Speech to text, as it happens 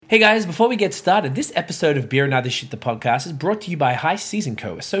Hey guys, before we get started, this episode of Beer and Other Shit, the podcast, is brought to you by High Season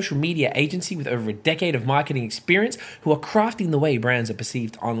Co., a social media agency with over a decade of marketing experience who are crafting the way brands are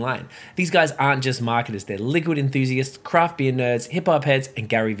perceived online. These guys aren't just marketers, they're liquid enthusiasts, craft beer nerds, hip-hop heads, and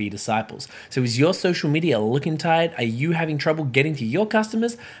Gary Vee disciples. So is your social media looking tired? Are you having trouble getting to your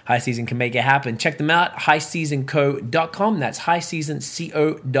customers? High Season can make it happen. Check them out, highseasonco.com. That's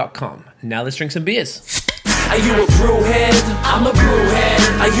highseasonco.com. Now let's drink some beers. Are you a brewhead? I'm a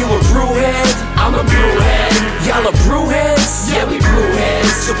brewhead. Are you a brewhead? I'm a brewhead. Y'all are brewheads? Yeah, we brewheads.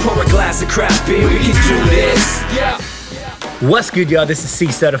 So pour a glass of craft beer, we can do this. Yeah. What's good, y'all? This is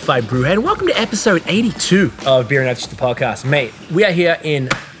C Certified Brewhead. Welcome to episode 82 of Beer and Other Shit, the podcast. Mate, we are here in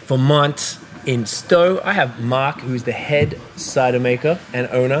Vermont, in Stowe. I have Mark, who's the head cider maker and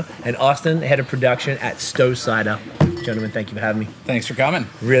owner, and Austin, head of production at Stowe Cider. Gentlemen, thank you for having me. Thanks for coming.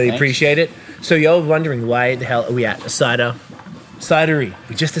 Really appreciate it. So y'all wondering why the hell are we at a cidery?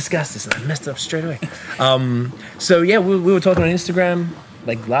 We just discussed this and I messed up straight away. So yeah, we were talking on Instagram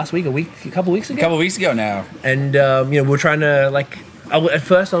like last week, a couple weeks ago. A couple weeks ago now. And we were trying to at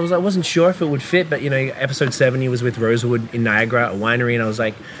first I wasn't sure if it would fit, but episode 70 was with Rosewood in Niagara, a winery, and I was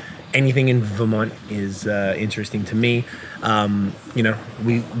like, anything in Vermont is interesting to me.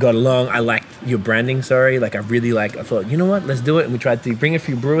 We got along. I liked your branding, I thought, you know what, let's do it. And we tried to bring a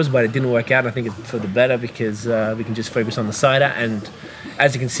few brewers, but it didn't work out. I think it's for the better because we can just focus on the cider. And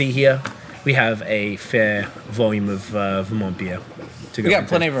as you can see here, we have a fair volume of Vermont beer to go. We got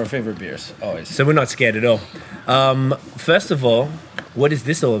plenty of our favorite beers, always. So we're not scared at all. First of all, what is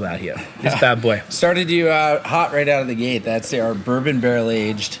this all about here? This bad boy. Started you hot right out of the gate. That's our bourbon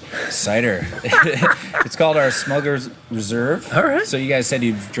barrel-aged cider. It's called our Smuggler's Reserve. All right. So you guys said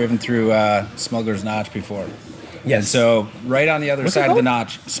you've driven through Smuggler's Notch before. Yes. And so right on the other What's side it of the called?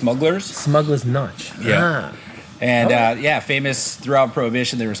 notch, Smuggler's. Smuggler's Notch. Yeah. Ah. And famous throughout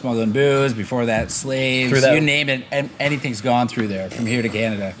Prohibition. They were smuggling booze. Before that, slaves. You name it, anything's gone through there from here to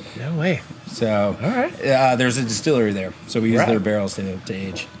Canada. No way. So, all right. There's a distillery there, so we use their barrels to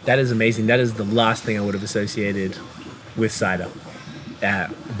age. That is amazing. That is the last thing I would have associated with cider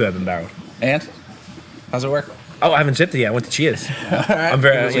at Bourbon Barrel. And how's it work? Oh, I haven't sipped it yet. I went to Cheers. All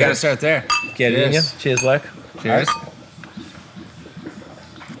right. We gotta start there. Get it in you. Cheers, Black. Cheers. Right.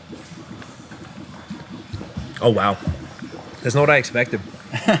 Oh wow, that's not what I expected.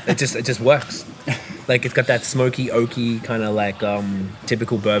 It just works. Like it's got that smoky, oaky kind of like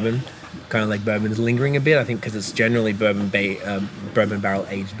typical bourbon. Kind of like bourbon is lingering a bit, I think, because it's generally bourbon barrel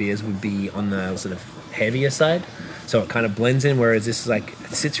aged beers would be on the sort of heavier side, so it kind of blends in. Whereas this it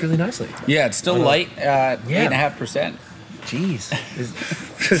sits really nicely. Yeah, it's still light, 8.5%. Jeez,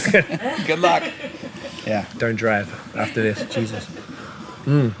 Good luck. Yeah, don't drive after this. Jesus,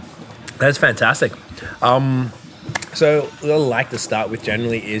 that's fantastic. So what I like to start with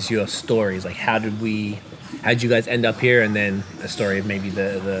generally is your stories. Like, how did you guys end up here, and then a story of maybe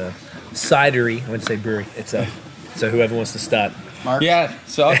the cidery. I wouldn't say brewery itself. So whoever wants to start. Mark? Yeah,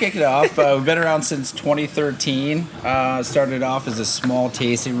 so I'll kick it off. We've been around since 2013. Started off as a small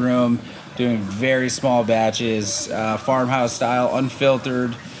tasting room, doing very small batches, farmhouse style,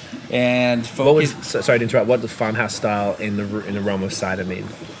 unfiltered, and sorry to interrupt. What does farmhouse style in the realm of cider mean?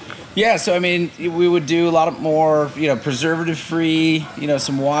 Yeah, so I mean, we would do a lot more, preservative free,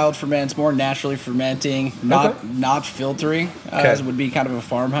 some wild ferments, more naturally fermenting, not filtering, as would be kind of a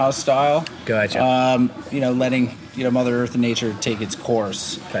farmhouse style. Gotcha. Letting Mother Earth and nature take its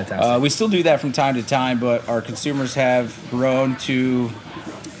course. Fantastic. We still do that from time to time, but our consumers have grown to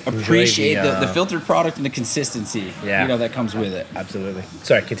appreciate the filtered product and the consistency that comes with it. Absolutely.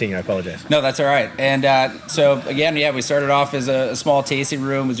 Sorry, continue. I apologize. No, that's all right. And so again, we started off as a small tasting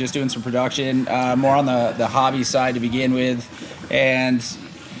room, was just doing some production, more on the hobby side to begin with. And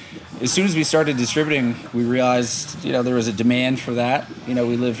as soon as we started distributing, we realized there was a demand for that. We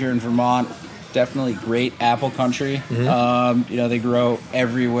live here in Vermont, definitely great apple country. Mm-hmm. They grow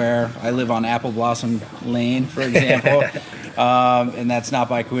everywhere. I live on Apple Blossom Lane, for example. And that's not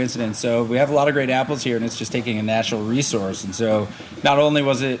by coincidence. So we have a lot of great apples here, and it's just taking a natural resource. And so not only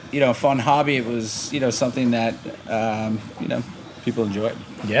was it, a fun hobby, it was, something that, people enjoyed.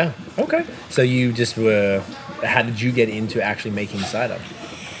 Yeah. Okay. So you just how did you get into actually making cider?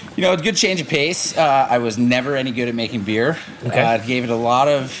 A good change of pace. I was never any good at making beer. Okay. Gave it a lot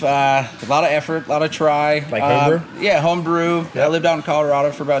of effort, a lot of try. Like homebrew? Yeah, homebrew. Yep. I lived out in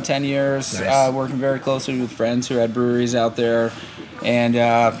Colorado for about 10 years, Nice. working very closely with friends who had breweries out there. And,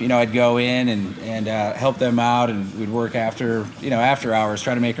 I'd go in and help them out, and we'd work after hours,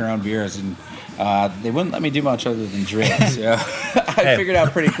 try to make our own beers. And they wouldn't let me do much other than drink. So I figured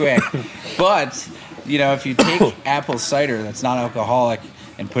out pretty quick. But, if you take apple cider that's not alcoholic,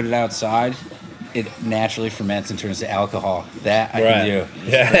 and put it outside, it naturally ferments and turns to alcohol. That I can do.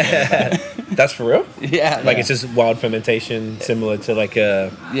 Yeah. That's for real? Yeah. Like it's just wild fermentation, similar to like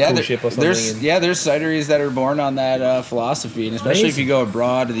a cruise ship or something? There's cideries that are born on that philosophy, and especially if you go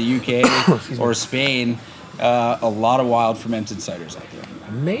abroad to the UK or Spain, a lot of wild fermented ciders out there.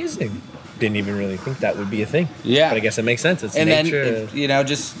 Amazing. Didn't even really think that would be a thing. Yeah. But I guess it makes sense. It's And nature. then, you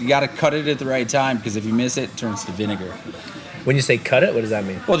got to cut it at the right time, because if you miss it, it turns to vinegar. When you say cut it, what does that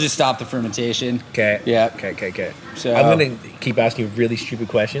mean? Well, just stop the fermentation. Okay. Yeah. Okay. So I'm going to keep asking you really stupid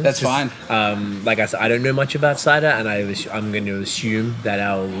questions. That's fine. Like I said, I don't know much about cider, and I'm going to assume that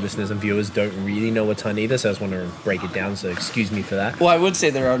our listeners and viewers don't really know a ton either, so I just want to break it down, so excuse me for that. Well, I would say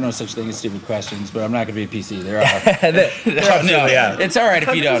there are no such thing as stupid questions, but I'm not going to be a PC. There are. There absolutely are. It's all right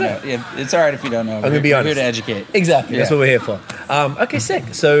if you don't know. Yeah, it's all right if you don't know. I'm going to be honest. We're here to educate. Exactly. That's Yeah. what we're here for. Okay,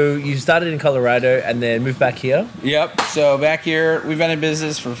 sick. So you started in Colorado and then moved back here? Yep. So back here, we've been in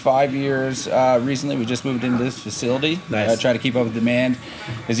business for 5 years. Recently, we just moved into this facility. Nice. Try to keep up with demand.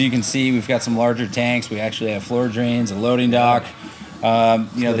 As you can see, we've got some larger tanks. We actually have floor drains, a loading dock.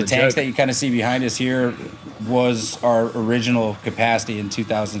 The tanks that you kind of see behind us here was our original capacity in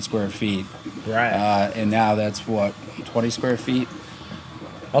 2,000 square feet. Right. And now that's 20 square feet.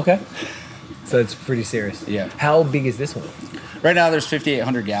 Okay. So it's pretty serious. Yeah. How big is this one? Right now, there's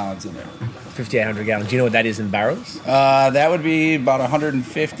 5,800 gallons in there. 5,800 gallons. Do you know what that is in barrels? That would be about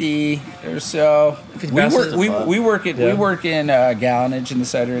 150 or so. 50 We barrels work, is a we, lot. we work in Yeah. we work in gallonage in the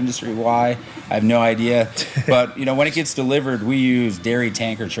cider industry. Why? I have no idea. But when it gets delivered, we use dairy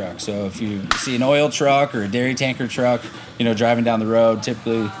tanker trucks. So if you see an oil truck or a dairy tanker truck, driving down the road,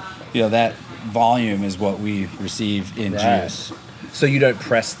 typically, that volume is what we receive in Right. juice. So you don't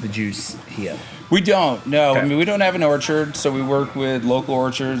press the juice here? We don't. No, Okay. I mean, we don't have an orchard, so we work with local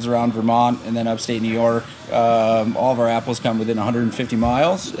orchards around Vermont and then upstate New York. All of our apples come within 150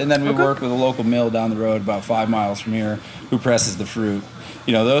 miles, and then we work with a local mill down the road about 5 miles from here who presses the fruit.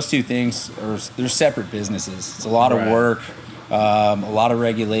 Those two things they're separate businesses. It's a lot of Right. work, a lot of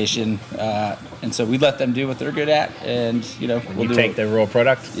regulation, and so we let them do what they're good at, and we'll You do take it. the raw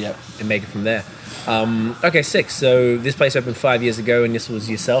product Yep. and make it from there. Okay, sick. So this place opened 5 years ago, and this was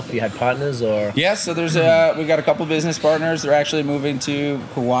yourself? You had partners, or? Yeah, so there's we got a couple business partners. They're actually moving to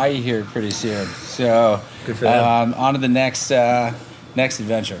Hawaii here pretty soon. So Good for them. on to the next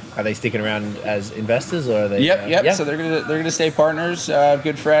adventure. Are they sticking around as investors, or are they? Yep. Yeah. So they're gonna stay partners,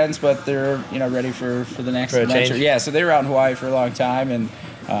 good friends, but they're ready for the next For a adventure. change. Yeah. So they were out in Hawaii for a long time, and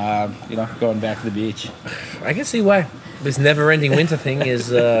going back to the beach. I can see why. This never-ending winter thing is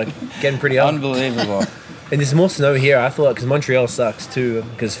getting pretty old. Unbelievable. And there's more snow here, I thought, because Montreal sucks too,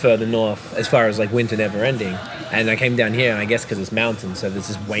 because further north, as far as like winter never ending. And I came down here, and I guess because it's mountains, so there's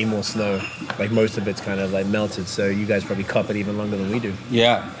just way more snow. Like most of it's kind of like melted, so you guys probably cop it even longer than we do.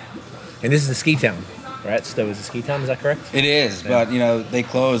 Yeah. And this is a ski town, right? Stowe is a ski town, is that correct? It is, but they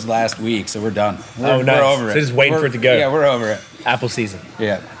closed last week, so we're done. Oh, nice. We're over it. So just waiting for it to go. Yeah, we're over it. Apple season.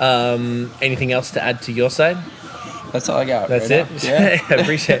 Yeah. Anything else to add to your side? That's all I got. That's right it? now. Yeah. I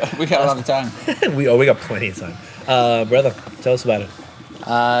appreciate it. We got a lot of time. we got plenty of time. Brother, tell us about it.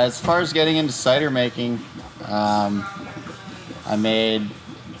 As far as getting into cider making, I made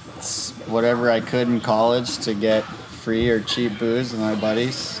whatever I could in college to get free or cheap booze with my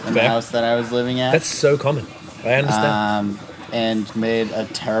buddies in the Fair. house that I was living at. That's so common. I understand. And made a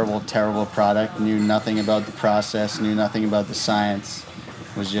terrible, terrible product. Knew nothing about the process, knew nothing about the science.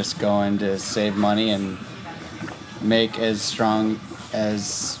 Was just going to save money and make as strong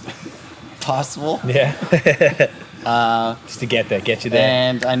as possible. Yeah. Just to get you there.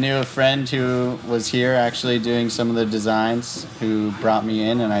 And I knew a friend who was here actually doing some of the designs who brought me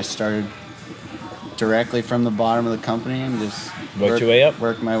in, and I started directly from the bottom of the company and just Worked your way up?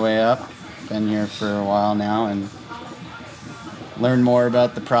 Worked my way up. Been here for a while now and learned more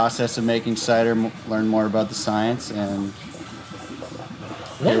about the process of making cider, learned more about the science, and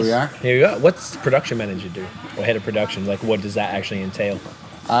here we are. Here we are. What's production manager do? Or head of production? Like, what does that actually entail?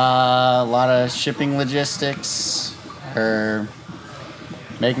 A lot of shipping logistics, or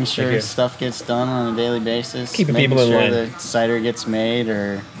making sure Thank you. stuff gets done on a daily basis. Keeping making people in sure line. the cider gets made,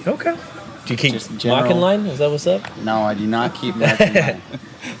 or Okay. Do you keep Just general- marking line? Is that what's up? no, I do not keep marking line.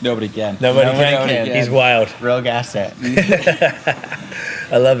 Nobody can. Nobody Nobody can. can. He's wild. Rogue asset.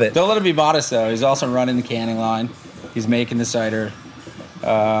 I love it. Don't let him be modest, though. He's also running the canning line. He's making the cider.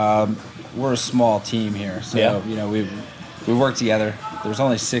 We're a small team here, so Yeah. we work together. There's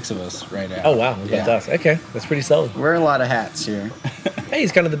only 6 of us right now. Oh, wow. Yeah. That's okay. That's pretty solid. Wear a lot of hats here. Hey,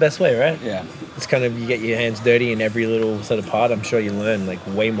 it's kind of the best way, right? Yeah. It's kind of, you get your hands dirty in every little sort of part. I'm sure you learn, like,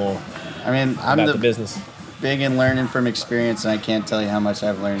 way more I mean, I'm about the the business. big in learning from experience, and I can't tell you how much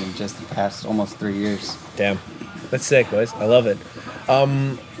I've learned in just the past almost 3 years. Damn. That's sick, boys. I love it.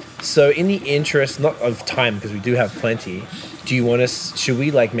 So in the interest, not of time, because we do have plenty, do you want us, should we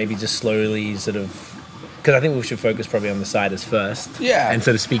like maybe just slowly sort of, because I think we should focus probably on the ciders first. Yeah. And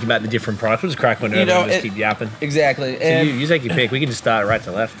sort of speak about the different products. We'll just crack one over and just keep yapping. Exactly. So you take your pick. We can just start right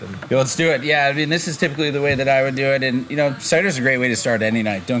to left. And Yeah, let's do it. Yeah, I mean, this is typically the way that I would do it. And, cider's a great way to start any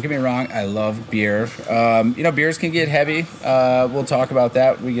night. Don't get me wrong. I love beer. Beers can get heavy. We'll talk about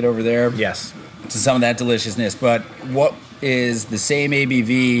that when we get over there. yes. To some of that deliciousness. But what is the same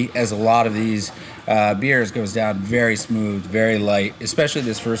ABV as a lot of these beers goes down very smooth, very light, especially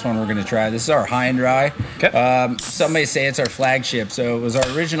this first one we're going to try. This is our High and Dry. Okay. Some may say it's our flagship. So it was our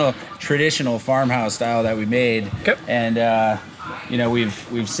original traditional farmhouse style that we made. Okay. And,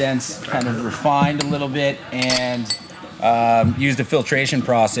 we've since kind of refined a little bit and used a filtration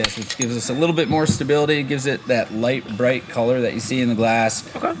process, which gives us a little bit more stability, gives it that light, bright color that you see in the glass.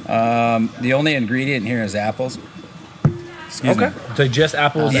 Okay. The only ingredient here is apples. Excuse me. So just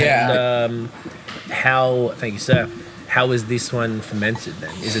apples. Yeah. And thank you, sir. How is this one fermented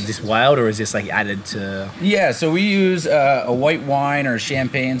then? Is it this wild or is this like added to? Yeah, so we use a white wine or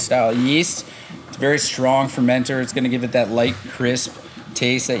champagne style yeast. It's a very strong fermenter. It's going to give it that light, crisp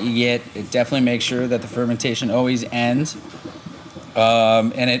taste that you get. It definitely makes sure that the fermentation always ends.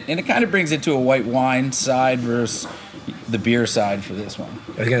 And it kind of brings it to a white wine side versus the beer side for this one.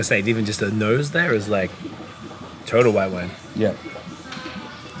 I was going to say, even just the nose there is like total white wine. Yep.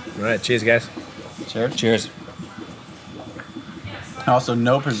 All right, cheers, guys. Cheers. Cheers. Also,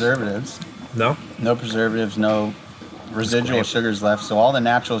 no preservatives. No? No preservatives, no residual great. sugars left. So all the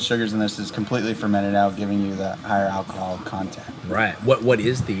natural sugars in this is completely fermented out, giving you the higher alcohol content. Right. What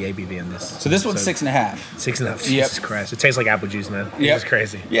is the ABV in this? So this one's 6.5. 6.5. Jesus Christ. It tastes like apple juice, man. Yep. It's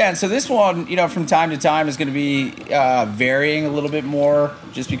crazy. Yeah, and so this one, from time to time is going to be varying a little bit more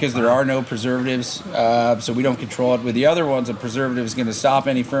just because there are no preservatives, so we don't control it. With the other ones, a preservative is going to stop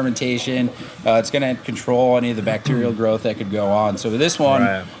any fermentation. It's going to control any of the bacterial growth that could go on. So with this one,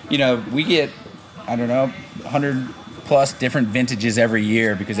 Right. We get, 100 plus different vintages every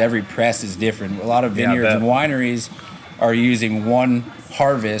year because every press is different. A lot of vineyards bet. and wineries are using one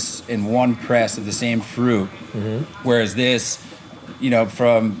harvest and one press of the same fruit, whereas this,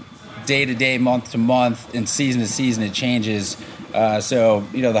 from day to day, month to month, and season to season, it changes. So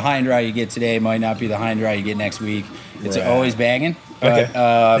the High and Dry you get today might not be the High and Dry you get next week. It's Right. always banging, but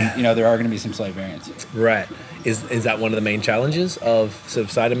Okay. there are going to be some slight variants. Right. Is that one of the main challenges of sort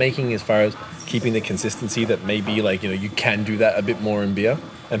of cider making as far as keeping the consistency that maybe like, you can do that a bit more in beer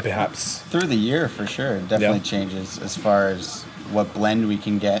and perhaps... Through the year, for sure, it definitely changes as far as what blend we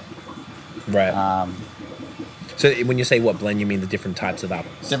can get. Right. So when you say what blend, you mean the different types of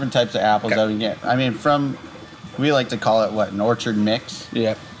apples? Different types of apples Okay. that we get. I mean, we like to call it an orchard mix.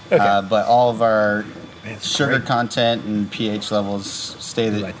 Yeah. Okay. But all of our Man, it's sugar great. content and pH levels stay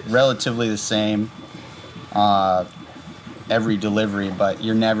like this. relatively the same every delivery, but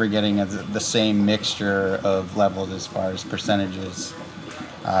you're never getting the same mixture of levels as far as percentages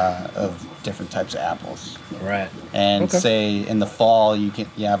of different types of apples. Right. And Okay. say in the fall you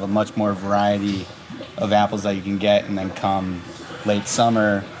have a much more variety of apples that you can get, and then come late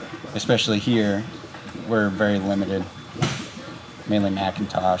summer, especially here, we're very limited. Mainly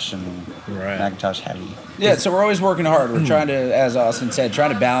Macintosh and Right. Macintosh heavy. Yeah, so we're always working hard. We're trying to, as Austin said,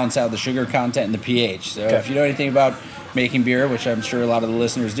 trying to balance out the sugar content and the pH. So Okay. if you know anything about making beer, which I'm sure a lot of the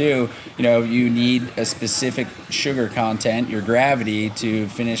listeners do, you need a specific sugar content, your gravity, to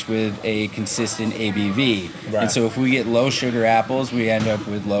finish with a consistent ABV. Right. And so if we get low sugar apples, we end up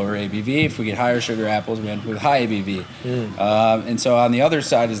with lower ABV. If we get higher sugar apples, we end up with high ABV. And so on the other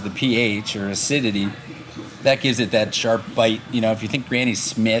side is the pH or acidity. That gives it that sharp bite. If you think Granny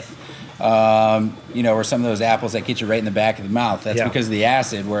Smith, or some of those apples that get you right in the back of the mouth, that's Yeah. because of the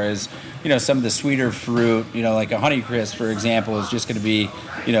acid. Whereas, some of the sweeter fruit, like a Honeycrisp, for example, is just going to be,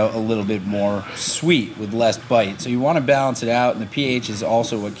 a little bit more sweet with less bite. So you want to balance it out, and the pH is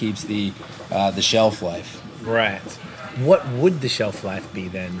also what keeps the shelf life. Right. What would the shelf life be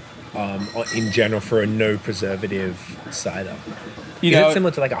then, in general, for a no preservative cider? Is it similar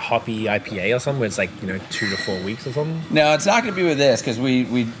to like a hoppy IPA or something where it's like, 2 to 4 weeks or something? No, it's not going to be with this because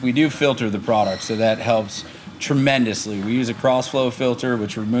we do filter the product, so that helps tremendously. We use a cross-flow filter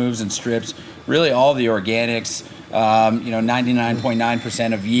which removes and strips really all the organics.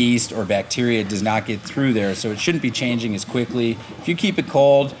 99.9% of yeast or bacteria does not get through there, so it shouldn't be changing as quickly. If you keep it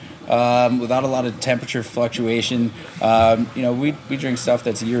cold, without a lot of temperature fluctuation, we drink stuff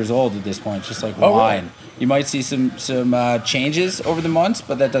that's years old at this point, just like Oh, wine. really? You might see some changes over the months,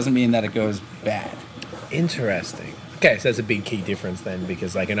 but that doesn't mean that it goes bad. Interesting. Okay, so that's a big key difference then,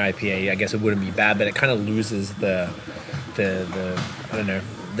 because like an IPA, I guess it wouldn't be bad, but it kind of loses the I don't know,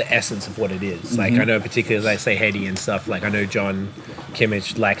 the essence of what it is. Like I know particularly as I say heady and stuff, like I know John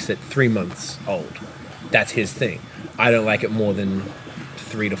Kimmich likes it 3 months old. That's his thing. I don't like it more than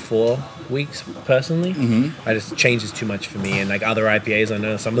 3 to 4 weeks personally. I just changes too much for me. And like other IPAs, I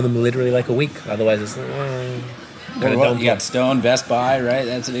know some of them are literally like a week. Otherwise, it's Well, you got Stone, Best Buy, right?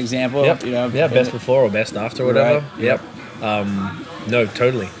 That's an example. Yep. You know, Yeah, best before or best after, or whatever. Right. Yep. No,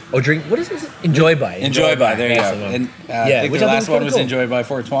 totally. Or drink. What is this? Enjoy by. Enjoy by. There you That's go. the one. And Yeah, I think which the I think last is one kinda was cool. Enjoy by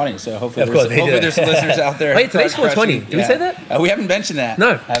 420. So hopefully, Of course, hopefully there's some listeners out there. Wait, today's crushing- 420. Did we say that? We haven't mentioned that.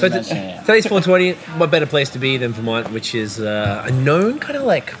 No. Haven't So mentioned it yet. today's 420. What better place to be than Vermont, which is a known kind of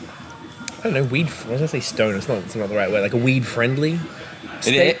like, I don't know, weed. I was gonna say stone. It's not the right word. Like a weed friendly.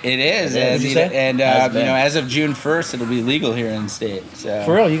 It is. It is. And, Would you say? and Has been. as of June 1st, it'll be legal here in the state. So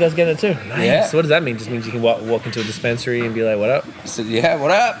For real, you guys get it too. Nice. Yeah. So what does that mean? Just means you can walk into a dispensary and be like, "What up? So, yeah, what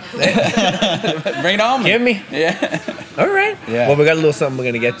up? Bring it on. Give me." Yeah. All right. Yeah. Well, we got a little something we're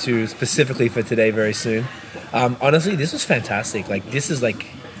gonna get to specifically for today very soon. Honestly, this was fantastic. Like this is like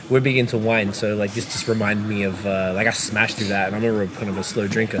we're big into wine, so like this just reminded me of like I smashed through that, and I'm a kind of a slow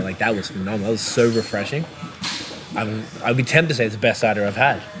drinker. Like that was phenomenal. That was so refreshing. I'd be tempted to say it's the best cider I've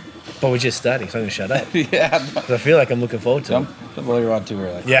had, but we're just starting, so I'm gonna shut up. Yeah. 'Cause I feel like I'm looking forward to it. Don't blow your on too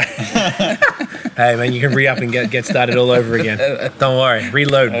early. Yeah. Hey man, you can re-up and get started all over again. Don't worry,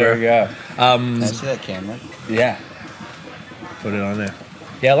 reload, There we bro. go. Can I see that camera? Yeah. Put it on there.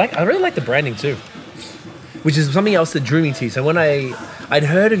 Yeah, I really like the branding too, which is something else that drew me to you. So when I'd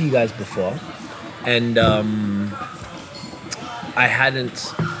heard of you guys before, and I hadn't,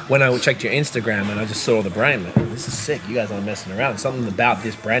 when I checked your Instagram and I just saw the brand, like, oh, this is sick. You guys aren't messing around. Something about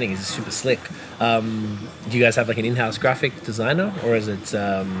this branding is super slick. Do you guys have like an in-house graphic designer, or is it?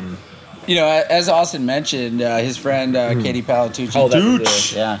 You know, as Austin mentioned, his friend Katie Palatucci. Oh, that's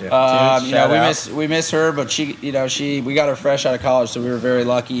Dooch. the- Yeah. You know, Shout out. we miss her, but we got her fresh out of college, so we were very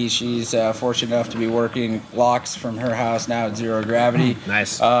lucky. She's fortunate enough to be working locks from her house now at Zero Gravity.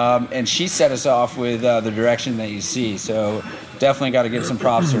 Nice. And she set us off with the direction that you see. So definitely got to give some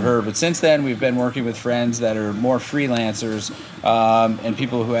props to her. But since then, we've been working with friends that are more freelancers and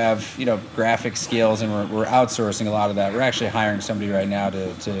people who have graphic skills, and we're outsourcing a lot of that. We're actually hiring somebody right now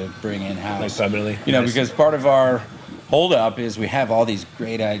to bring in house. Like permanently? Nice. Nice. Because part of our hold up is we have all these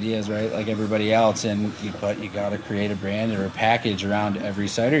great ideas, right? Like everybody else, but you got to create a brand or a package around every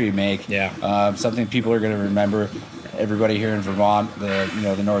cider you make. Yeah. Something people are going to remember. Everybody here in Vermont,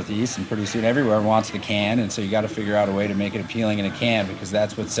 the Northeast, and pretty soon everywhere wants the can, and so you got to figure out a way to make it appealing in a can, because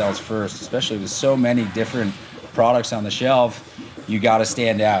that's what sells first. Especially with so many different products on the shelf, you got to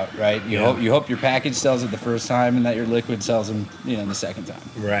stand out, right? You hope your package sells it the first time, and that your liquid sells them, the second time.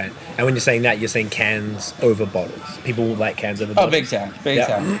 Right. And when you're saying that, you're saying cans over bottles. People like cans over Oh, bottles. big time, big Yeah.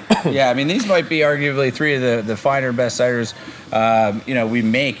 time. Yeah, I mean, these might be arguably three of the finer best ciders, we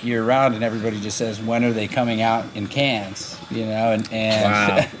make year round, and everybody just says, when are they coming out in cans? And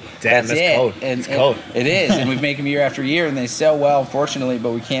Wow. Damn, that's it. cold. And It's cold. It is, and we make them year after year, and they sell well, fortunately,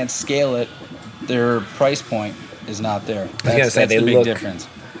 but we can't scale it. Their price point is not there. gonna say, That's they the big look- difference.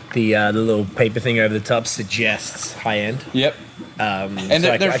 The little paper thing over the top suggests high end. Yep. And And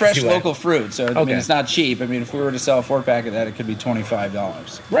they're fresh local fruit, so I Okay. mean, it's not cheap. I mean, if we were to sell a 4-pack of that, it could be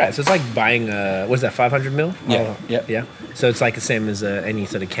 $25. Right, so it's like buying what's that, 500 mil? Yeah, Oh, yep. yeah. So it's like the same as any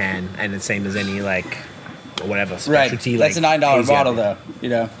sort of can, and the same as any like whatever Right. specialty. That's a like, $9 hazy bottle, apple.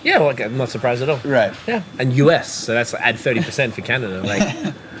 though. Yeah, well, like, I'm not surprised at all. Right. Yeah, and US, so that's add 30% for Canada.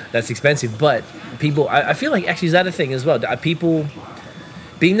 Like that's expensive, but people, I feel like actually is that a thing as well? Are people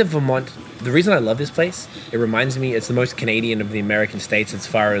being the Vermont? The reason I love this place, it reminds me, it's the most Canadian of the American states as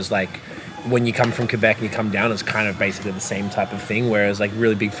far as like when you come from Quebec and you come down, it's kind of basically the same type of thing. Whereas like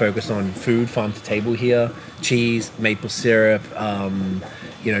really big focus on food, farm to table here, cheese, maple syrup,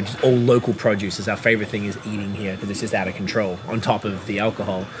 just all local produce is our favorite thing is eating here because it's just out of control on top of the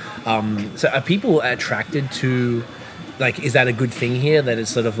alcohol. So are people attracted to, like, is that a good thing here that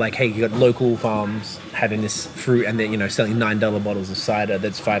it's sort of like, hey, you got local farms having this fruit and they're, selling $9 bottles of cider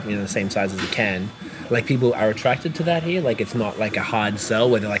that's the same size as a can. Like people are attracted to that here. Like it's not like a hard sell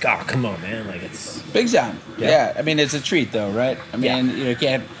where they're like, oh, come on, man. Like it's Big time. Yeah. Yeah. I mean, it's a treat, though, right? I mean, you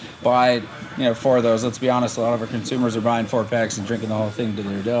can't buy, 4 of those. Let's be honest. A lot of our consumers are buying 4-packs and drinking the whole thing to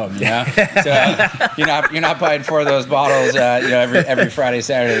their dome. So you're not buying 4 of those bottles, every Friday,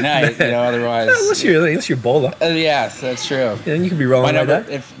 Saturday night. Otherwise. unless you're bowler. Yeah, that's true. Then you could be rolling like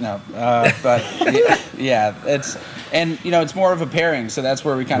that. But yeah, it's more of a pairing. So that's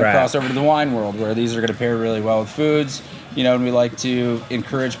where we kind of Right. cross over to the wine world, where these are going to pair really well with foods. you know, and we like to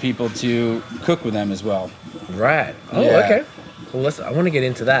encourage people to cook with them as well. Right. Oh, Yeah. okay. Well, I want to get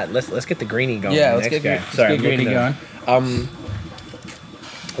into that. Let's get the greenie going. Yeah, the let's next get guy. let's Sorry, get I'm looking greenie at- going.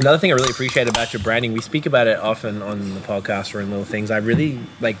 Another thing I really appreciate about your branding, we speak about it often on the podcast or in little things. I really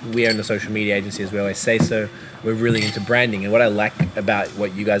like, we own a social media agency, as we always say, so we're really into branding. And what I like about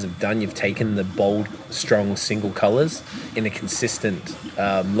what you guys have done, you've taken the bold, strong, single colors in a consistent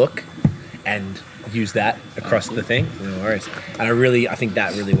look and use that across the thing. No worries. And I think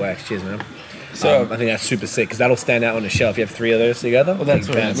that really works. Cheers, man. So- I think that's super sick because that'll stand out on the shelf. You have 3 of those together. Well, that's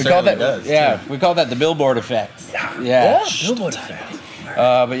Big what fans. we call that. Certainly does, Yeah, we call that the billboard effect. Yeah. Billboard effect.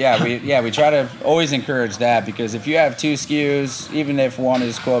 But we try to always encourage that, because if you have 2 SKUs, even if one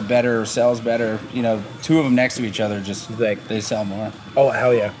is quote better or sells better, you know, 2 of them next to each other just Like- they sell more. Oh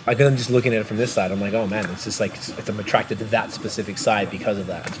hell yeah! I'm just looking at it from this side. I'm like, oh man, it's just like I'm attracted to that specific side because of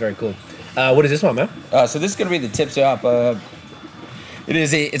that. It's very cool. What is this one, man? So this is gonna be the Tip Top.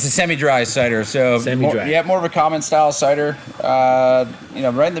 It's a semi-dry cider, so Semi-dry. more of a common style cider. You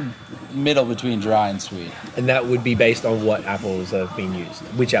know, right in the middle between dry and sweet. And that would be based on what apples have been used.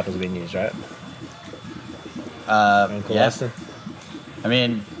 Which apples have been used, right? Uncle yeah. Austin. I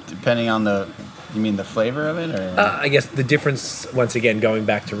mean, depending on you mean the flavor of it, or? I guess the difference, once again, going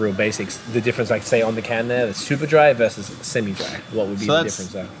back to real basics, the difference, like say on the can there, the super dry versus semi-dry. What would be So the that's-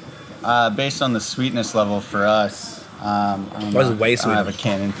 difference there? Based on the sweetness level for us, I don't Mine's know. way I don't have a sweeter.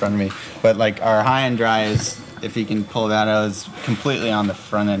 can in front of me, but like our high and dry is, if you can pull that out, is completely on the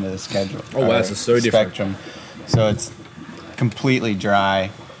front end of the schedule. Oh, wow, or this is so different. spectrum. So it's completely dry.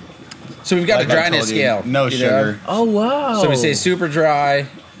 So we've got Like a I dryness told you, scale. no you know? sugar. Oh wow! So we say super dry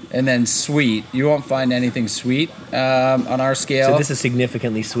and then sweet. You won't find anything sweet on our scale. So this is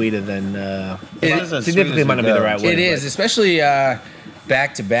significantly sweeter than. It is as significantly sweet as might not we be the go. right word. It is, especially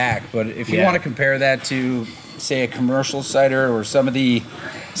back to back. But if you Yeah. want to compare that to, say, a commercial cider or some of the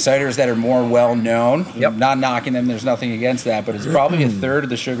ciders that are more well known, Yep. not knocking them, there's nothing against that, but it's probably a third of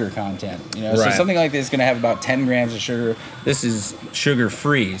the sugar content. You know, so Right. something like this is going to have about 10 grams of sugar. This is sugar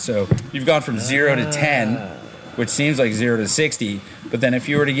free, so you've gone from 0 to 10, which seems like 0 to 60. But then if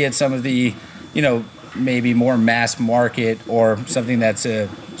you were to get some of the, you know, maybe more mass market or something that's a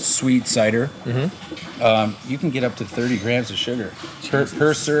sweet cider, you can get up to 30 grams of sugar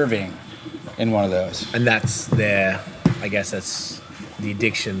per serving in one of those. And that's their, I guess that's the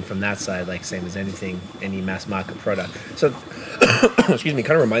addiction from that side, like same as anything, any mass market product. So, excuse me,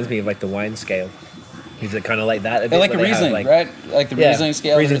 kind of reminds me of like the wine scale. Is it kind of like that? They're like a where they have, Riesling, right? Like the Riesling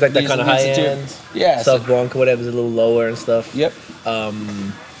scale. Riesling's like that kind of high Institute. end. Yeah. Sauv Blanc or whatever's a little lower and stuff. Yep.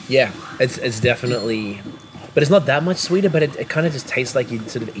 Yeah, it's definitely, but it's not that much sweeter. But it kind of just tastes like you're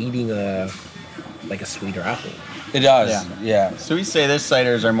sort of eating a sweeter apple. It does. Yeah. So we say this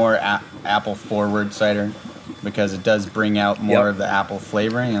ciders are more apple forward cider because it does bring out more Yep. of the apple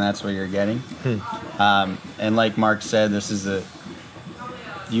flavoring, and that's what you're getting. And like Mark said,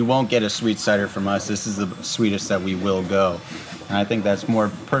 you won't get a sweet cider from us. This is the sweetest that we will go. And I think that's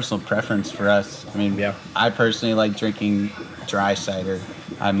more personal preference for us. I mean, Yeah. I personally like drinking dry cider.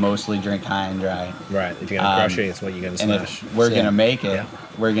 I mostly drink high and dry. Right. If you're gonna crush it, it's what you're gonna And smash. if we're Same. gonna make it, Yeah.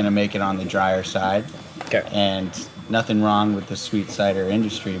 we're gonna make it on the drier side. Okay. And nothing wrong with the sweet cider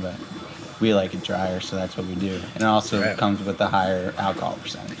industry, but we like it drier, so that's what we do. And it also Right. comes with a higher alcohol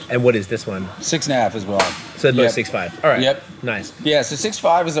percentage. And what is this one? 6.5 as well. So about Yep. 6.5. All right. Yep. Nice. Yeah, so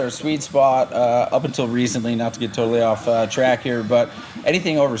 6.5 is our sweet spot up until recently, not to get totally off track here, but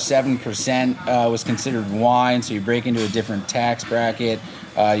anything over 7% was considered wine, so you break into a different tax bracket.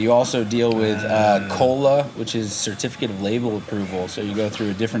 You also deal with COLA, which is Certificate of Label Approval, so you go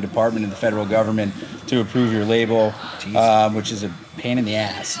through a different department in the federal government to approve your label, which is a pain in the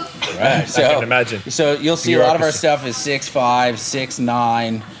ass. Right. I can imagine. So you'll see a lot of our Bureaucracy. stuff is 6.5,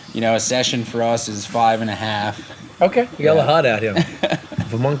 6.9. You know, a session for us is 5.5. Okay, you got a Yeah. hard out here.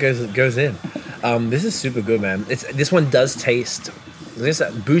 Vermont goes in. This is super good, man. This one does taste.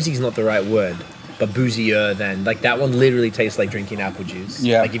 Boozy is not the right word, but boozier than like that one. Literally tastes like drinking apple juice.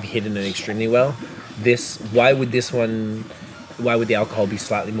 Yeah. Like if you've hidden it extremely well. Why would the alcohol be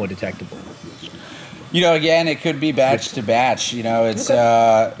slightly more detectable? You know, again, it could be batch to batch. You know, it's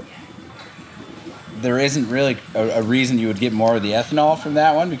there isn't really a reason you would get more of the ethanol from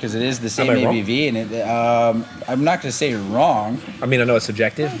that one because it is the same Am I wrong? ABV, and I'm not going to say you're wrong. I mean, I know it's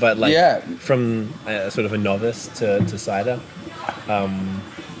subjective, but like Yeah. from sort of a novice to cider,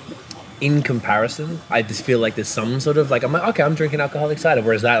 in comparison, I just feel like there's some sort of like I'm like, okay, I'm drinking alcoholic cider,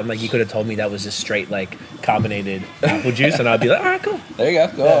 whereas that I'm like, you could have told me that was just straight like carbonated apple juice, and I'd be like, all right, cool. There you go.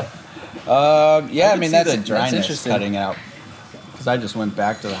 Cool. I could mean see that's the dryness interesting. cutting out because I just went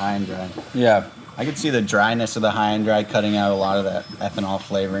back to the high and dry. Yeah. I could see the dryness of the high and dry cutting out a lot of that ethanol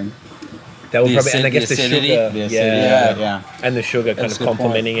flavoring. That would The probably, and I acid- guess the the acidity? sugar, The acidity yeah, of it, yeah. and the sugar kind That's of a good point.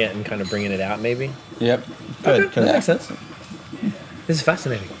 complementing it and kind of bringing it out, maybe. Yep. Good, Okay, that makes 'cause sense. This is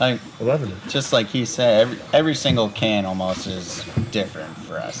fascinating. like I'm loving it. just like he said, every single can almost is different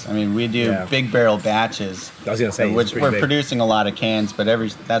for us. I mean, we do Yeah. big barrel batches, I was gonna say, which it's pretty we're big. producing a lot of cans, but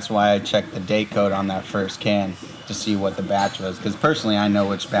that's why I checked the date code on that first can to see what the batch was. Because personally, I know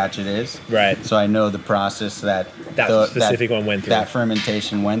which batch it is. Right. So I know the process that That specific one went through. That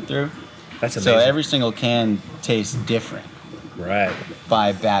fermentation went through. That's amazing. So every single can tastes different Right.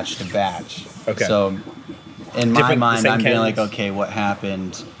 by batch to batch. Okay. So in my Different- the mind, same I'm being like, cans. okay, what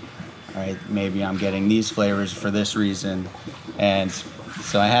happened? All right, maybe I'm getting these flavors for this reason, and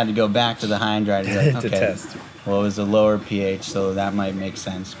so I had to go back to the high and dry to be like, To okay, test. well, it was a lower pH, so that might make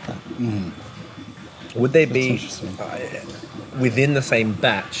sense. But Would they That's be interesting. within the same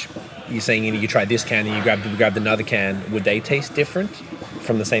batch? You're saying you tried this can and you grabbed another can. Would they taste different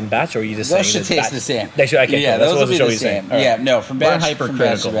from the same batch, or are you just Those saying should that taste the same. They should. Okay, yeah, cool. That's those what will be I the was saying. same. All right. Yeah, no, from We're batch from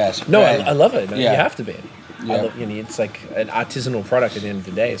hypercritical. batch to batch. No, Right. I love it. Yeah. You have to be. Yeah. I love, it's like an artisanal product at the end of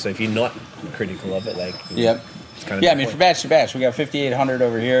the day. So if you're not critical of it, like Yep. it's kind of Yeah, I mean, from batch to batch, we got 5,800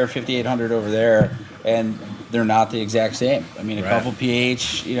 over here, 5,800 over there, and they're not the exact same. I mean, a Right. couple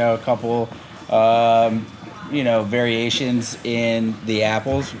pH, a couple, variations in the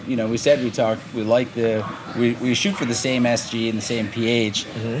apples. We said we shoot for the same SG and the same pH,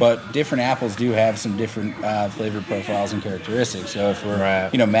 Mm-hmm. but different apples do have some different flavor profiles and characteristics. So if we're,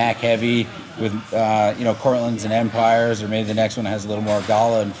 Right. Mac heavy with, Cortlands and Empires, or maybe the next one has a little more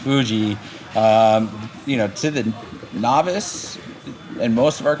Gala and Fuji, to the novice and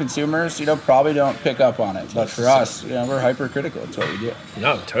most of our consumers, probably don't pick up on it. But for us, we're hypercritical. It's what we do.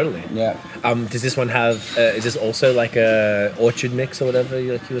 no, totally. Yeah. Does this one have? Is this also like a orchard mix or whatever,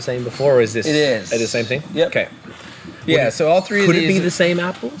 like you were saying before, or is this? It is. The same thing. Yep. Okay. Yeah. So all three Could of it these. be the same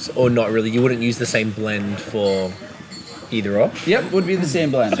apples or not really? You wouldn't use the same blend for either or, Yep, would be the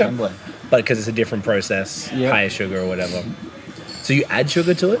same blend. Same blend. but because it's a different process, Yep. higher sugar or whatever. So you add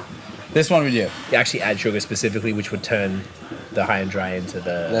sugar to it. This one we do. You actually add sugar specifically, which would turn the high and dry into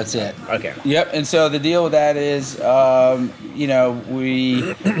the. That's it. Okay. Yep. And so the deal with that is, we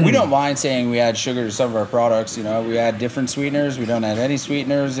don't mind saying we add sugar to some of our products. We add different sweeteners. We don't add any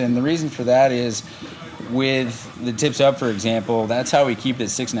sweeteners, and the reason for that is, with the Tips Up, for example, that's how we keep it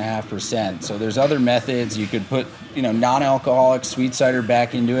 6.5%. So there's other methods. You could put, non-alcoholic sweet cider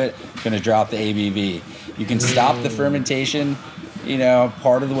back into it. Going to drop the ABV. You can stop the fermentation,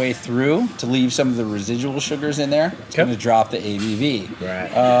 part of the way through to leave some of the residual sugars in there. It's Okay. going to drop the ABV.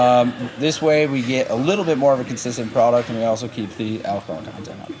 Right. This way we get a little bit more of a consistent product, and we also keep the alcohol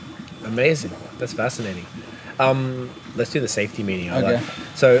content up. Amazing. That's fascinating. Let's do the safety meeting. Okay.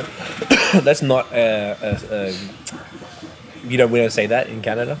 So that's not we don't say that in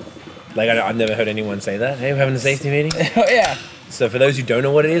Canada. Like I've never heard anyone say that. Hey, we're having a safety meeting. Oh yeah. So for those who don't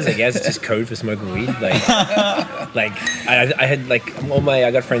know what it is, I guess it's just code for smoking weed. Like I had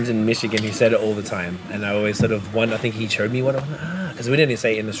I got friends in Michigan who said it all the time, and I always sort of I think he showed me what because we didn't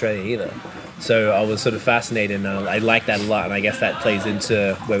say it in Australia either. So I was sort of fascinated, and I like that a lot, and I guess that plays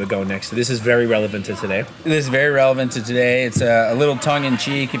into where we're going next. So this is very relevant to today. This is very relevant to today. It's a little tongue in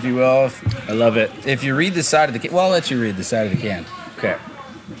cheek, if you will. I love it. If you read the side of the can, well, I'll let you read the side of the can. Okay.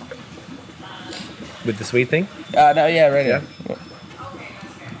 With the sweet thing? No, yeah, right Yeah. here.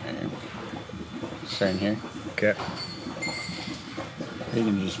 Starting here. Okay. You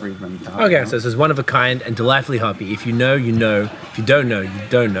can just read from the top. Okay, so it says one of a kind and delightfully hoppy. If you know, you know. If you don't know, you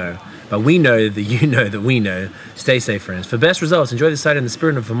don't know. But we know that you know that we know. Stay safe, friends. For best results, enjoy the site in the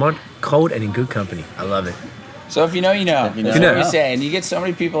spirit of Vermont, cold and in good company. I love it. So if you know, you know. If you know, That's you what know. we say. And you get so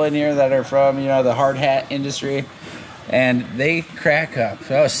many people in here that are from, the hard hat industry, and they crack up.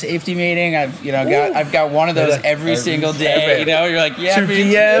 Oh, safety meeting. I've got one of those every single day. You're like, yeah, 2 me.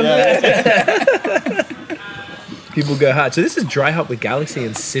 p.m. People go hard. So this is dry hop with Galaxy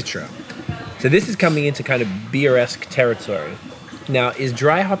and Citra. So this is coming into kind of beer-esque territory. Now, is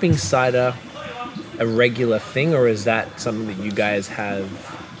dry hopping cider a regular thing, or is that something that you guys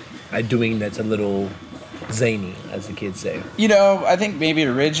are doing that's a little zany, as the kids say? I think maybe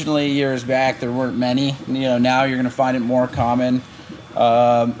originally years back there weren't many. Now you're going to find it more common.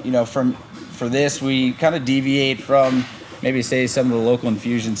 For this we kind of deviate from maybe say some of the local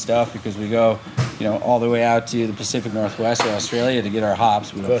infusion stuff because we go, all the way out to the Pacific Northwest or Australia to get our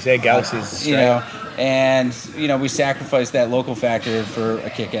hops. Of course, yeah, Galaxy's and we sacrifice that local factor for a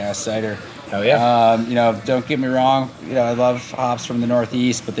kick-ass cider. Hell yeah. Don't get me wrong. I love hops from the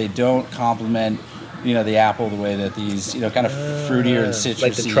Northeast, but they don't complement the apple the way that these, kind of fruitier and citrusy.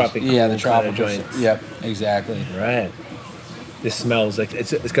 Like the tropical Yeah, the kind of tropical joints. Yep, exactly. Right. This smells like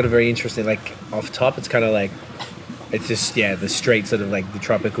it's got a very interesting, like off top. It's kind of like it's just the straight sort of like the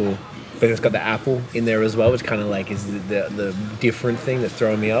tropical, but it's got the apple in there as well, which kind of like is the different thing that's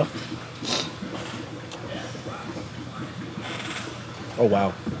throwing me off. Oh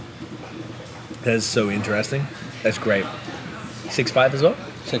wow, that is so interesting. That's great. 6.5 as well.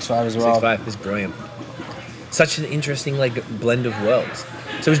 6.5 as well. 6.5 is brilliant. Such an interesting like blend of worlds.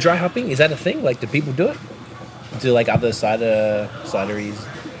 So is dry hopping, is that a thing? Like, do people do it? Do like other cideries?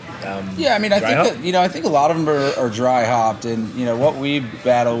 Yeah, I mean, I dry think hop? that, I think a lot of them are dry hopped, and what we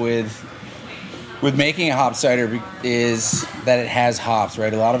battle with making a hop cider is that it has hops,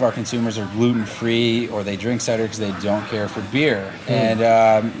 right? A lot of our consumers are gluten free, or they drink cider because they don't care for beer, and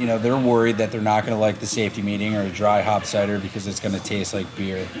they're worried that they're not going to like the safety meeting or a dry hop cider because it's going to taste like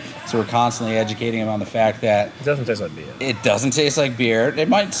beer. So we're constantly educating them on the fact that It doesn't taste like beer. it doesn't taste like beer. It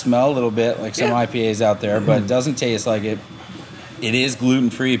might smell a little bit like some IPAs out there, but it doesn't taste like it. It is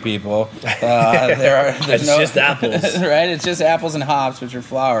gluten-free, people. There's It's just apples. Right? It's just apples and hops, which are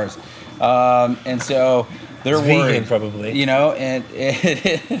flowers. And so they're It's worried. vegan, probably. And it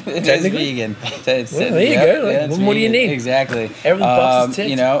is Technically? vegan. Well, there you go. Like, it's what do you vegan. need? Exactly. Every box is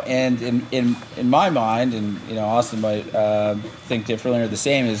ticked. And in my mind, and Austin might think differently or the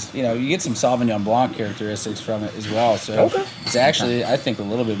same, is you get some Sauvignon Blanc characteristics from it as well. So Okay. it's actually, I think, a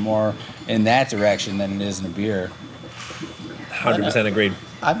little bit more in that direction than it is in a beer. 100% agreed.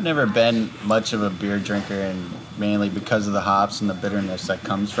 I've never been much of a beer drinker, and mainly because of the hops and the bitterness that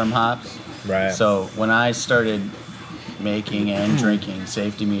comes from hops. Right. So when I started making and drinking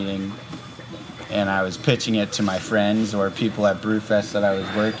Safety Meeting, and I was pitching it to my friends or people at Brewfest that I was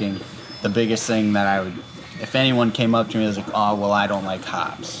working, the biggest thing that if anyone came up to me, was like, oh, well, I don't like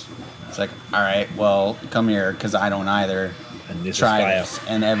hops. It's like, all right, well, come here, because I don't either. And this Try is this.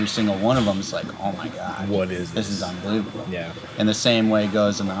 And every single one of them is like, oh my God. What is this? this? Is unbelievable. Yeah. And the same way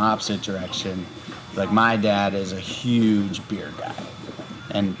goes in the opposite direction. Like, my dad is a huge beer guy.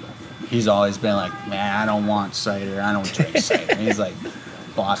 And he's always been like, man, I don't want cider. I don't drink cider. And he's like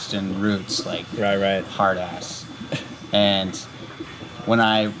Boston roots, like Right. hard ass. And when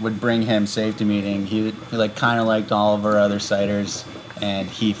I would bring him Safety Meeting, he like kind of liked all of our other ciders. And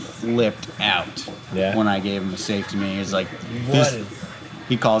he flipped out when I gave him a Safety Meeting. He was like,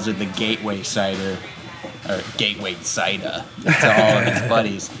 he calls it the gateway cider, or gateway cider, to all of his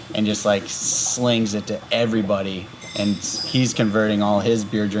buddies, and just like slings it to everybody. And he's converting all his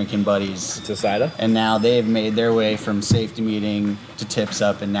beer drinking buddies to cider. And now they've made their way from Safety Meeting to Tips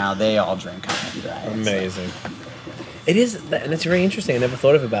Up, and now they all drink high and dry. Amazing. It is, and it's very interesting. I never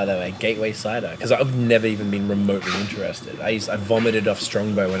thought of it about that way, gateway cider, because I've never even been remotely interested. I vomited off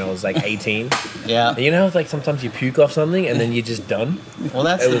Strongbow when I was like 18. Yeah. And you know, like sometimes you puke off something and then you're just done. Well,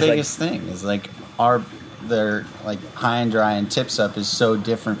 that's It the was biggest thing is like their like High and Dry and Tips Up is so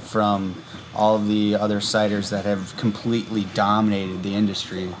different from all of the other ciders that have completely dominated the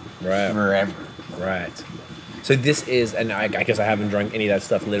industry forever. Right. So this is, and I guess I haven't drunk any of that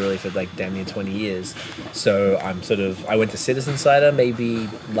stuff literally for like damn near 20 years. So I went to Citizen Cider maybe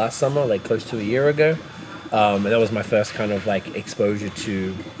last summer, like close to a year ago. And that was my first kind of like exposure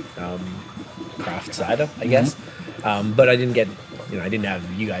to craft cider, I guess. But I didn't get, I didn't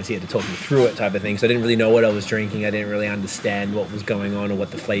have you guys here to talk me through it type of thing. So I didn't really know what I was drinking. I didn't really understand what was going on or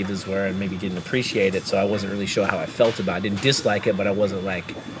what the flavors were, and maybe didn't appreciate it. So I wasn't really sure how I felt about it. I didn't dislike it, but I wasn't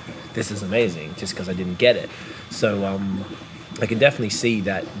like, this is amazing, just because I didn't get it. So I can definitely see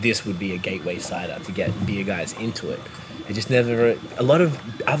that this would be a gateway cider to get beer guys into it. I just never. A lot of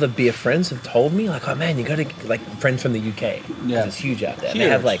other beer friends have told me, like, oh man, you gotta, like, friends from the UK. Yeah. It's huge out there. Huge. They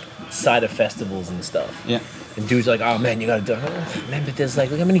have like cider festivals and stuff. Yeah. And dudes are like, oh man, you gotta do it. Oh, man, but there's like,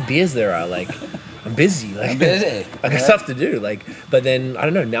 look how many beers there are. Like, I'm busy. Like, I'm busy. I got stuff to do. Like, but then I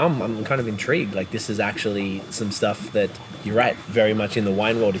don't know. Now I'm kind of intrigued. Like, this is actually some stuff that you're right. Very much in the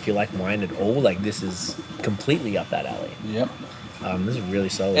wine world. If you like wine at all, like this is completely up that alley. Yep. This is really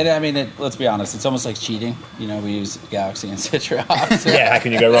solid. And I mean, let's be honest, it's almost like cheating. We use Galaxy and Citra hops. Yeah, how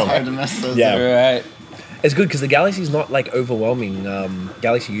can you go wrong? Hard to mess those Yeah. up. Right. It's good because the Galaxy's not like overwhelming.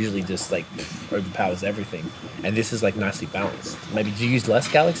 Galaxy usually just like overpowers everything, and this is like nicely balanced. Maybe do you use less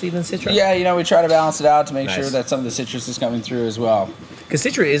Galaxy than Citra? Yeah, we try to balance it out to make Nice. sure that some of the citrus is coming through as well. Because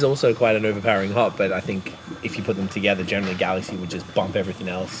Citra is also quite an overpowering hop, but I think if you put them together, generally Galaxy would just bump everything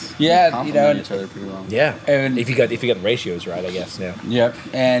else. Yeah, Complement each other pretty well. Yeah, And- if you got the ratios right, I guess. Yeah. Yep,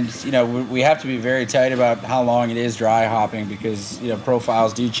 and we have to be very tight about how long it is dry hopping because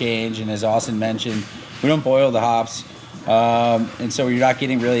profiles do change, and as Austin mentioned, we don't boil the hops. and so you're not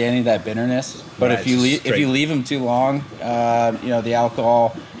getting really any of that bitterness. But Right, if you leave them too long, the alcohol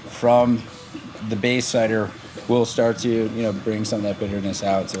from the base cider will start to bring some of that bitterness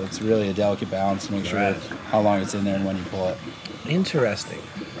out. So it's really a delicate balance to make sure Right. how long it's in there and when you pull it. Interesting.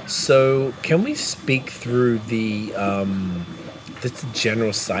 So, can we speak through the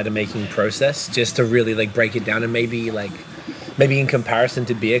general cider making process, just to really like break it down, and maybe in comparison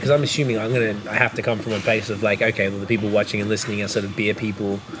to beer? Because I'm assuming I have to come from a place of like, okay, well, the people watching and listening are sort of beer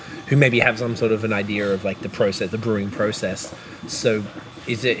people who maybe have some sort of an idea of like the process, the brewing process. So,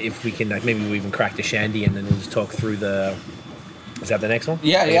 if we can maybe we even crack the shandy and then we'll just talk through the. Is that the next one?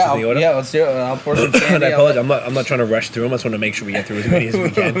 Yeah, This yeah, is the order? let's do it. I'll pour some And candy. I apologize. I'm not trying to rush through them. I just want to make sure we get through as many as we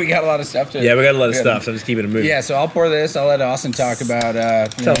can. We got a lot of stuff to. Yeah, we got a lot of stuff, so I'm just keeping it moving. Yeah, so I'll pour this. I'll let Austin talk about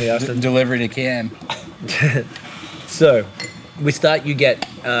Tell me, Austin. delivery to can. So, we start. You get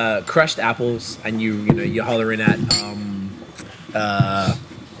crushed apples, and you're hollering at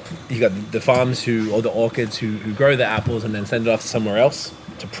you got the farms or the orchards who grow the apples, and then send it off to somewhere else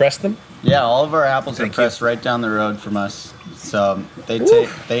to press them. Yeah, all of our apples Thank are pressed right down the road from us. So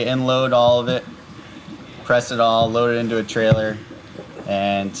they unload all of it, press it all, load it into a trailer,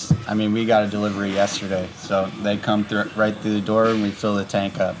 and I mean we got a delivery yesterday. So they come right through the door and we fill the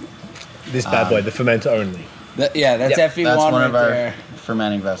tank up. This bad boy, the fermenter only. That's Yep, FE1 That's one right of our there.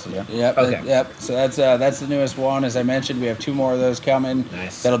 fermenting vessels. Yeah. Yep. Okay. Yep. So that's the newest one. As I mentioned, we have 2 more of those coming.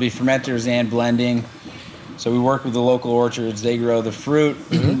 Nice. That'll be fermenters and blending. So we work with the local orchards. They grow the fruit.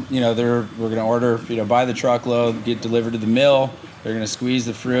 Mm-hmm. We're gonna order by the truckload, get delivered to the mill. They're gonna squeeze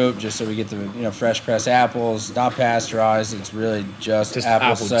the fruit just so we get the fresh pressed apples, not pasteurized. It's really just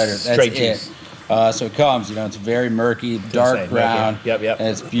apple cider. That's straight it. juice. So it comes. It's very murky, dark say, brown. murky. Yep. And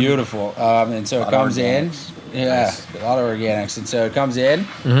it's beautiful. And so it comes in. Yeah, Nice. a lot of organics. And so it comes in.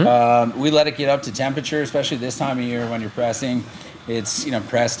 We let it get up to temperature, especially this time of year when you're pressing. It's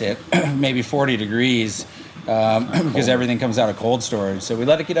pressed at maybe 40 degrees because everything comes out of cold storage. So we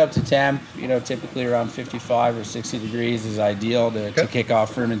let it get up to temp. Typically around 55 or 60 degrees is ideal to kick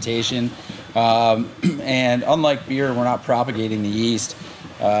off fermentation. And unlike beer, we're not propagating the yeast.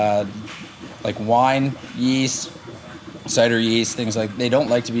 Like wine yeast, cider yeast, things they don't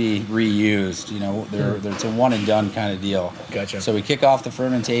like to be reused. It's a one and done kind of deal. Gotcha. So we kick off the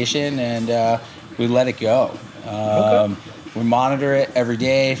fermentation and we let it go. We monitor it every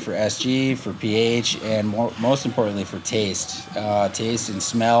day for SG, for pH, and most importantly for taste and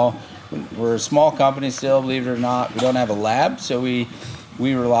smell. We're a small company still, believe it or not. We don't have a lab, so we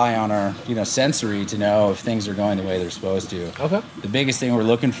rely on our sensory to know if things are going the way they're supposed to. Okay. The biggest thing we're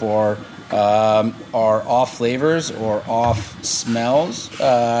looking for are off flavors or off smells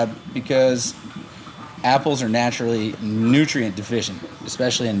because apples are naturally nutrient deficient,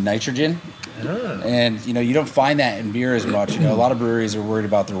 especially in nitrogen. And you don't find that in beer as much. A lot of breweries are worried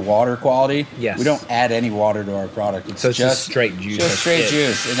about their water quality. Yes. We don't add any water to our product. So it's just straight juice. Just That's straight it.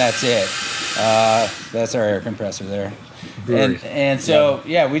 juice, and that's it. That's our air compressor there. Breweries. And so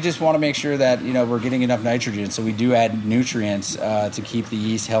we just want to make sure that we're getting enough nitrogen. So we do add nutrients to keep the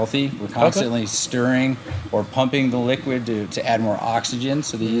yeast healthy. We're constantly stirring or pumping the liquid to add more oxygen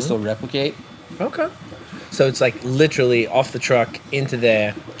so the yeast will replicate. Okay. So it's like literally off the truck into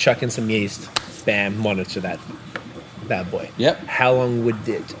there, chuck in some yeast, bam, monitor that bad boy. Yep. How long would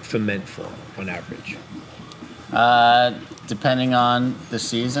it ferment for on average? Depending on the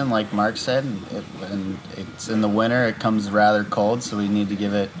season, like Mark said, when it's in the winter, it comes rather cold, so we need to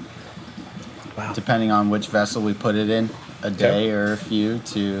give it, depending on which vessel we put it in, a day or a few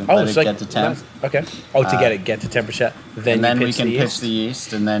to let it get to temp. Okay. Oh, to get to temperature. Then we can pitch the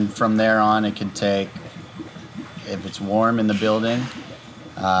yeast, and then from there on, it can take, if it's warm in the building,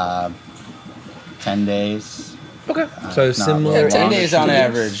 10 days. Okay. So not similar. 10 longer days on shoots.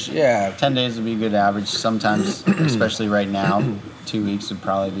 average. Yeah. 10 days would be a good average. Sometimes, especially right now, 2 weeks would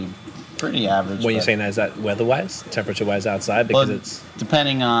probably be pretty average. When you're but- saying that, is that weather-wise, temperature-wise outside? Because it's...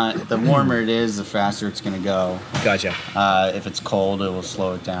 depending on, the warmer it is, the faster it's going to go. Gotcha. If it's cold, it will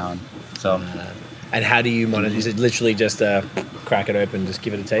slow it down. So, And how do you monitor? Is it literally just crack it open, just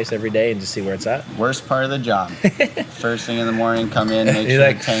give it a taste every day and just see where it's at? worst part of the job. First thing in the morning, come in, make You're sure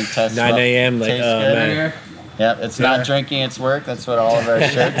like, the tank tests 9 up. a.m., like, Tastes oh, good. man. Yep, it's not drinking, it's work. That's what all of our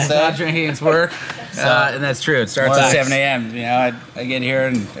shirts say. Not drinking, it's work. And that's true. It starts More at facts. 7 a.m. I get here,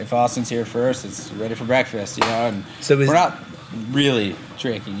 and if Austin's here first, it's ready for breakfast, and So is- we're not really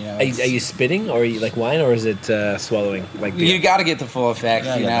drinking, Are you spitting, or are you like wine, or is it swallowing? Like You got to get the full effect,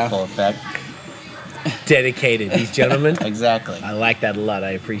 Yeah, get the full effect. dedicated, these gentlemen. Exactly. I like that a lot.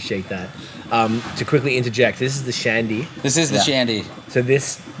 I appreciate that. To quickly interject, this is the shandy. This is the Yeah. shandy. So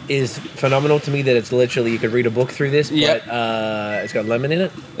this is phenomenal to me that it's literally, you could read a book through this, but Yep. It's got lemon in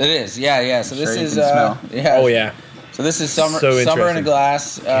it. It is, yeah. So this Sure you is, can smell. yeah. Oh, yeah. So this is summer So summer in a interesting.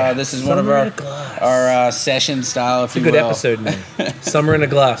 glass. This is one of Summer our in a glass. our session style. If It's a good episode name. Summer in a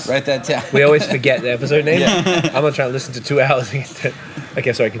Glass. Write that down. We always forget the episode name. I'm not trying to listen to 2 hours to get to...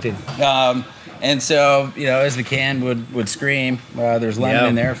 Okay, sorry, continue. And so, as the can would scream, there's lemon Yeah.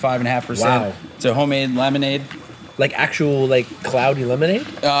 in there, 5.5%. Wow. It's a homemade lemonade. Like actual, like, cloudy lemonade?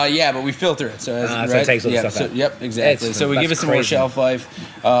 Yeah, but we filter it, so so it takes all the yeah, stuff out. Yep, exactly. It's- So we give it that's some more crazy. shelf life.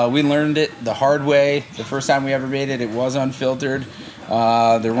 We learned it the hard way. The first time we ever made it, it was unfiltered.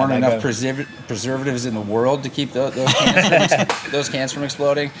 There weren't that enough go? preservatives in the world to keep those cans those cans from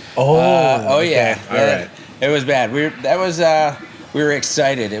exploding. Oh, Yeah. okay. All right. It was bad. We were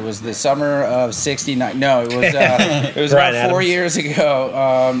excited. It was the summer of '69. No, it was Bryan about 4 Adams. years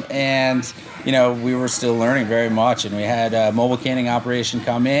ago, and we were still learning very much. And we had a mobile canning operation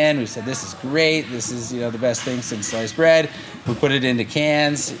come in. We said, "This is great. This is the best thing since sliced bread." We put it into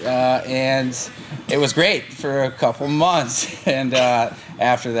cans, and it was great for a couple months. And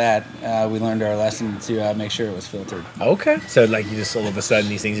after that, we learned our lesson to make sure it was filtered. Okay. So, like, you just all of a sudden,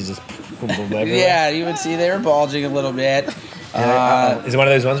 these things are just boom, boom, everywhere? Yeah, you would see they were bulging a little bit. Is it one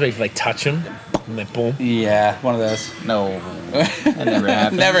of those ones where you like touch them and like boom? Yeah, one of those. No, that never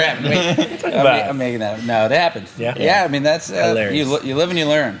happened. Never happened. Wait, about- I'm making that. No, that happened. Yeah? Yeah. I mean, that's Hilarious. you live and you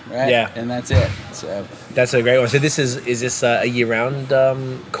learn, right? Yeah. And that's it. So That's a great one. So this is this a year-round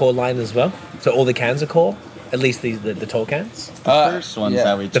core line as well? So all the cans are core? At least the tall cans? The first ones yeah.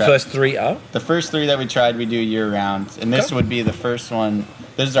 that we The tried. first 3 are? The first 3 that we tried, we do year round, and this Okay. would be the first one.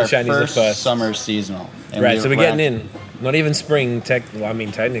 This is our Shiny's the first, first. summer seasonal. And Right, so we're getting act- in. Not even spring,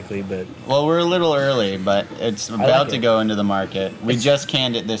 technically, but... Well, we're a little early, but it's like about to it. go into the market. We just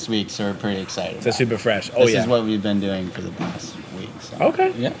canned it this week, so we're pretty excited. So about super it. fresh. Oh, This yeah. is what we've been doing for the past week. So.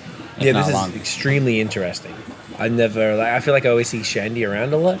 Okay. yeah. Yeah, not this is long. extremely interesting. I feel like I always see Shandy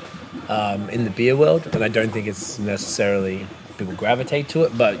around a lot in the beer world, and I don't think it's necessarily people gravitate to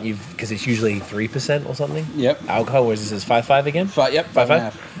it, but because it's usually 3% or something. Yep. Alcohol, whereas this is 5.5 again. Yep.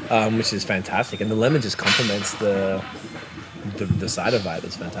 5.5, which is fantastic, and the lemon just complements the cider vibe.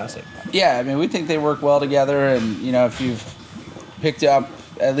 It's fantastic. Yeah, I mean, we think they work well together, and if you've picked up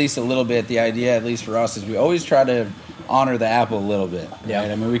at least a little bit, the idea, at least for us, is we always try to honor the apple a little bit. Yeah.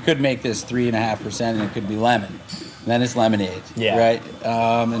 Right? I mean, we could make this 3.5%, and it could be lemon. And then it's lemonade. Yeah. Right.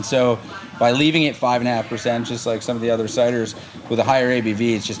 And so by leaving it 5.5%, just like some of the other ciders with a higher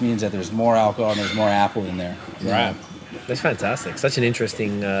ABV, it just means that there's more alcohol and there's more apple in there. Right. That's fantastic. Such an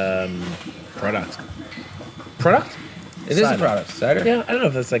interesting product. Product? It is a Cider. product. Cider. Yeah, I don't know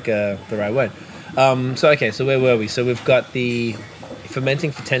if that's like the right word. So where were we? So we've got the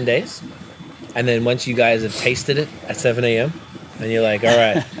fermenting for 10 days. And then once you guys have tasted it at 7 a.m. and you're like, all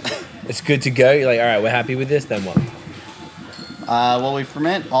right, it's good to go. You're like, all right, we're happy with this. Then what? Well, we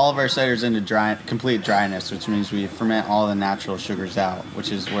ferment all of our ciders into complete dryness, which means we ferment all the natural sugars out,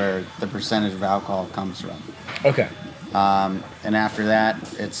 which is where the percentage of alcohol comes from. Okay. And after that,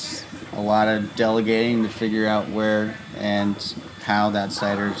 it's a lot of delegating to figure out where and how that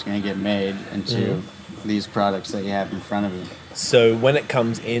cider is going to get made into these products that you have in front of you. So when it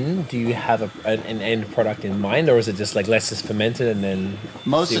comes in, do you have an end product in mind, or is it just like let's just ferment it and then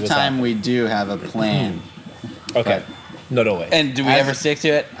Most see of the what's time, up? we do have a plan. Okay. Not always. And do we As- ever stick to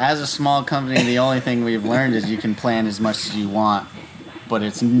it? As a small company, the only thing we've learned is you can plan as much as you want, but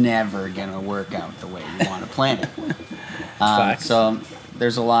it's never going to work out the way you want to plan it. Facts. So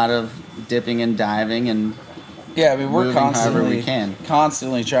there's a lot of dipping and diving, and Yeah, I mean, we're moving however constantly we can.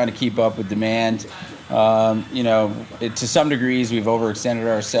 constantly trying to keep up with demand. To some degrees, we've overextended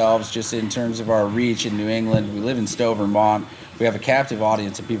ourselves just in terms of our reach in New England. We live in Stowe, Vermont. We have a captive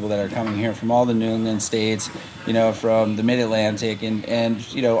audience of people that are coming here from all the New England states, from the Mid-Atlantic, and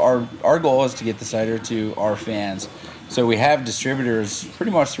our goal is to get the cider to our fans. So we have distributors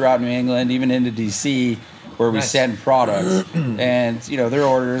pretty much throughout New England, even into DC, where we Nice. send products, and their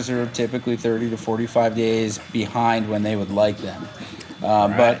orders are typically 30 to 45 days behind when they would like them.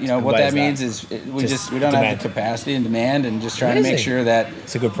 But And what why that is means that? is we Just don't demand. have the capacity and demand, and just trying to make Amazing. sure that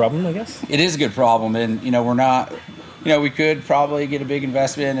it's a good problem, I guess. it is a good problem. And we're not. We could probably get a big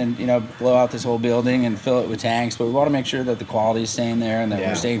investment and blow out this whole building and fill it with tanks, but we want to make sure that the quality is staying there and that Yeah.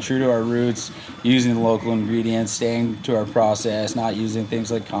 we're staying true to our roots, using the local ingredients, staying to our process, not using things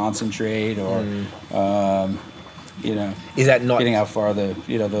like concentrate or Is that not getting out far the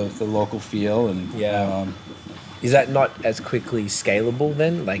local feel and Yeah. Is that not as quickly scalable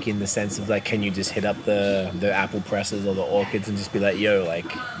then? Like in the sense of like, can you just hit up the apple presses or the orchids and just be like, yo, like,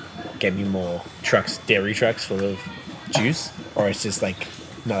 get me more trucks, dairy trucks full of juice? Or it's just like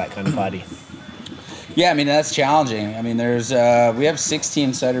not that kind of party. Yeah, I mean, that's challenging. I mean, we have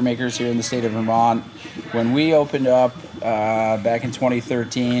 16 cider makers here in the state of Vermont. When we opened up back in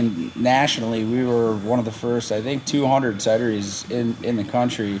 2013, nationally, we were one of the first, I think, 200 cideries in the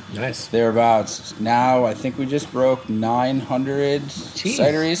country. Nice. Thereabouts. Now, I think we just broke 900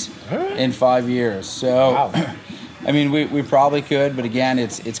 cideries in 5 years. So, Wow. I mean, we probably could, but again,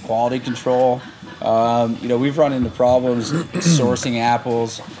 it's quality control. We've run into problems sourcing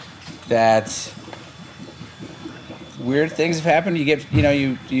apples that weird things have happened. You get,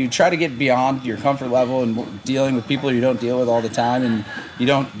 you try to get beyond your comfort level and dealing with people you don't deal with all the time, and you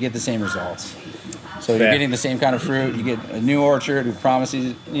don't get the same results. So Fair. you're getting the same kind of fruit. You get a new orchard who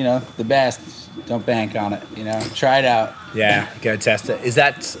promises, the best. Don't bank on it. Try it out. Yeah, go test it. Is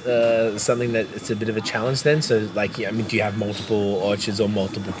that something that it's a bit of a challenge then? So, do you have multiple orchards or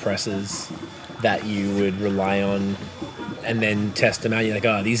multiple presses that you would rely on and then test them out? You're like,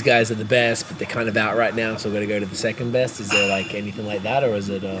 oh, these guys are the best, but they're kind of out right now, so we're going to go to the second best. Is there anything like that, or is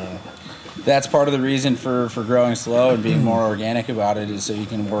it... That's part of the reason for growing slow and being more organic about it, is so you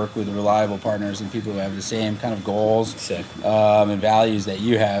can work with reliable partners and people who have the same kind of goals Sick. And values that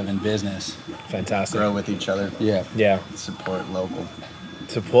you have in business. Fantastic. Grow with each other. Yeah. Yeah. Support local.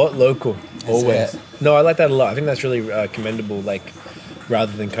 Support local, always. it. No, I like that a lot. I think that's really commendable,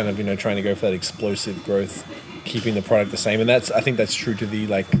 rather than kind of, trying to go for that explosive growth, keeping the product the same. And I think that's true to the,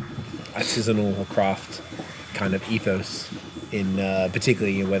 artisanal or craft kind of ethos, in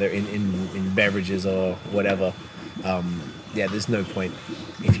particularly whether in beverages or whatever. There's no point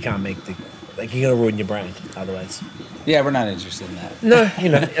if you can't make you're gonna ruin your brand otherwise. Yeah, we're not interested in that. No, you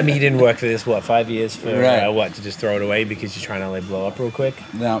didn't work for this 5 years for Right. to just throw it away because you're trying to blow up real quick.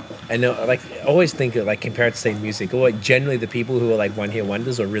 No. I know, I always think of, compared to say music, or generally the people who are one hit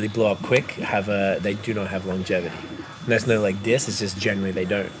wonders or really blow up quick they do not have longevity. And that's no diss, it's just generally they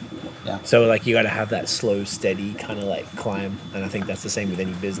don't. Yeah. So you got to have that slow, steady kind of climb, and I think that's the same with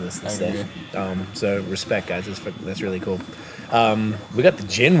any business and I stuff. So respect, guys. That's really cool. We got the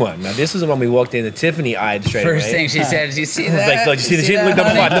gin one. Now this was the one we walked in. The Tiffany eyed straight away. First thing she said, did you see I was that? "Look, you see the gin? Look,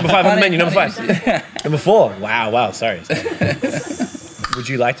 number five on the menu. Number 5, number 4. Wow. Sorry. Would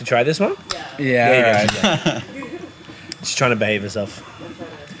you like to try this one? Yeah, Yeah, all right. She's trying to behave herself.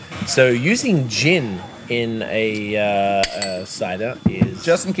 So using gin in a cider is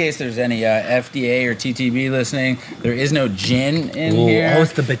Just in case there's any FDA or TTB listening, there is no gin in here. Oh,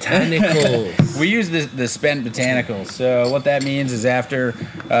 it's the botanicals. We use the spent botanicals. So what that means is after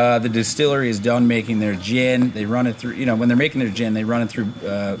the distillery is done making their gin, they run it through, when they're making their gin, they run it through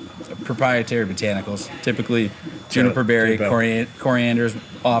proprietary botanicals, typically juniper berry, coriander is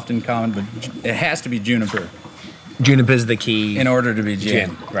often common, but it has to be juniper Juniper's the key in order to be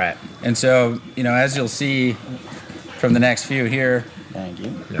gin. Right. And so, as you'll see from the next few here, Thank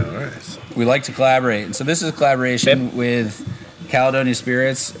you. No worries. we like to collaborate. And so this is a collaboration Yep. with Caledonia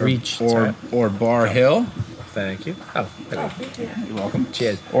Spirits or Bar Hill. Thank you. Oh, thank you. You're welcome.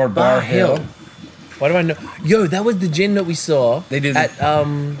 Cheers. Or Bar Hill. Why do I know? Yo, that was the gin that we saw They did at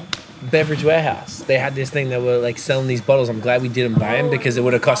Beverage Warehouse. They had this thing that were selling these bottles. I'm glad we didn't buy them because it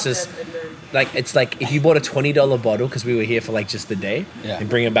would have cost us it's if you bought a $20 bottle because we were here for just the day and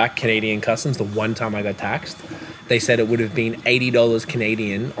bring it back Canadian customs. The one time I got taxed, they said it would have been $80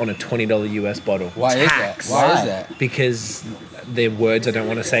 Canadian on a $20 US bottle. Why Tax. is that? Why is that? Because they're words I don't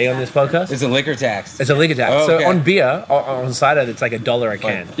want to say on this podcast. It's a liquor tax. It's a liquor tax. Oh, okay. So on beer, on cider, it's $1 a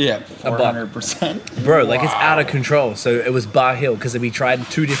can. Yeah. A buck. 400%. Bro, it's out of control. So it was Bar Hill because we tried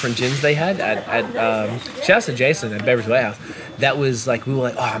 2 different gins they had at shout out to Jason at Beverage Warehouse. That was we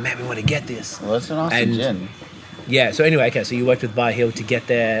were oh man, we want to get this. Well, that's an awesome And- gin. Yeah, so anyway, okay, so you worked with Bar Hill to get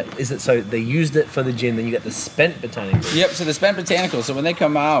their, so they used it for the gin, then you got the spent botanicals. Yep, so the spent botanicals, so when they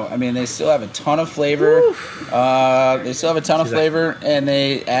come out, they still have a ton of flavor. And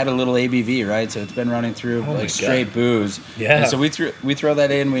they add a little ABV, right? So it's been running through my straight God. booze. Yeah. And so we throw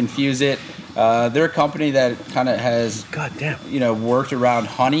that in, we infuse it. They're a company that kind of has, God damn. worked around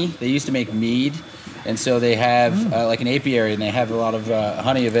honey. They used to make mead. And so they have an apiary, and they have a lot of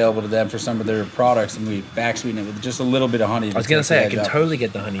honey available to them for some of their products, and we back sweeten it with just a little bit of honey. I was going to say, I can totally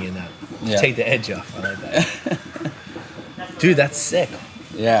get the honey in that. Yeah. Take the edge off. I like that. Dude, that's sick.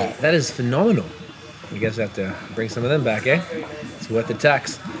 Yeah. That is phenomenal. I guess I have to bring some of them back, eh? It's worth the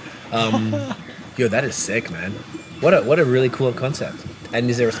tax. Yo, that is sick, man. What a really cool concept. And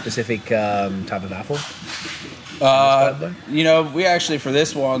is there a specific type of apple? We actually, for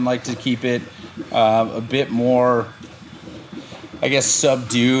this one, like to keep it a bit more I guess,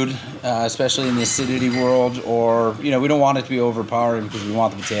 subdued, especially in the acidity world, or, we don't want it to be overpowering because we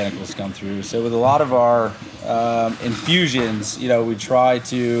want the botanicals to come through. So with a lot of our infusions, we try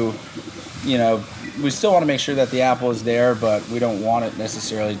to, we still want to make sure that the apple is there, but we don't want it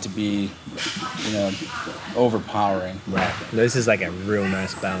necessarily to be, overpowering. Right. This is like a real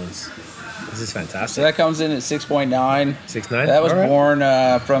nice balance. This is So fantastic. that comes in at 6.9. 6.9? That was All right.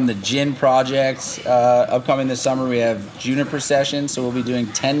 born from the gin project. Upcoming this summer, we have Juniper Sessions, so we'll be doing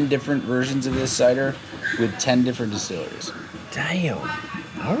 10 different versions of this cider with 10 different distilleries. Damn.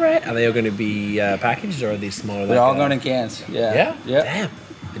 All right. Are they all going to be packaged, or are these smaller? They're all going in cans. Yeah. Yeah? Yeah. Damn.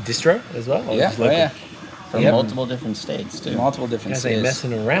 A distro as well? Or Yeah. just Oh, local? yeah. From Yep. multiple different states too. Multiple You different guys ain't states.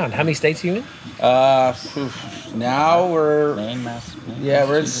 messing around. How many states are you in? Now we're Maine, Mass.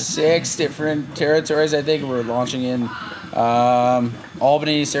 we're in 6 different territories. I think we're launching in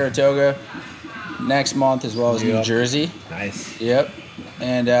Albany, Saratoga next month, as well as New Yep. Jersey. Nice. Yep.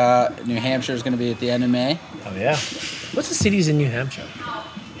 And New Hampshire is going to be at the end of May. Oh, yeah. What's the cities in New Hampshire?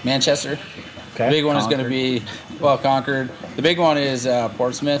 Manchester. Okay. The big one is going to Concord. be, Concord. The big one is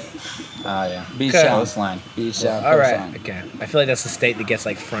Portsmouth. Oh yeah. Beach Okay. Town. Coastline. Beach Town. All right. coastline. Okay. I feel like that's the state that gets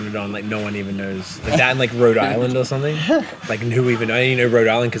like fronted on, like no one even knows. Like that in like Rhode Island or something. Like who even? I only know Rhode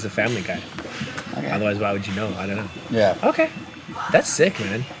Island because of Family Guy. Okay. Otherwise, why would you know? I don't know. Yeah. Okay. That's sick,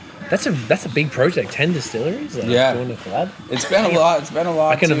 man. That's a big project. 10 distilleries. Like, Yeah. Doing a collab. It's been a lot. It's been a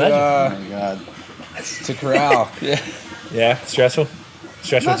lot I can to, imagine. Oh my god. to corral. Yeah. Yeah. Stressful.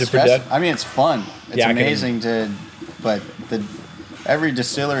 Stressful Not to stress- produce. I mean, it's fun. It's Yeah, I can- amazing but every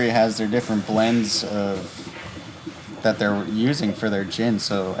distillery has their different blends that they're using for their gin.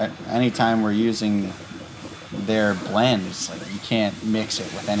 So anytime we're using their blends, like you can't mix it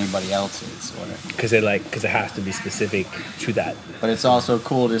with anybody else's. Because it has to be specific to that. But it's also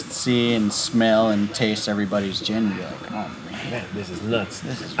cool to see and smell and taste everybody's gin and be like, oh man. Man, this is nuts.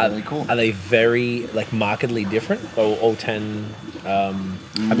 This is Are- really cool. Are they very like markedly different? All 10. I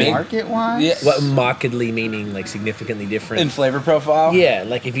mean, Market wise? Yeah. what markedly meaning like significantly different? In flavor profile. Yeah,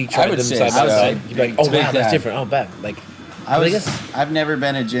 like if you tried would them say side by so. side, you'd be like, oh It's big wow, that's time. different. Oh, bad. Like, I guess I've never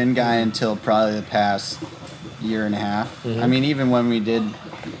been a gin guy until probably the past year and a half. Mm-hmm. I mean, even when we did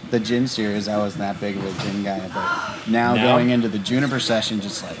the gin series, I wasn't that big of a gin guy. But now Now? going into the Juniper session,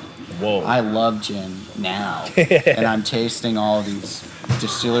 just like, whoa. I love gin now. And I'm tasting all these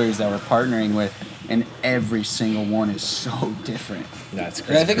distilleries that we're partnering with, and every single one is so different. That's And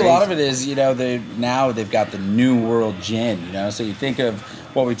crazy. I think a lot of it is, they've got the new world gin, so you think of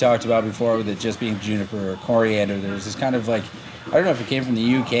what we talked about before with it just being juniper or coriander. There's this kind of like, I don't know if it came from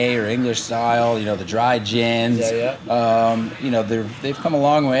the UK or English style, the dry gins. Yeah, They've come a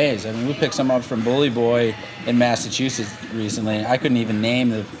long ways. I mean, we picked some up from Bully Boy in Massachusetts recently. I couldn't even name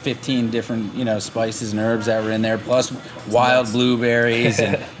the 15 different, spices and herbs that were in there, plus wild blueberries.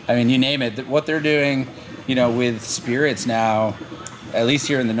 And I mean, you name it. What they're doing, with spirits now, at least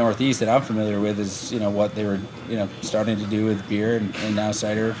here in the Northeast that I'm familiar with, is, what they were, starting to do with beer and now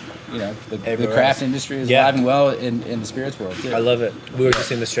cider. The Everywhere craft else. industry is Yeah. alive and well in the spirits world, too. I love it. We were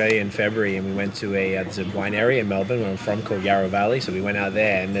just in Australia in February, and we went to there's a wine area in Melbourne where I'm from called Yarra Valley. So we went out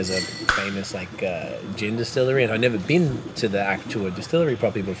there, and there's a famous gin distillery, and I'd never been to the actual distillery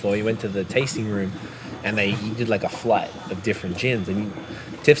properly before. You went to the tasting room, and you did like a flight of different gins. And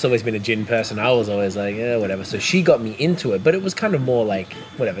Tiff's always been a gin person. I was always like, yeah, whatever. So she got me into it, but it was kind of more like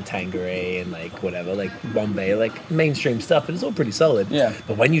whatever Tanqueray and like whatever, like Bombay, like mainstream stuff. But it's all pretty solid. Yeah.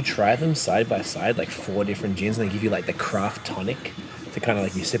 But when you try them side by side, like 4 different gins, and they give you like the craft tonic to kind of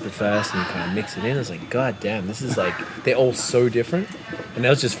like you sip it first and you kind of mix it in. It's like, god damn, this is like they're all so different. And that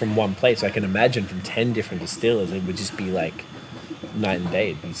was just from one place. So I can imagine from 10 different distillers, it would just be like night and day.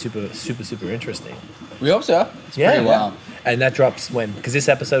 It'd be super, super, super interesting. We hope so. pretty wild. And that drops when? Because this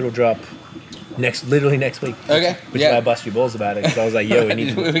episode will drop literally next week. Okay, Which yeah. is why I bust your balls about it. Because I was like, yo, we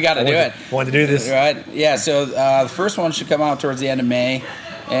need to. We gotta do it. Want to do this. Right. Yeah. So the first one should come out towards the end of May.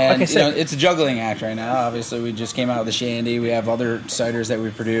 And Okay, sick. it's a juggling act right now. Obviously, we just came out with the Shandy. We have other ciders that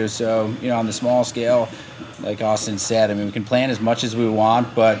we produce. So, on the small scale, like Austin said, I mean, we can plan as much as we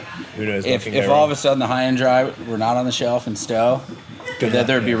want, but Who knows what if can go all wrong. of a sudden the high and dry, we're not on the shelf in Stowe, then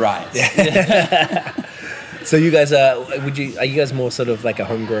there'd be riots. So you guys are you guys more sort of like a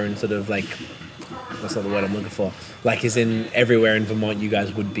homegrown sort of like, what's not the word I'm looking for? Like is in everywhere in Vermont you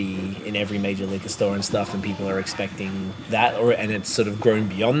guys would be in every major liquor store and stuff and people are expecting that and it's sort of grown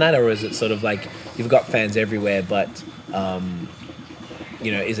beyond that, or is it sort of like you've got fans everywhere but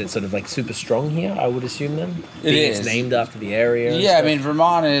is it sort of like super strong here? I would assume then. It is. It's named after the area. and Yeah, I stuff? mean,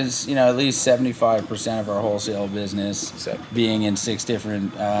 Vermont is, at least 75% of our wholesale business. So- Being in 6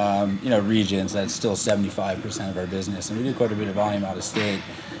 different, regions, that's still 75% of our business. And we do quite a bit of volume out of state.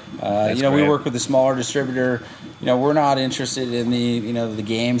 We great. work with a smaller distributor. We're not interested in the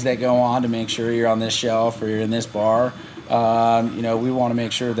games that go on to make sure you're on this shelf or you're in this bar. We want to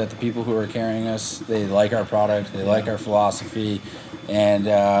make sure that the people who are carrying us, they like our product, they like our philosophy, and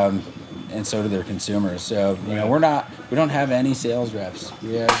so do their consumers. So we don't have any sales reps.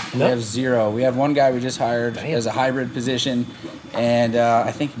 We have 0. We have one guy we just hired as a hybrid position, and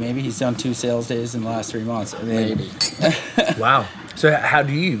I think maybe he's done 2 sales days in the last 3 months. I mean, Maybe. Wow. So how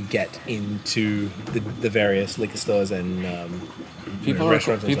do you get into the various liquor stores and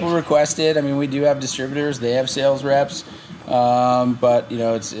restaurants? and People such? request it. I mean, we do have distributors. They have sales reps, but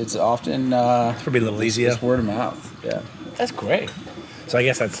it's often Probably a little easier. It's word of mouth. Yeah, That's great. So I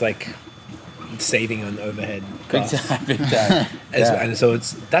guess that's like saving on overhead big costs. time, big time. Yeah. And so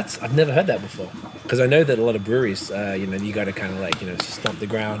I've never heard that before, because I know that a lot of breweries, you got to kind of like stomp the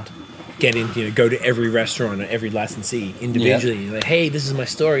ground, get in, go to every restaurant or every licensee individually. Like, hey, this is my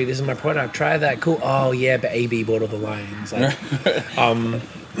story, this is my product, try that, cool. Oh yeah, but AB bought all the lines. Like,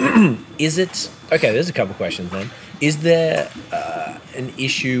 is it okay? There's a couple questions then. Is there an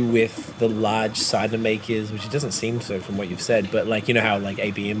issue with the large cider makers, which it doesn't seem so from what you've said, but like how like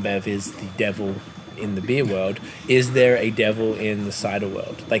AB InBev is the devil in the beer world? Is there a devil in the cider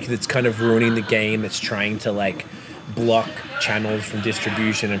world? Like that's kind of ruining the game. That's trying to like block channels from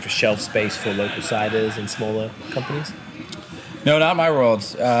distribution and for shelf space for local ciders and smaller companies. No, not my world.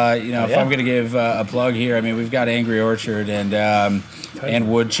 If I'm going to give a plug here, I mean, we've got Angry Orchard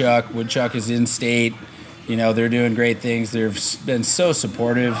and Woodchuck. Woodchuck is in state. They're doing great things. They've been so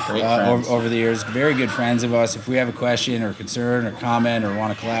supportive over the years. Very good friends of us. If we have a question or concern or comment or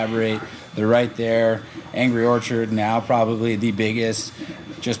want to collaborate, they're right there. Angry Orchard, now probably the biggest.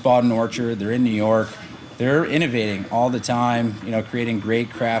 Just bought an orchard. They're in New York. They're innovating all the time, creating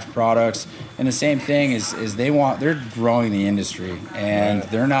great craft products. And the same thing is they're growing the industry, and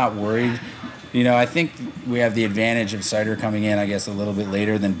they're not worried. I think we have the advantage of cider coming in, I guess, a little bit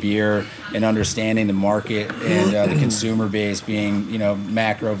later than beer, and understanding the market and the consumer base being,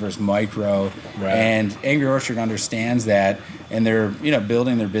 macro versus micro. Right. And Angry Orchard understands that, and they're,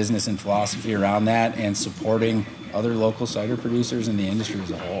 building their business and philosophy around that and supporting other local cider producers in the industry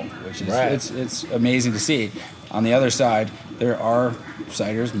as a whole, which is it's amazing to see. On the other side, there are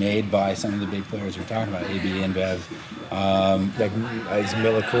ciders made by some of the big players you're talking about, AB InBev. Like is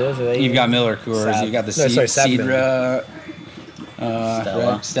Miller Coors? Are they You've got Miller Coors. Sab- You've got the Sab Cedra,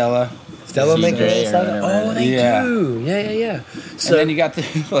 Stella. Stella make CJ cider? or whatever. Oh, they Yeah. do. Yeah. So and then you got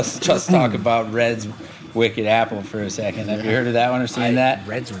let's just talk about Red's Wicked Apple for a second. Have you heard of that one or seen that?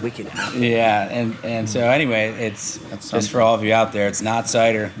 Red's Wicked Apple. Yeah, and so anyway, it's just for all of you out there. It's not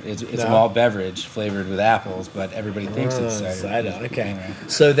cider. It's a malt beverage flavored with apples, but everybody thinks it's cider. Okay. Anyway.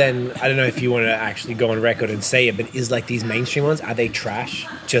 So then, I don't know if you want to actually go on record and say it, but is like these mainstream ones, are they trash?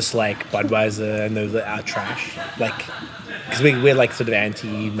 Just like Budweiser and those are trash? Like, because we're like sort of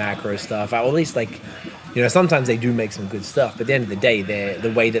anti-macro stuff. Or at least like, sometimes they do make some good stuff, but at the end of the day,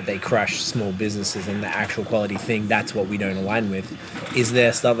 the way that they crush small businesses and the actual quality thing, that's what we don't align with. Is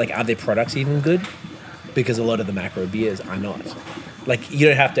there stuff, like, are their products even good? Because a lot of the macro beers are not. Like, you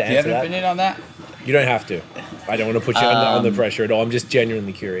don't have to Do you have answer an that. opinion on that? You don't have to. I don't want to put you under pressure at all. I'm just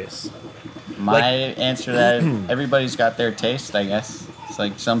genuinely curious. My answer to that, everybody's got their taste, I guess. It's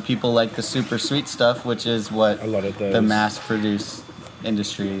like some people like the super sweet stuff, which is what A lot of the those. mass-produced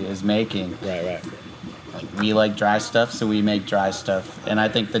industry is making. Right. We like dry stuff, so we make dry stuff. And I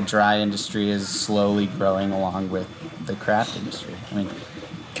think the dry industry is slowly growing along with the craft industry. I mean,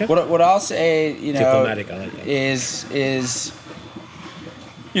 What I'll say, Diplomatic, I like that. is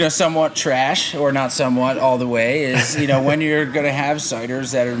somewhat trash, or not somewhat, all the way, is, when you're going to have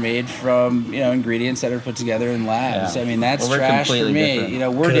ciders that are made from, ingredients that are put together in labs. Yeah. I mean, that's Well, we're trash for completely me.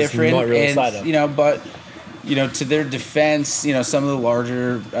 different. We're 'Cause it's different, not real and, cider. but, to their defense, some of the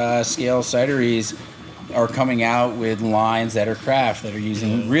larger scale cideries are coming out with lines that are craft, that are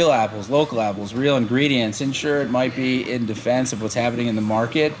using real apples, local apples, real ingredients. And sure, it might be in defense of what's happening in the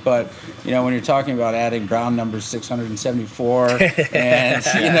market, but when you're talking about adding brown number 674 and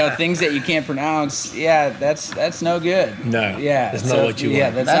things that you can't pronounce, that's no good. No, yeah, that's not what you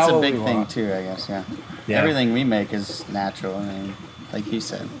want. That's that's not a what big we thing want. too, I guess, yeah. Yeah. Everything we make is natural, I mean, like you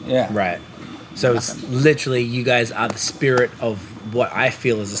said. Yeah, Right. So it's literally, you guys are the spirit of what I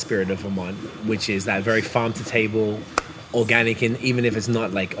feel is the spirit of Vermont, which is that very farm to table, organic, and even if it's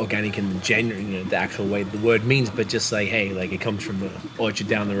not like organic in the genuine, the actual way the word means, but just like, hey, like it comes from the orchard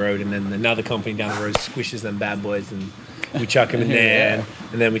down the road, and then another company down the road squishes them bad boys, and we chuck them in there,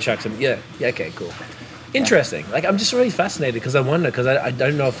 and then we chuck some. Yeah, okay, cool. Interesting. Like, I'm just really fascinated because I wonder, because I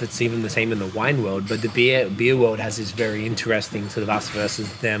don't know if it's even the same in the wine world, but the beer world has this very interesting sort of us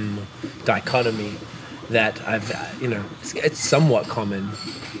versus them dichotomy that it's somewhat common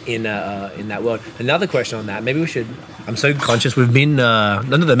in that world. Another question on that, maybe we should. I'm so conscious. We've been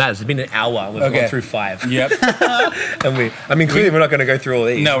none of the matters. It's been an hour. And we've gone through 5. Yep. And clearly we're not going to go through all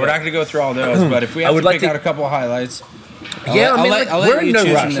these. No, we're not going to go through all those. But if we have to pick out a couple of highlights. We're in no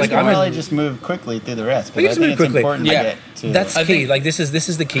rush. Like, I'm really just move quickly through the rest. But we can just move quickly. Important to get to. That's key. Like, this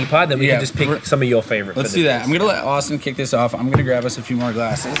is the key part. Then we can just pick some of your favorite. Let's do that. I'm gonna let Austin kick this off. I'm gonna grab us a few more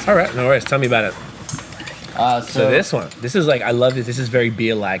glasses. All right, no worries. Tell me about it. So this one, this is like, I love it. This is very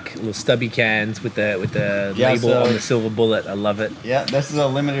beer-like, little stubby cans with the label on the silver bullet. I love it. Yeah, this is a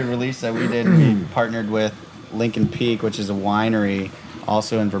limited release that we did. We partnered with Lincoln Peak, which is a winery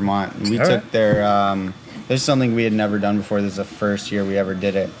also in Vermont. And we took their. This is something we had never done before. This is the first year we ever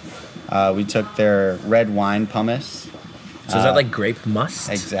did it. We took their red wine pumice. So is that like grape must?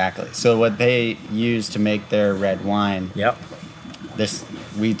 Exactly. So what they use to make their red wine. Yep.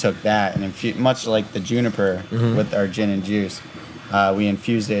 We took that and much like the juniper with our gin and juice, we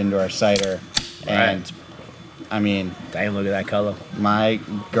infused it into our cider, and I mean, damn, look at that color. My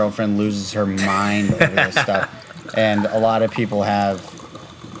girlfriend loses her mind over this stuff, and a lot of people have.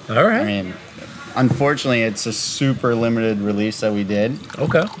 All right. I mean, unfortunately, it's a super limited release that we did.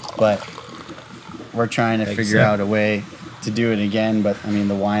 Okay. But we're trying to figure out a way to do it again. But I mean,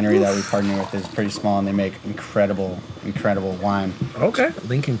 the winery that we partner with is pretty small, and they make incredible wine. Okay.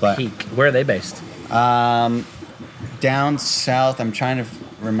 Lincoln Peak. Where are they based? Down south. I'm trying to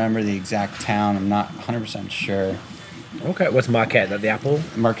remember the exact town. I'm not 100% sure. Okay. What's Marquette? That the apple?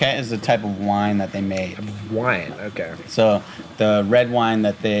 Marquette is the type of wine that they made. Wine. Okay. So the red wine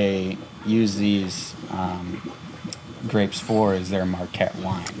that they use these grapes for is their Marquette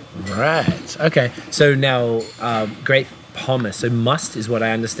wine. Right. Okay. So now, grape pomace. So must is what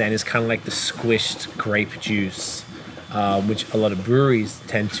I understand is kind of like the squished grape juice, which a lot of breweries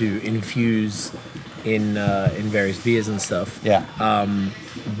tend to infuse in various beers and stuff. Yeah.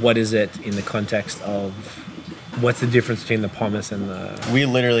 What is it in the context of? What's the difference between the pomace and the? We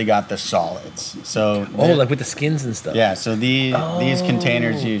literally got the solids. So like with the skins and stuff. Yeah. So these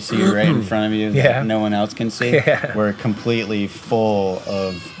containers you see right in front of you that no one else can see were completely full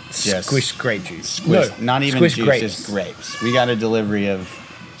of just squished grape juice. Not even juice, just grapes. We got a delivery of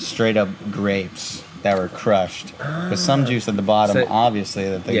straight up grapes that were crushed with some juice at the bottom, obviously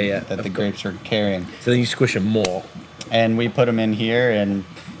that the grapes were carrying. So then you squish them more, and we put them in here and.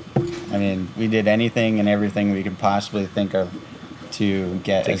 I mean, we did anything and everything we could possibly think of to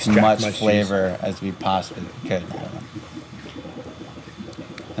get as much flavor as we possibly could out of them.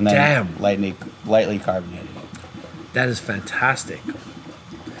 And then lightly carbonated. That is fantastic.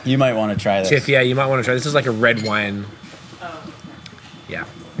 You might want to try this. Tiff, you might want to try this. This is like a red wine. Yeah.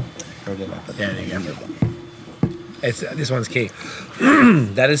 Or did I put there you go. This one's key.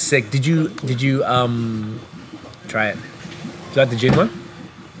 That is sick. Did you try it? Is that the gin one?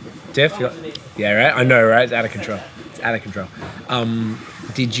 Tiff? Yeah, right? I know, right? It's out of control.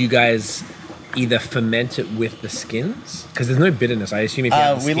 Did you guys either ferment it with the skins? Because there's no bitterness. I assume if you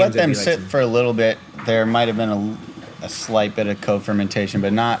have the skins, we let them sit for a little bit. There might have been a slight bit of co-fermentation,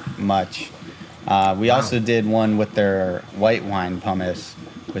 but not much. We also did one with their white wine pumice,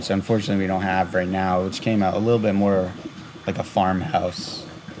 which unfortunately we don't have right now, which came out a little bit more like a farmhouse.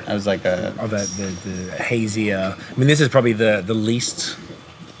 It was like the hazier. I mean, this is probably the least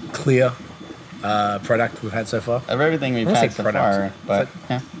clear product we've had so far. Of everything we've had so far, but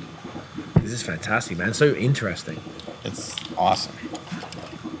yeah. This is fantastic, man. So interesting. It's awesome.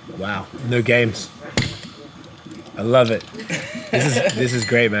 Wow. No games. I love it. This is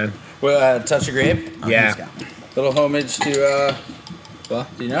great, man. Well, touch of grape. Yeah. Little homage to. Well,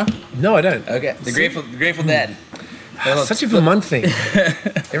 do you know? No, I don't. Okay. The Grateful Dead. Such a Vermont thing.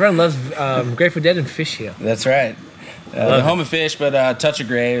 Everyone loves Grateful Dead and Fish here. That's right. The Home of Fish, but Touch of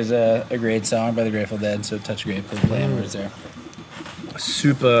Grey is a great song by the Grateful Dead, so Touch of Grey plays playing words there.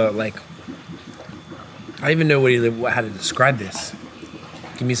 Super, like, I don't even know how to describe this.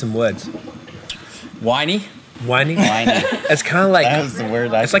 Give me some words. Whiny. It's kind of like, that was the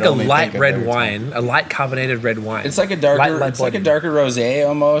word it's like a light red wine, a light carbonated red wine. It's like a darker, rosé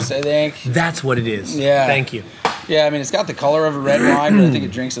almost, I think. That's what it is. Yeah. Thank you. Yeah, I mean, it's got the color of a red wine, but I think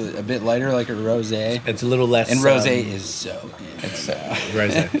it drinks a bit lighter, like a rosé. It's a little less. And rosé is so. It's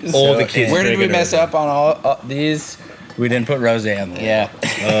rosé. All the kids. Where did we mess up on all these? We didn't put rosé on the label. Yeah.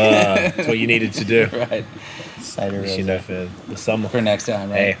 That's what you needed to do. Right. Cider You know, rosé. for the summer. For next time,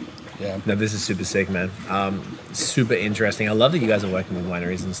 right? Hey, Yeah. no, this is super sick, man. Super interesting. I love that you guys are working with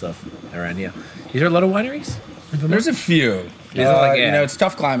wineries and stuff around here. Is there a lot of wineries? There's a few. Like, yeah. You know, it's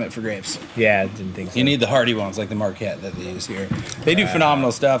tough climate for grapes. Yeah, I didn't think so. You need the hardy ones like the Marquette that they use here. They do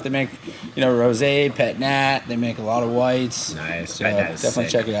phenomenal stuff. They make, you know, rosé, Pet Nat. They make a lot of whites. Nice. So Pet Nat is definitely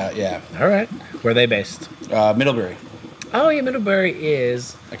sick. check it out. Yeah. All right. Where are they based? Middlebury, Oh, yeah, Middlebury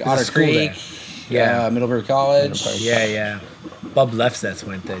is like there's a Otter school Creek. there. Yeah. Middlebury College. Yeah, yeah. Bob Lefsetz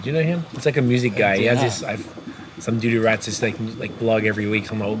went there. Do you know him? It's like a music guy. He do has not. this. Some dude who writes this like blog every week.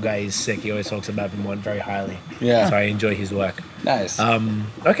 Some old guy is sick. He always talks about Vermont very highly. Yeah. So I enjoy his work. Nice.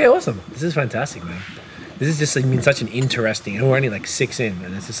 Okay, awesome. This is fantastic, man. This is just like, such an interesting. And we're only like 6 in,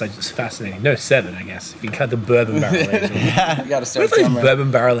 and it's just like just fascinating. No, 7, I guess. If you cut the bourbon barrel age. you got to What start are these somewhere.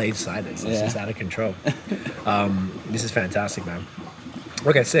 bourbon barrel aged ciders? It's Yeah. just out of control. This is fantastic, man.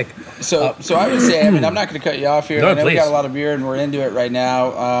 Okay, sick. So I would say, I mean, I'm not going to cut you off here. No, I know we please. got a lot of beer and we're into it right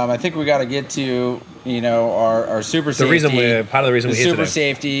now. I think we got to get to, you know, our super safety. Part of the reason The we're here super today.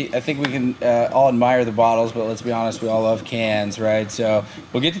 safety. I think we can all admire the bottles, but let's be honest, we all love cans, right? So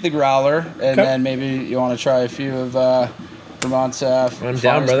we'll get to the growler, and Okay. then maybe you want to try a few of Vermont's finest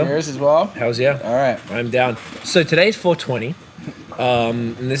down, brother. beers as well. How's yeah? All right. I'm down. So today's 420,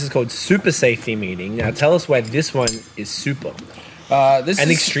 and this is called Super Safety Meeting. Now tell us why this one is super This and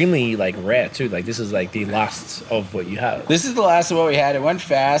is extremely like rare too. Like this is like the last of what you have. This is the last of what we had. It went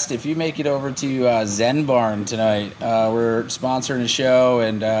fast. If you make it over to Zen Barn tonight, we're sponsoring a show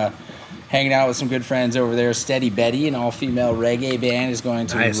and hanging out with some good friends over there. Steady Betty, an all-female reggae band, is going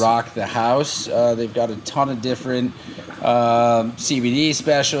to Nice. rock the house. They've got a ton of different CBD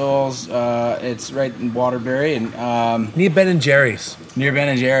specials. It's right in Waterbury and Near Ben and Jerry's. near Ben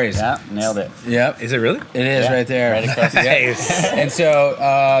and Jerry's. Yeah, nailed it. Yep, Is it really? it is Yeah, right there. right across the Nice. And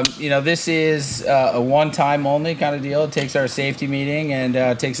so, you know, this is a one-time only kind of deal. It takes our safety meeting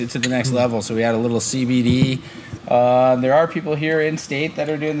and takes it to the next level. So we had a little CBD. There are people here in state that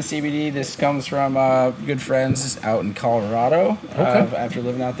are doing the CBD. This comes from good friends out in Colorado. Okay. After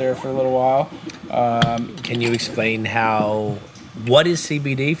living out there for a little while. Can you explain what is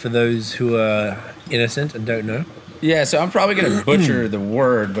CBD for those who are innocent and don't know? Yeah, so I'm probably going to butcher the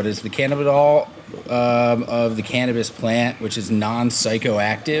word, but it's the cannabidiol of the cannabis plant, which is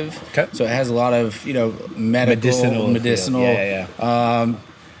non-psychoactive. Okay. So it has a lot of, you know, medicinal. Yeah.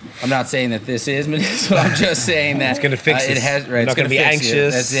 I'm not saying that this is medicinal. I'm just saying that It's gonna fix it this. has. You're Right, not it's gonna gonna be fix you.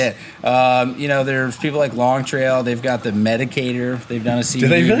 anxious. That's it. You know, there's people like Long Trail. They've got the Medicator. They've done a CBD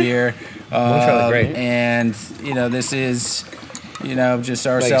they really? beer. Long Trail are great. And you know, this is, you know, just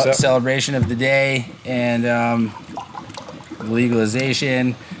our Like so. celebration of the day and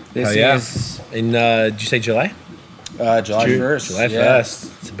legalization. This Oh yeah. is Did you say July? July 1st. July yeah.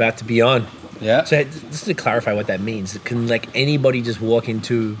 1st. It's about to be on. Yeah. So just to clarify what that means, can like anybody just walk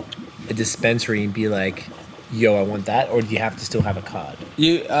into a dispensary and be like, "Yo, I want that," or do you have to still have a card?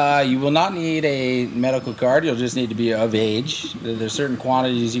 You will not need a medical card. You'll just need to be of age. There's certain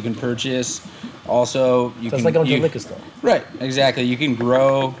quantities you can purchase. Also, you So can it's like going to a you- liquor store. Right, exactly. You can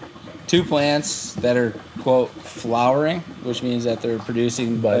grow 2 plants that are quote flowering, which means that they're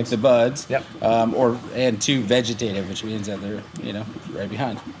producing like Buds. the buds. Yep. And 2 vegetative, which means that they're, you know, right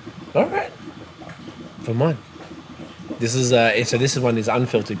behind. All right. Vermont. This is so this is one that's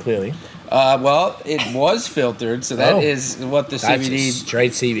unfiltered clearly. Well, it was filtered, so that Oh. is what the That's CBD. just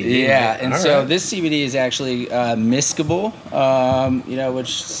straight CBD. Yeah, right? and All so right. this CBD is actually miscible, you know,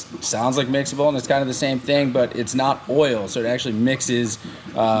 which sounds like mixable, and it's kind of the same thing, but it's not oil, so it actually mixes,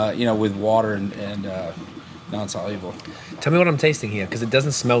 you know, with water and non-soluble. Tell me what I'm tasting here, because it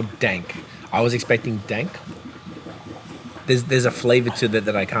doesn't smell dank. I was expecting dank. There's a flavor to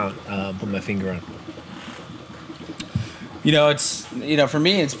that I can't put my finger on. You know, it's, you know, for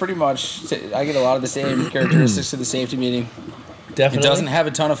me, it's pretty much, I get a lot of the same characteristics of the safety meeting. Definitely. It doesn't have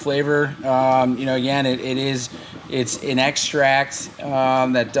a ton of flavor. You know, again, it's an extract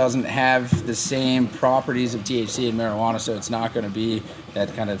that doesn't have the same properties of THC and marijuana, so it's not going to be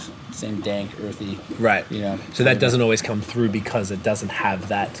that kind of same dank, earthy. Right. You know, So that flavor. doesn't always come through because it doesn't have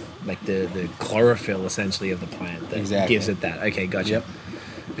that, like the chlorophyll essentially of the plant that Exactly. gives it that. Okay, gotcha. Yep.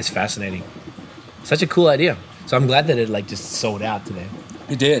 It's fascinating. Such a cool idea. So I'm glad that it like just sold out today.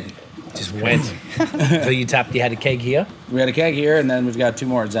 It did. Just went. So you had a keg here? We had a keg here, and then we've got 2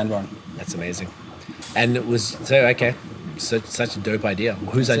 more at Zen Barn. That's amazing. And it was okay. Such a dope idea.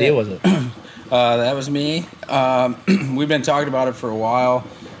 Whose That's idea it. was it? That was me. We've been talking about it for a while.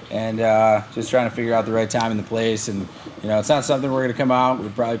 and just trying to figure out the right time and the place. And it's not something we're going to come out.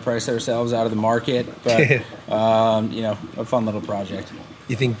 We'd probably price ourselves out of the market, but a fun little project.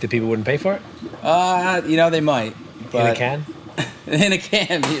 You think the people wouldn't pay for it? They might. But In a can? In a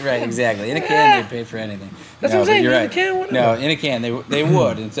can, right? Exactly. In a can, they'd pay for anything. That's what I'm saying. You're In a right. can, whatever. No, in a can, they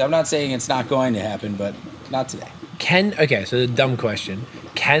would. And so I'm not saying it's not going to happen, but not today. So the dumb question: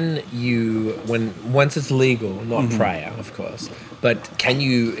 can you, once it's legal, not prior, of course, but can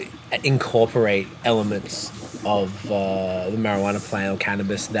you incorporate elements of the marijuana plant or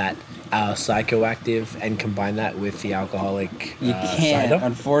cannabis that are psychoactive and combine that with the alcoholic You can't, cider?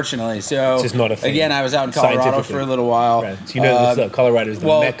 unfortunately. So It's just not a thing. Again, I was out in Colorado Scientifically. for a little while. Right. So Colorado is the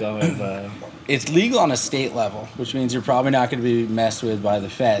mecca of. It's legal on a state level, which means you're probably not going to be messed with by the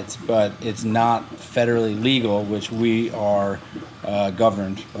feds, but it's not federally legal, which we are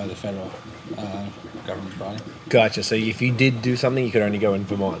governed by the federal government body. Gotcha. So if you did do something, you could only go in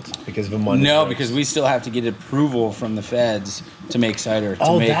Vermont because Vermont. No, is because we still have to get approval from the feds to make cider.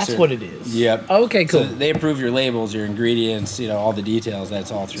 That's what it is. Yep. Okay, cool. So they approve your labels, your ingredients, all the details.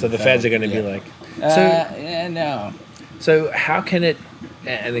 That's all through. So the feds are going to be like. No. So how can it?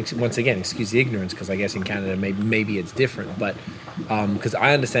 And once again, excuse the ignorance, because I guess in Canada maybe it's different, but because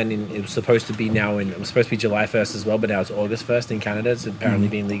I understand it was supposed to be it was supposed to be July 1st as well, but now it's August 1st in Canada. It's apparently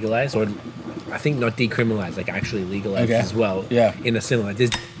being legalized, or I think not decriminalized, like actually legalized as well. Yeah. In a similar,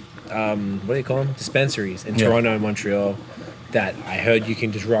 there's what do you call them? Dispensaries in Toronto and Montreal that I heard you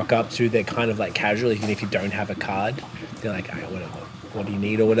can just rock up to. They're kind of like casual, even if you don't have a card. They're like, whatever, what do you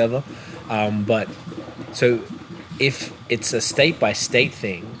need or whatever. But so. If it's a state-by-state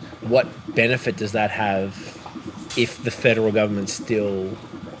thing, what benefit does that have if the federal government still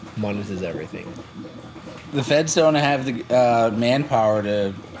monitors everything? The feds don't have the manpower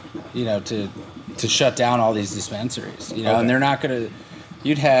to shut down all these dispensaries, Okay. and they're not going to.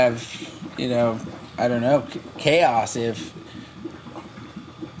 You'd have, I don't know, chaos if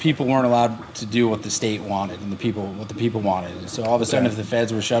people weren't allowed to do what the state wanted and what the people wanted. And so all of a sudden, if the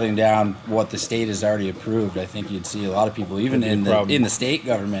feds were shutting down what the state has already approved, I think you'd see a lot of people, even in the state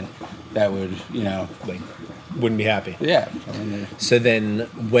government, that would, wouldn't be happy. Yeah. So then,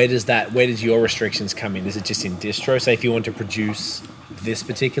 where does your restrictions come in? Is it just in distro? Say if you want to produce this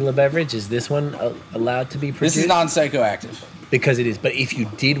particular beverage, is this one allowed to be produced? This is non-psychoactive. Because it is. But if you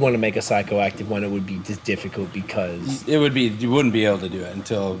did want to make a psychoactive one, it would be just difficult because you wouldn't be able to do it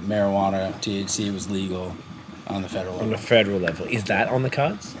until marijuana, THC was legal on the federal level. On the federal level. Is that on the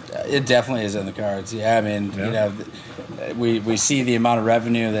cards? It definitely is on the cards. Yeah, I mean, we see the amount of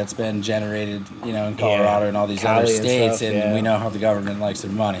revenue that's been generated, in Colorado and all these Cali other states, stuff, and we know how the government likes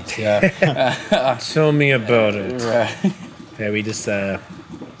their money. Yeah. Tell me about it. Right. Yeah, we just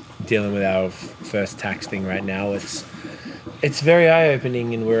dealing with our first tax thing right now. It's very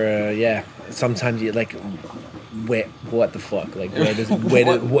eye-opening, and we're sometimes you're like, what the fuck? Like,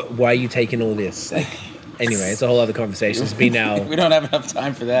 why are you taking all this? Like, anyway, it's a whole other conversation. It's been now. We don't have enough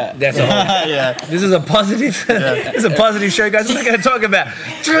time for that. That's a whole. Yeah. This is a positive. This is a positive show, guys. We're not going to talk about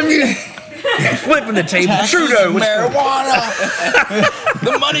flipping the table. Trudeau. Marijuana.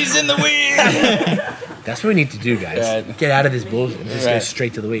 The money's in the weed. That's what we need to do, guys. Right. Get out of this bullshit. Just go Right.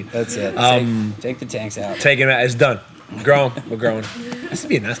 straight to the weed. That's it. Take the tanks out. Take him out. It's done. We're growing. This would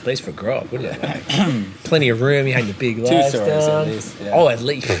be a nice place for grow up, wouldn't it? Like, plenty of room. You had your big lights stories down. at least, yeah. Oh, at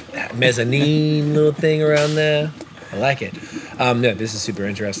least mezzanine little thing around there. I like it. No, this is super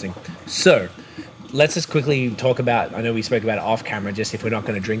interesting. So, let's just quickly talk about. I know we spoke about it off camera. Just if we're not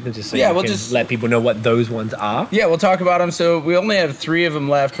going to drink them, just so we'll can just let people know what those ones are. Yeah, we'll talk about them. So we only have 3 of them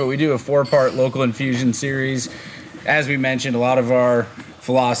left, but we do a 4-part local infusion series. As we mentioned, a lot of our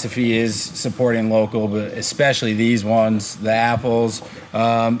philosophy is supporting local, but especially these ones, the apples,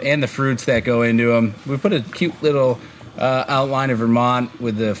 and the fruits that go into them. We put a cute little outline of Vermont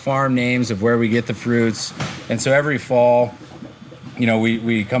with the farm names of where we get the fruits. And so every fall,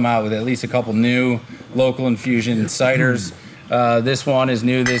 we come out with at least a couple new local infusion ciders. This one is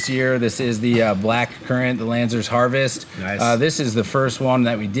new this year. This is the Black Currant, the Lanzer's Harvest. Nice. This is the first one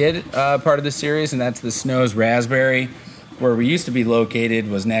that we did part of the series, and that's the Snows Raspberry. Where we used to be located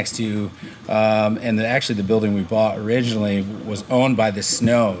was next to, actually the building we bought originally was owned by the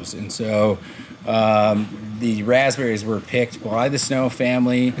Snows. And so the raspberries were picked by the Snow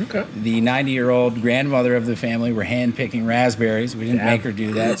family. Okay. The 90-year-old grandmother of the family were hand-picking raspberries. We didn't make her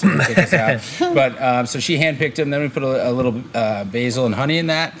do that, so they took us out. But so she hand-picked them. Then we put a little basil and honey in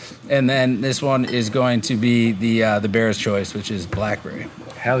that. And then this one is going to be the Bear's Choice, which is blackberry.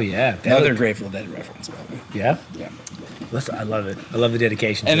 Hell yeah! Another Grateful Dead reference, by the way. Yeah. Yeah. I love it. I love the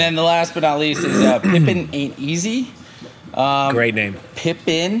dedication. And then the last but not least is Pippin Ain't Easy. Great name.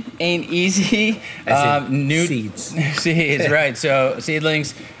 Pippin ain't easy. As in seeds. Seeds, right. So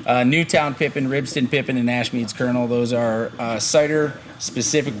seedlings, Newtown Pippin, Ribston Pippin, and Ashmead's Kernel. Those are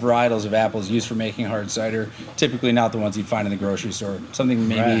cider-specific varietals of apples used for making hard cider. Typically not the ones you'd find in the grocery store. Something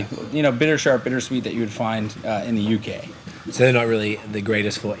maybe, bitter, sharp, bittersweet that you would find in the UK. So they're not really the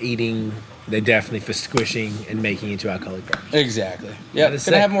greatest for eating. They're definitely for squishing and making into alcoholic beverages. Exactly. Yeah, That is it's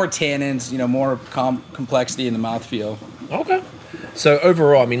going to sick. have more tannins, more complexity in the mouthfeel. Okay. So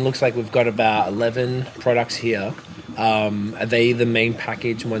overall, I mean, looks like we've got about 11 products here. Are they the main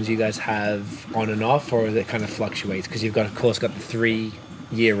package ones you guys have on and off, or it kind of fluctuates? Because you've got, of course, got the 3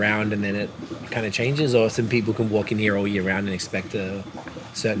 year round, and then it kind of changes, or some people can walk in here all year round and expect a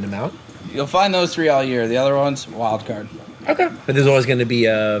certain amount. You'll find those 3 all year. The other ones, wild card. Okay. But there's always going to be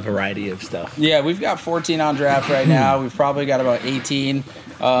a variety of stuff. Yeah, we've got 14 on draft right now. We've probably got about 18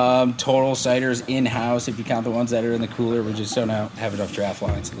 total ciders in-house. If you count the ones that are in the cooler, we just don't have enough draft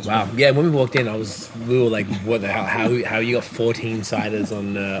lines. At this Wow. point. Yeah, when we walked in, we were like, what the hell? How you got 14 ciders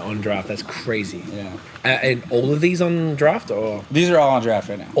on draft? That's crazy. Yeah. And all of these on draft, or These are all on draft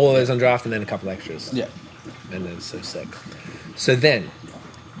right now. all of those on draft, and then a couple extras? Yeah. And that's so sick. So then,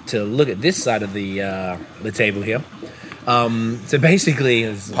 to look at this side of the table here. So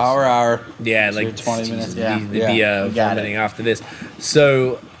basically, Power hour. yeah, So like 20 minutes. Yeah. You'd be We got vomiting it. after this.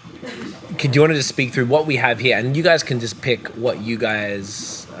 So, could you want to just speak through what we have here, and you guys can just pick what you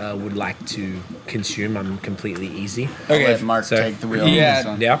guys would like to consume. I'm completely easy. I'll Okay, let Mark so- take the wheel on Yeah. this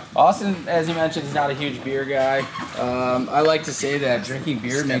one. Yeah. Austin, as you mentioned, is not a huge beer guy. I like to say that drinking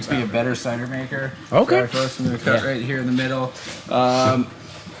beer makes me a better cider maker. Okay. Sorry, folks, I'm going to cut right here in the middle.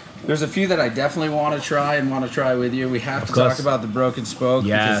 There's a few that I definitely want to try with you. We have to course. talk about the Broken Spoke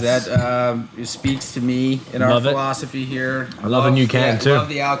Yes. because that it speaks to me in our Love it. philosophy here. I love a new can, too. Love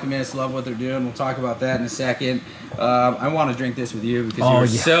the Alchemist. Love what they're doing. We'll talk about that in a second. I want to drink this with you because you were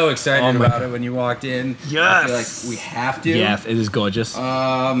yeah. so excited Oh my about it when you walked in. I Yes. feel like we have to. Yes, it is gorgeous.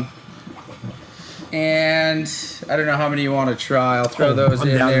 And I don't know how many you want to try. I'll throw those I'm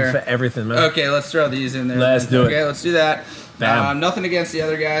in down there. for everything, man. Okay, let's throw these in there. Let's then. do it. Okay, let's do that. Bam. Nothing against the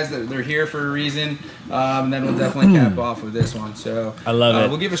other guys. They're here for a reason. And then we'll definitely cap off with this one. So I love it.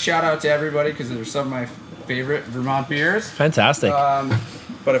 We'll give a shout out to everybody because they're some of my favorite Vermont beers. Fantastic.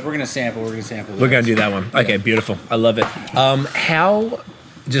 But if we're gonna sample, we're gonna sample. We're gonna those. do that one. Okay, beautiful. I love it. How?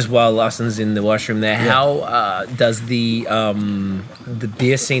 Just while Lawson's in the washroom there, how does the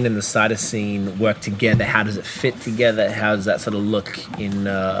beer scene and the cider scene work together? How does it fit together? How does that sort of look in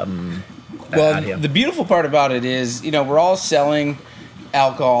out Well, here? the beautiful part about it is, we're all selling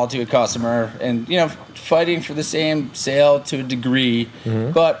alcohol to a customer and, fighting for the same sale to a degree,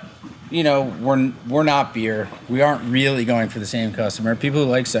 but, we're not beer. We aren't really going for the same customer. People who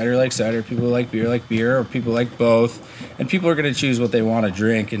like cider, people who like beer, or people like both, and people are going to choose what they want to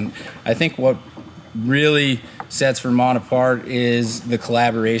drink. And I think what really sets Vermont apart is the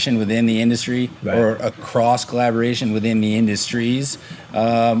collaboration within the industry, Right. or a cross collaboration within the industries,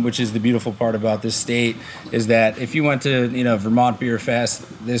 which is the beautiful part about this state, is that if you went to Vermont Beer Fest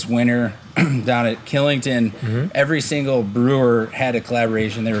this winter down at Killington, every single brewer had a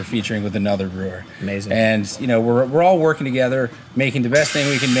collaboration they were featuring with another brewer. Amazing. And we're all working together, making the best thing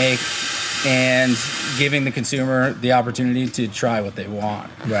we can make, and giving the consumer the opportunity to try what they want.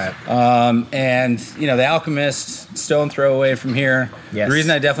 Right. And the Alchemist, stone throw away from here. Yes. The reason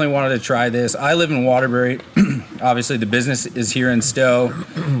I definitely wanted to try this, I live in Waterbury. Obviously, the business is here in Stowe.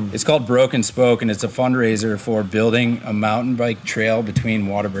 It's called Broken Spoke, and it's a fundraiser for building a mountain bike trail between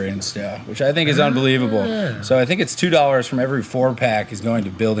Waterbury and Stowe, which I think is unbelievable. So I think it's $2 from every 4-pack is going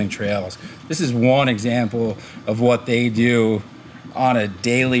to building trails. This is one example of what they do on a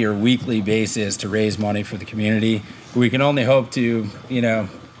daily or weekly basis to raise money for the community. We can only hope to,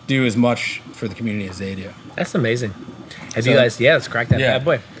 do as much for the community as they do. That's amazing. Have you guys? Yeah, let's crack that Yeah. bad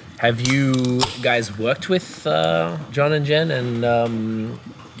boy. Have you guys worked with John and Jen and?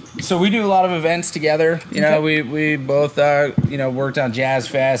 So we do a lot of events together. We both worked on Jazz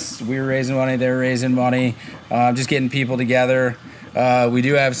Fest. We were raising money, they were raising money, just getting people together. We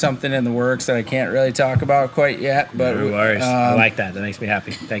do have something in the works that I can't really talk about quite yet, but No worries. I like that. That makes me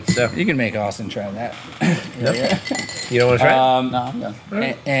happy. Thank you, sir. you can make Austin try that. You don't want to try it? No, I'm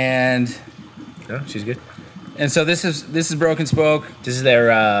done. And No, she's good. so this is Broken Spoke. This is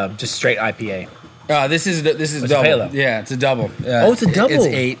their just straight IPA. This is It's a double. pale ale. Yeah, it's a double. Oh, it's a double. It's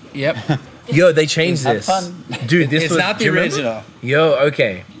 8. Yep. Yo, they changed Have this. fun. Dude, this It's was not do the you remember? original. Yo,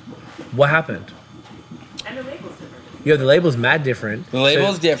 okay. What happened? And the label's different. Yo, the label's mad different. The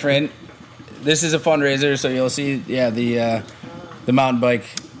label's different. This is a fundraiser, so you'll see, the mountain bike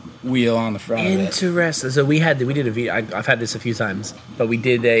wheel on the front of it. Interesting. So we did a video. I've had this a few times, but we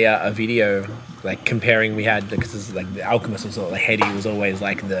did a video like comparing. We had because like the Alchemist was like Heady was always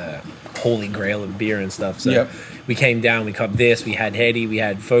like the holy grail of beer and stuff. So Yep. we came down. We cut this. We had Heady. We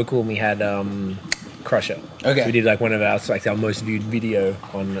had Focal. And we had Crusher. Okay. So we did like one of our most viewed video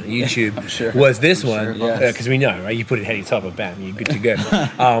on YouTube. I'm sure. Was this one? sure, yes. Because we know, right? You put it Heady top and bam, you're good to go.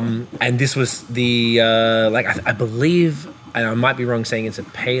 And this was the I believe. And I might be wrong saying it's a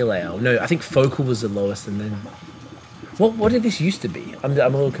pale ale. No, I think Focal was the lowest, and then what did this used to be? I'm a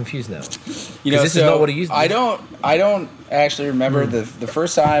little confused now. You know, this is not what it used to be. I don't actually remember the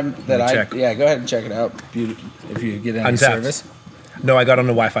first time that Let me I check. yeah, go ahead and check it out if you get any Untapped. service. No, I got on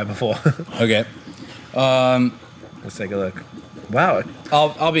the Wi-Fi before. Okay. Let's take a look. Wow.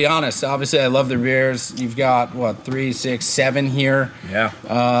 I'll be honest. Obviously, I love their beers. You've got 3, 6, 7 here.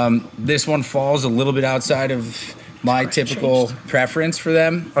 Yeah. This one falls a little bit outside of my typical preference for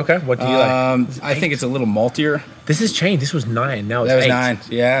them. Okay. What do you like? I think it's a little maltier. This has changed. This was 9. Now it's That was 8. 9.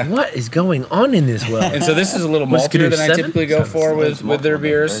 Yeah. What is going on in this world? And so this is a little What's maltier Skidoo, than I 7? typically go for with their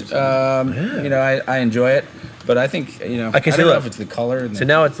beers. Yeah. You know, I enjoy it, but I think Okay, I so don't know look. if it's the color. And So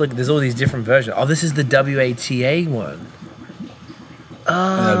now it's like there's all these different versions. Oh, this is the WATA one.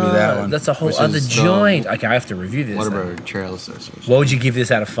 that'd be that one. That's a whole Which other is the- joint. Okay, I have to review this. then. Whatever Trail Association. What would you give this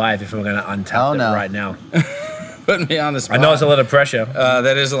out of 5 if we're going to untap Hell it no. right now? Putting me on the spot. I know it's a lot of pressure.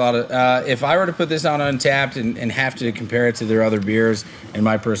 That is a lot of. If I were to put this on Untapped and have to compare it to their other beers, in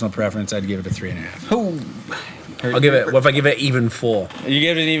my personal preference, I'd give it a 3.5. I'll give it. What if I give it even 4? You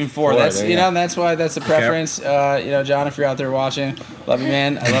give it even 4. 4, That's there you you know go. that's why that's the preference. John, if you're out there watching, love you,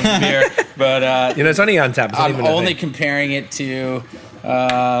 man. I love the beer, but You know, it's only untapped. It's not I'm even a only thing. comparing it to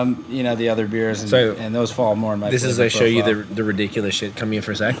the other beers, and, So, and those fall more in my. This is flavor I show you profile. the ridiculous shit. Come here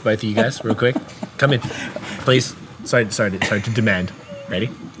for a sec, both of you guys, real quick. Come in, please. Sorry to demand. Ready?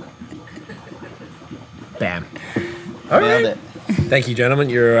 Bam. All Nailed right. it. Thank you, gentlemen.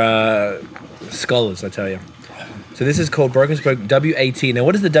 You're scholars, I tell you. So this is called Broken Spoke WAT. Now,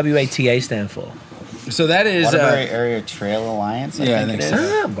 what does the WATA stand for? So that is Waterbury Area Trail Alliance. I yeah, I think think it so.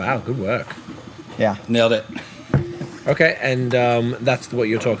 is. Ah, wow, good work. Yeah. nailed it. Okay, and that's what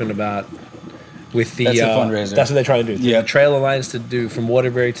you're talking about with the That's the fundraiser. That's what they're trying to do. Yep. The Trail Alliance to do from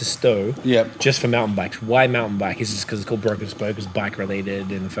Waterbury to Stowe. Yep. Just for mountain bikes. Why mountain bike? Is it just because it's called Broken Spoke? It's bike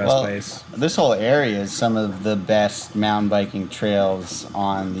related in the first Well, place? this whole area is some of the best mountain biking trails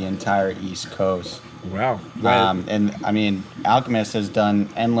on the entire East Coast. Wow. And I mean, Alchemist has done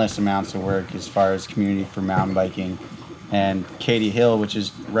endless amounts of work as far as community for mountain biking. And Katy Hill, which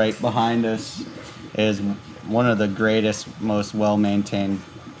is right behind us, is one of the greatest, most well-maintained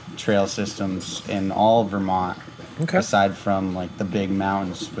trail systems in all of Vermont. Okay. Aside from like the big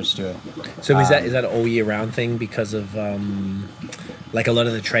mountains which do it. So is that an all year round thing because of like a lot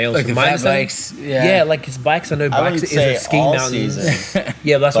of the trails? Like from the my fat understanding- bikes, yeah. Yeah, like it's bikes. I know I bikes wouldn't is say a ski all mountains. season,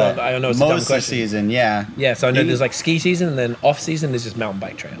 Yeah, that's but what I know. It's a dumb most of the question. season, yeah. Yeah, so I know You- there's like ski season and then off season there's just mountain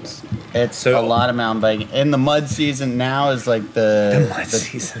bike trails. It's So- a lot of mountain biking. In the mud season now is like the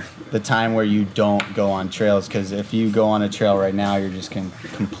season. the time where you don't go on trails, because if you go on a trail right now, you're just going to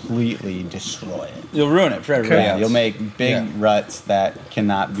completely destroy it. You'll ruin it for everybody Yeah, else. you'll make big Yeah. ruts that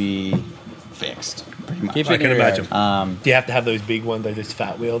cannot be fixed. Pretty much. Keep I it in can your imagine. yard. Do you have to have those big ones, like this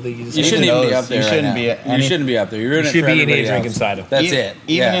fat wheel that you just You shouldn't Even even be those, up there. you right shouldn't now. be You any- shouldn't be up there. You're ruining it should for be in everybody a drinking else. cider. That's even, it.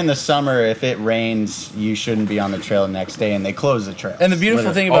 Even Yeah. in the summer, if it rains, you shouldn't be on the trail the next day, and they close the trail. And the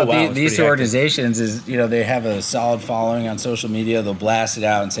beautiful thing about Oh, wow, it's these pretty two hectic. organizations is, they have a solid following on social media. They'll blast it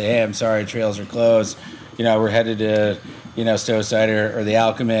out and say, "Hey, I'm sorry, trails are closed. We're headed to, Stowe Cider or the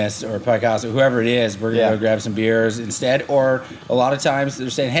Alchemist or Pike House or whoever it is. We're gonna Yeah. go grab some beers instead." Or a lot of times they're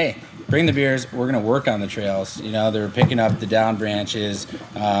saying, "Hey, bring the beers. We're gonna work on the trails." They're picking up the down branches.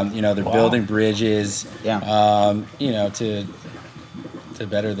 They're building bridges. Yeah. To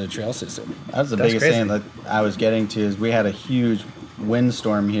better the trail system. That was the That's biggest crazy. thing that I was getting to, is we had a huge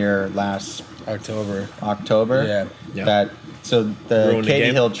windstorm here last October. October. Yeah. Yeah. So the Ruined the Katy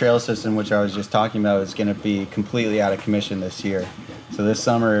game. Hill Trail System, which I was just talking about, is going to be completely out of commission this year. So this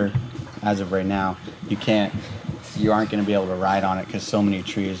summer, as of right now, you aren't going to be able to ride on it because so many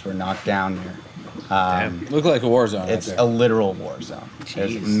trees were knocked down there. Damn. Look like a war zone. It's right a there. literal war zone.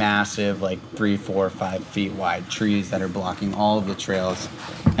 There's Jeez. massive, like 3, 4, 5 feet wide trees that are blocking all of the trails.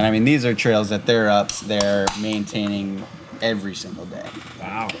 And I mean, these are trails that they're maintaining every single day,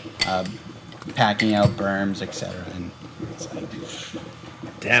 Wow. packing out berms, etc. And it's like,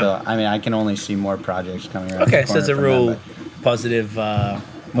 Damn. so I mean, I can only see more projects coming around. Okay, the so it's a corner from real them, positive. but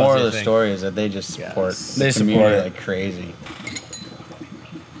moral of positive the thing. story is that they just support Yes. the They community support it. like crazy.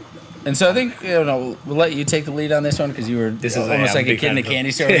 And so I think we'll let you take the lead on this one because you were This is almost like a big kid in a fan of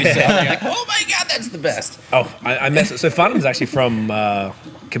candy store. You saw it, you're like, oh my god, that's the best. Oh, I messed. So Farnham's actually from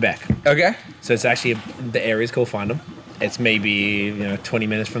Quebec. Okay. So it's actually the area is called Farnham. It's maybe 20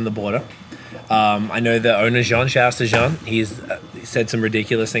 minutes from the border. I know the owner, Jean. Shout out to Jean. He's said some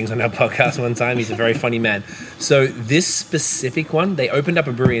ridiculous things on our podcast one time. He's a very funny man. So this specific one, they opened up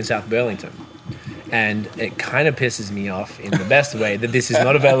a brewery in South Burlington. And it kind of pisses me off in the best way that this is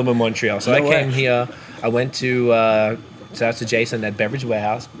not available in Montreal. So I came here. I went to shout out to Jason at Beverage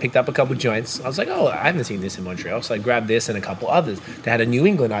Warehouse, picked up a couple joints. I was like, oh, I haven't seen this in Montreal. So I grabbed this and a couple others. They had a New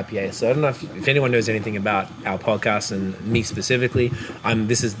England IPA. So I don't know if anyone knows anything about our podcast and me specifically.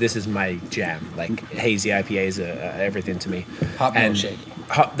 This is my jam. Like hazy IPAs are everything to me. Hop milkshake.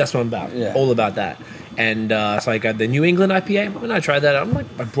 That's what I'm about. Yeah. All about that. And so I got the New England IPA. When I tried that, I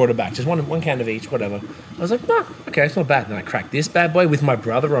brought it back. Just one can of each, whatever. I was like, no, okay, it's not bad. And I cracked this bad boy with my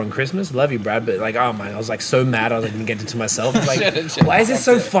brother on Christmas. Love you, Brad. But like, oh man, I was like so mad. I didn't get it to myself. I was like, why is this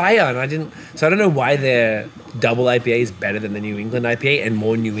so fire? And I didn't. So I don't know why their double IPA is better than the New England IPA and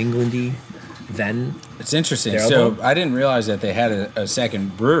more New Englandy than. It's interesting. their So other. I didn't realize that they had a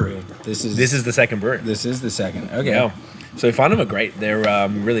second brewery. This is The second brewery. This is the second. Okay. Yeah. So I find them are great. They're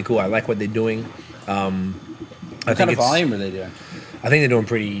really cool. I like what they're doing. What kind of volume are they doing? I think they're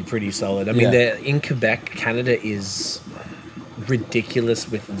doing pretty solid. I mean, Yeah. they're in Quebec. Canada is ridiculous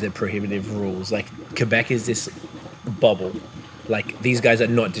with the prohibitive rules. Like Quebec is this bubble. Like these guys are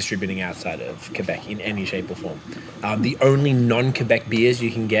not distributing outside of Quebec in any shape or form. The only non-Quebec beers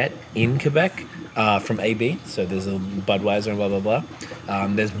you can get in Quebec from AB. So there's a Budweiser and blah blah blah.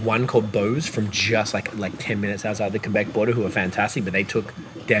 There's one called Bose from just like 10 minutes outside the Quebec border, who are fantastic, but they took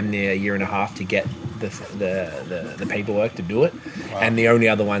damn near a year and a half to get the paperwork to do it. Wow. And the only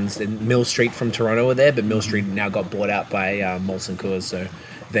other ones, Mill Street from Toronto are there, but Mill Street now got bought out by Molson Coors, so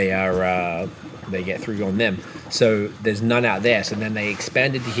they get through on them. So there's none out there. So then they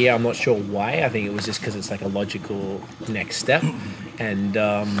expanded to here. I'm not sure why. I think it was just because it's like a logical next step. And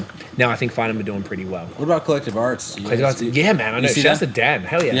now I think Farnham are doing pretty well. What about Collective Arts? Yeah, man. I know. see Shouts to them? Dan.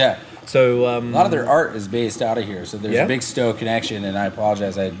 Hell yeah. Yeah. So A lot of their art is based out of here, so there's Yeah? a big Stowe connection. And I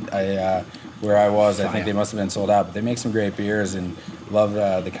apologize, I where I was, I think Fire. they must have been sold out. But they make some great beers and love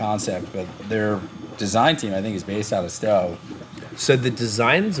the concept. But their design team, I think, is based out of Stowe. So the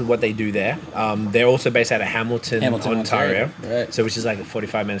designs of what they do there, they're also based out of Hamilton, Ontario. Right. So which is like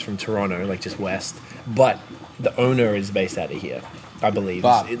 45 minutes from Toronto, like just west. But the owner is based out of here, I believe.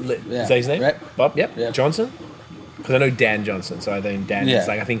 Bob. Is Yeah. that his name? Right. Bob? Yep. Yep. Johnson? Because I know Dan Johnson, so I think Dan Yeah. is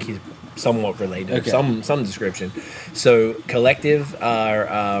like, I think he's somewhat related, Okay. some description. So Collective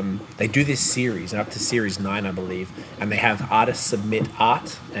are they do this series, up to series 9, I believe, and they have artists submit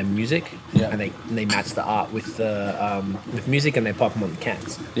art and music, Yeah. and they match the art with the with music, and they pop them on the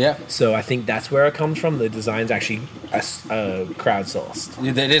cans. Yeah. So I think that's where it comes from. The design's actually crowdsourced.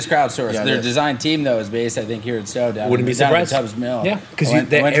 It is crowdsourced. Yeah, it Their is. design team, though, is based, I think, here in Stowe. Wouldn't be down in surprised. Tubbs Mill. Yeah, 'cause I went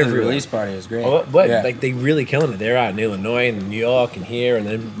they're to the everywhere. release party. It was great. But Yeah. like they really killing it. They're out in Illinois and New York and here,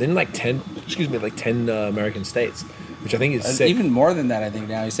 and then like 10 American states, which I think is sick. Even more than that, I think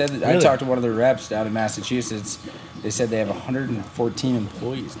now. He said that I Really? talked to one of the reps down in Massachusetts. They said they have 114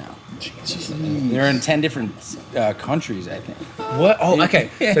 employees now. They're in 10 different countries, I think. What? Oh, okay.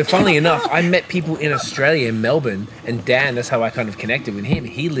 So funnily enough, I met people in Australia, in Melbourne, and Dan. That's how I kind of connected with him.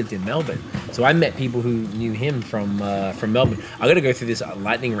 He lived in Melbourne, so I met people who knew him from Melbourne. I got to go through this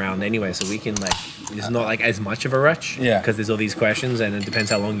lightning round anyway, so we can like. It's not like as much of a rush, Yeah. because there's all these questions, and it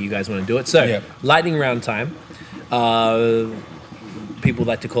depends how long you guys want to do it. So, Yeah. lightning round time. People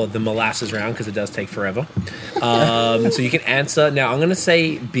like to call it the molasses round because it does take forever. So you can answer. Now, I'm going to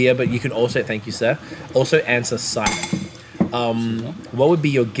say beer, but you can also, thank you, sir, also answer cider. What would be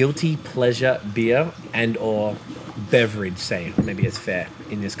your guilty pleasure beer and or beverage, say? Maybe it's fair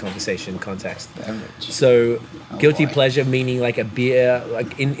in this conversation context. Beverage. So guilty boy. pleasure meaning like a beer,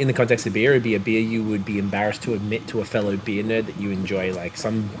 like in the context of beer, it'd be a beer you would be embarrassed to admit to a fellow beer nerd that you enjoy. Like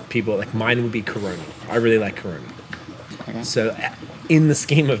some people, like mine would be Corona. I really like Corona. Okay. So in the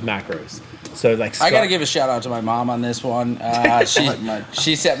scheme of macros. So like I got to Scott- give a shout out to my mom on this one. My-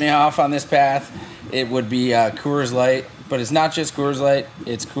 She set me off on this path. It would be Coors Light, but it's not just Coors Light.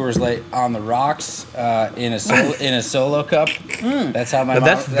 It's Coors Light on the rocks in a solo cup. That's how my Now, mom.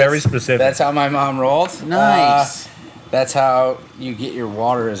 that's very specific. That's how my mom rolled. Nice. That's how you get your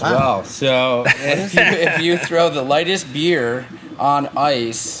water as well. So if you throw the lightest beer on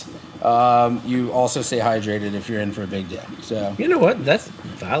ice, you also stay hydrated if you're in for a big day. So You know what? That's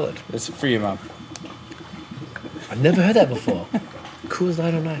valid. it's for you, Mom. I've never heard that before. Coors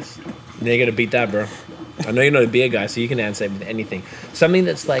Light on ice. Yeah, you gotta beat that, bro. I know you're not a beer guy, so you can answer it with anything. Something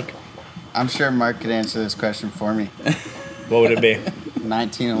that's like I'm sure Mark could answer this question for me. What would it be?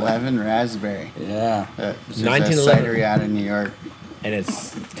 1911 Raspberry. Yeah. Which is 1911. a cidery out of New York. And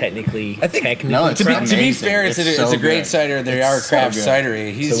it's technically, I think- technically No, it's To be amazing. fair, it's It's a so great good. cider. They It's are a so craft good.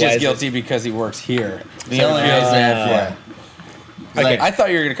 cidery. He's So why just is guilty because he works here. The only reason, yeah. Okay. I thought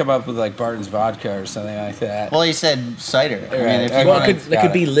you were gonna come up with like Barton's vodka or something like that. Well, he said cider. I mean, Right. if Okay. you well, want it Got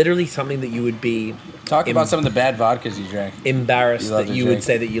could it. be literally something that you would be Talk about some of the bad vodkas you drank. embarrassed You love that to you drink. would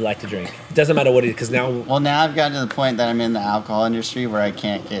say that you like to drink. It doesn't matter what it is, because now Well, now I've gotten to the point that I'm in the alcohol industry where I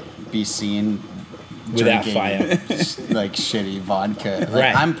can't be seen Without drinking, fire. like shitty vodka. Like,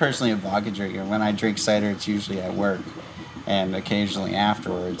 Right. I'm personally a vodka drinker. When I drink cider, it's usually at work and occasionally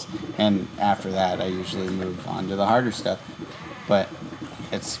afterwards. And after that, I usually move on to the harder stuff. But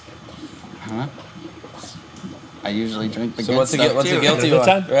it's, I don't know. I usually drink the So good what's the stuff what's the too. guilty Good one?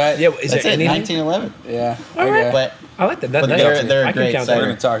 time? Right. Yeah, is That's there it, anything? 1911. Yeah. All right. Okay. But I like that. But That's they're- awesome. they're a I can great count We're that. cider.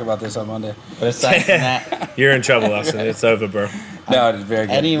 gonna talk about this on Monday. but aside from that, You're in trouble, Austin. It's over, bro. No, it's very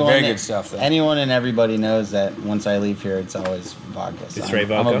good. Very good stuff. Though. Anyone and everybody knows that once I leave here, it's always vodka. So It's straight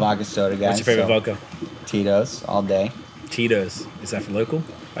I'm vodka? a vodka soda guy. What's your favorite so vodka? Tito's all day. Tito's. Is that for local?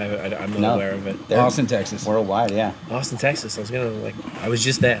 I'm not No. aware of it. They're Austin, Texas. worldwide, yeah. Austin, Texas. I was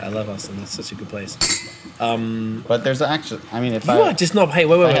just there. I love Austin. That's such a good place. But there's actually, I mean, if You I are just not. Hey,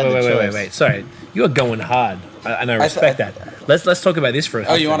 wait, if I had the choice. wait. Sorry, you are going hard, and I respect that. Let's talk about this for a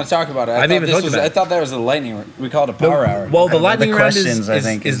Oh, you want to talk about it? I've thought even this talked was, about I it. thought that was the lightning. We called it a power hour. Well, the The lightning round questions, I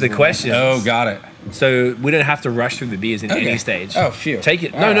think, is is the the- questions. got it. So we don't have to rush through the beers in Okay. any stage. Oh, phew. Take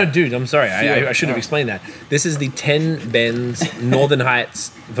it. All No, right. dude. I'm sorry. Phew. I should have All right. explained that. This is the 10 Benz Northern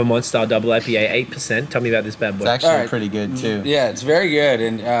Heights Vermont style double IPA, 8%. Tell me about this bad boy. it's actually All right. pretty good too. Yeah, it's very good,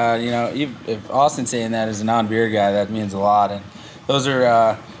 and if Austin's saying that as a non-beer guy, that means a lot. And those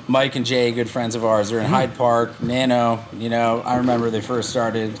are Mike and Jay, good friends of ours. They're in Hyde Park, Nano. I remember they first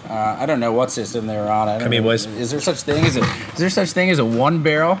started. I don't know what system they were on. I don't Come here, know. boys. Is there such thing as a one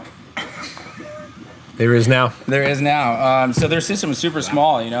barrel? There is now. There is now. So their system was super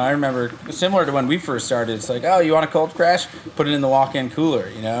small. I remember similar to when we first started. It's like, oh, you want a cold crash? Put it in the walk-in cooler.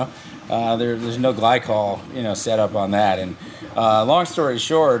 There's no glycol, set up on that. And long story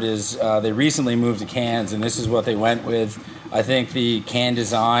short is they recently moved to cans, and this is what they went with. I think the can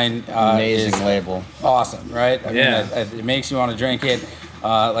design Amazing is label. awesome, right? I Yeah. mean, it makes you want to drink it.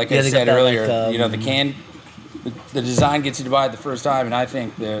 Like Yeah, I they said got that, earlier, like, the can. The design gets you to buy it the first time, and I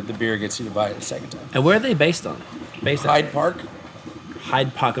think the beer gets you to buy it the second time. And where are they based on? Based on Hyde Park?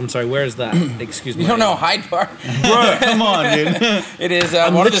 Hyde Park. I'm sorry. Where is that? Excuse me. You don't know Hyde Park? Bro, come on, dude. It is.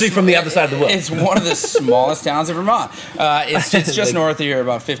 I'm one of literally from the other side of the world. It's one of the smallest towns of Vermont. It's just Like- north of here,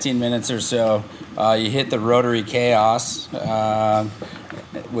 about 15 minutes or so. You hit the Rotary Chaos,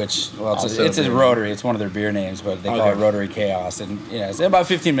 which Also it's a very- Rotary. It's one of their beer names, but they call Okay. it Rotary Chaos, and it's about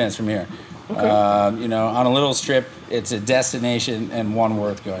 15 minutes from here. On a little strip, it's a destination and one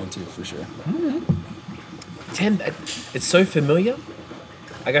worth going to for sure. 10. It's so familiar.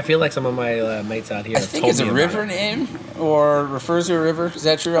 Like I feel like some of my mates out here. I have think told it's me a about river it. name or refers to a river. Is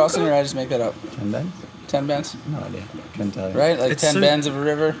that true, Austin, or did I just make that up? 10 bends? 10 bends, No idea. Couldn't tell you. right? Like It's 10 so- bends of a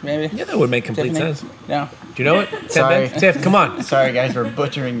river, maybe? Yeah, that would make complete Tiffany? sense. No. Do you know it? 10 Sorry. Ben? Tiff, come on. Sorry, guys, we're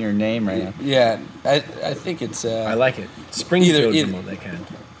butchering your name right now. Yeah, I think it's. I like it. Springfield, Either- Vermont, they can.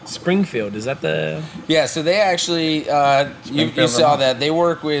 Springfield, is that the? Yeah, so they actually, you Springfield, saw Vermont. that. They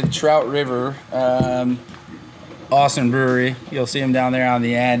work with Trout River, Austin Brewery. You'll see them down there on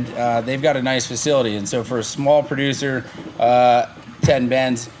the end. They've got a nice facility. And so for a small producer, 10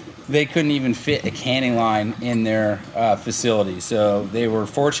 Bends, they couldn't even fit a canning line in their facility. So they were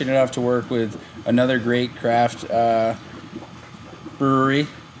fortunate enough to work with another great craft brewery,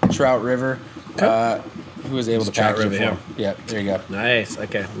 Trout River, who was able to Trout package it River, for them. Yeah, there you go. Nice.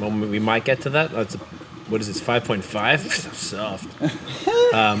 Okay. Well, we might get to that. What is this? 5.5. Soft.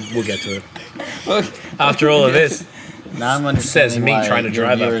 We'll get to it after all of this, Now I'm understanding Says me why trying to your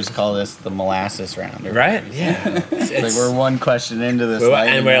drive up. viewers call this the molasses round. Or- right? Yeah. Like we're one question into this,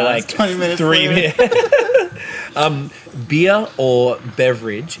 And we're now like it's 20 minutes 3 later. minutes. Beer or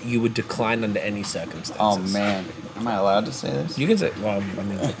beverage you would decline under any circumstances. Oh man, am I allowed to say this? You can say. Well, I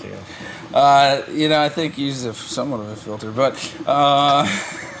mean, it's up to you. I think you use somewhat of a filter, but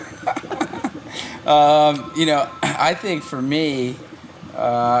I think for me,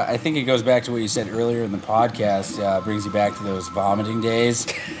 I think it goes back to what you said earlier in the podcast. Brings you back to those vomiting days,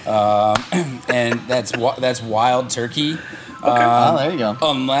 and that's wild turkey. Oh, there you go.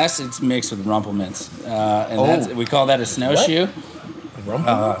 Unless it's mixed with rumplements, and we call that a snowshoe.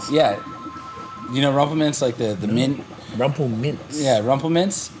 Rumplements. Yeah, rumplements like the mint. Rumplements. Yeah,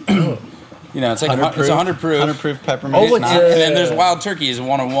 rumplements. it's like 100 it's 100 proof. 100 proof peppermint. Oh, it's schnapps. And then there's Wild Turkey is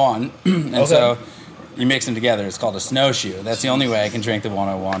 101, and Okay. so you mix them together. It's called a snowshoe. That's the only way I can drink the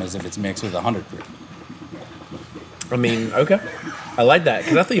 101 is if it's mixed with 100 proof. I mean, okay. I like that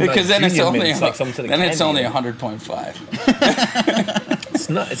because I thought you meant Because then it's junior only mints, like some sort of then it's candy. only 100.5. It's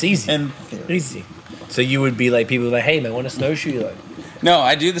not. It's easy. And Easy. So you would be like people like, hey man, want a snowshoe? You're like No,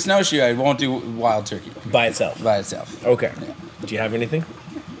 I do the snowshoe. I won't do Wild Turkey by itself. by itself. Okay. Do you have anything?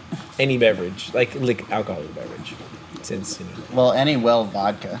 Any beverage, like alcoholic beverage, since well, any well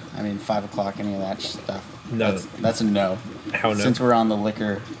vodka. I mean, 5 o'clock, any of that stuff. No. That's a no. How no? Since we're on the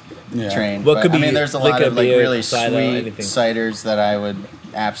liquor Yeah. train. Well, it But, could I be mean, there's a lot liquor, of like beer, really cider, sweet anything. ciders that I would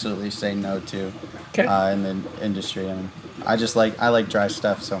absolutely say no to Okay. in the industry. I mean, I like dry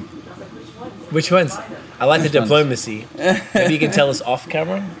stuff. So Which ones? I like the Which ones? diplomacy. Maybe you can tell us off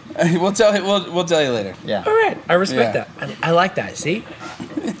camera. we'll tell you later. yeah. All right, I respect Yeah. that. I like that. See,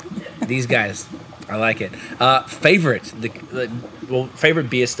 these guys, I like it. Favorite favorite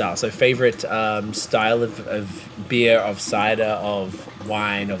beer style. So favorite style of beer, of cider, of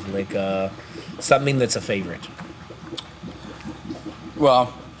wine, of liquor, something that's a favorite.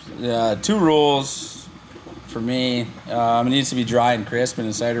 Well, 2 rules for me. It needs to be dry and crisp in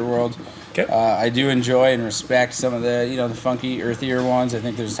the cider world. Okay. I do enjoy and respect some of the the funky, earthier ones. I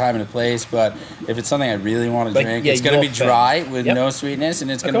think there's time and a place, but if it's something I really want to Like, drink, yeah, it's going to be your thing. dry with Yep. no sweetness, and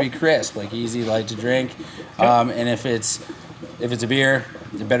it's going to Okay. be crisp, like easy, light to drink. Okay. And if it's a beer,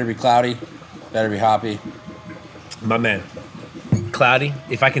 it better be cloudy, better be hoppy. My man, cloudy.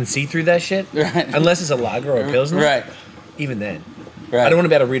 If I can see through that shit, Right. unless it's a lager or a pilsner, Right. even then. Right. I don't want to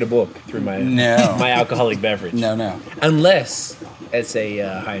be able to read a book through my No. my alcoholic beverage. No. Unless it's a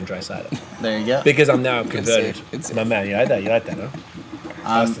high and dry cider. There you go. Because I'm now converted. safe. Good safe. My man, you like that? You like that,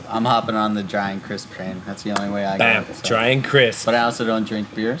 huh? I'm hopping on the dry and crisp train. That's the only way I Bam. go. So. Dry and crisp. But I also don't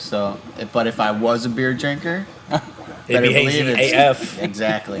drink beer. So, if I was a beer drinker, It'd be hazy AF.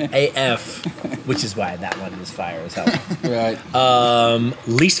 Exactly. AF. Which is why that one is fire as hell. Right.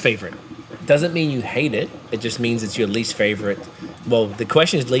 Least favorite. Doesn't mean you hate it. It just means it's your least favorite. Well, the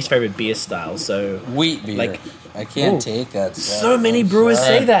question is least favorite beer style. So Wheat beer. Like- I can't Ooh. take that stuff. so many I'm brewers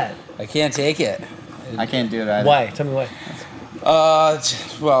sorry. say that. I can't take it. I can't do it either. Why? Tell me why.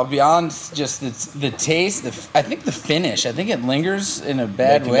 Well, beyond just the taste, I think the finish. I think it lingers in a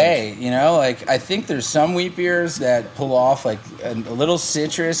bad Way too way. Like I think there's some wheat beers that pull off like a little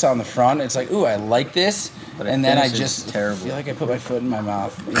citrus on the front. It's like, ooh, I like this, But it and then I finishes just terrible. feel like I put my foot in my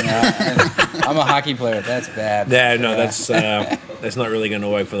mouth. And I'm a hockey player. That's bad. Yeah, no, that's not really going to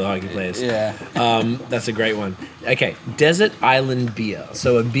work for the hockey players. Yeah. That's a great one. Okay, Desert Island beer.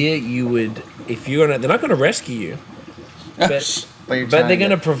 So a beer you would, if you're gonna, they're not gonna rescue you, but But they're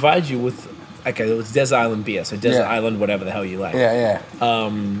gonna provide you with. Okay, it's Desert Island beer. So Desert Yeah. Island, whatever the hell you like. Yeah.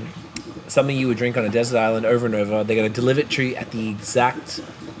 Something you would drink on a desert island over and over. They're gonna deliver it to you at the exact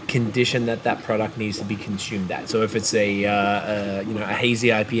condition that product needs to be consumed at. So if it's a hazy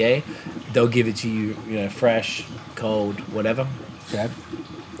IPA, they'll give it to you, fresh, cold, whatever. Okay.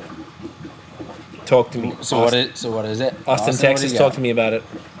 Talk to me. So what is it? Austin, what do Texas. you Talk got? to me about it.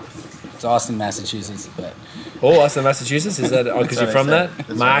 It's Austin, Massachusetts, but Oh, Austin, Massachusetts. Is that because That's you're what from I that? said.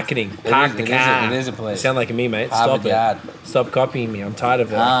 That's Marketing. Park the it car. is a place. You sound like me, mate. Ah, Stop but God. it. Stop copying me. I'm tired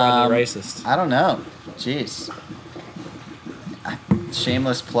of it. I find it racist. I don't know. Jeez.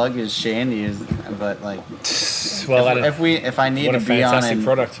 Shameless plug is Shandy, but like Well, I don't, if I need What to a be on fantastic an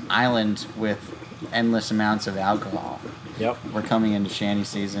product. island with endless amounts of alcohol, Yep. we're coming into Shandy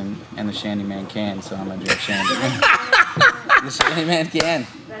season, and the Shandy Man can, so I'm gonna drink Shandy. the Shandy Man can.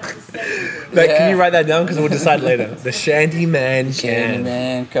 That's the same. Can Yeah. you write that down? Because we'll decide later. The Shandy Man Shandy can.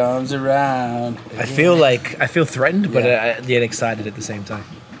 Man comes around. I feel threatened, but Yeah. I get excited at the same time.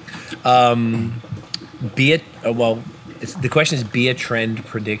 The question is beer trend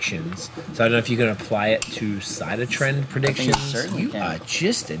predictions. So I don't know if you can apply it to cider trend predictions. certainly You can. are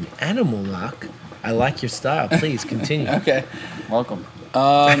just an animal, Mark. I like your style. Please continue. Okay. Welcome.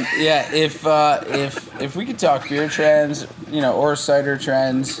 If we could talk beer trends, or cider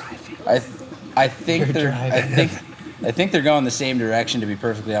trends, I think I think they're going the same direction, to be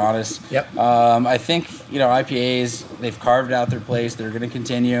perfectly honest. Yep. I think IPAs, they've carved out their place. They're going to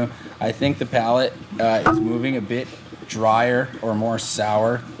continue. I think the palate is moving a bit drier or more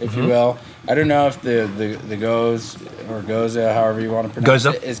sour, if you will. I don't know if the Goes or Goza, however you want to pronounce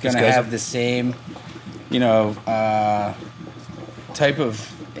Goza. it, is going It's to Goza. have the same, type of.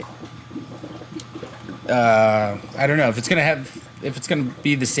 I don't know if it's going to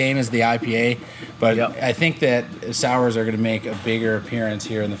be the same as the IPA, but Yep. I think that sours are going to make a bigger appearance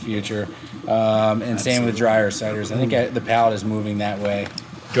here in the future, and same with drier ciders. I think the palate is moving that way.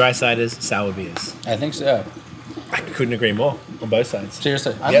 Dry ciders, sour beers. I think so. I couldn't agree more on both sides.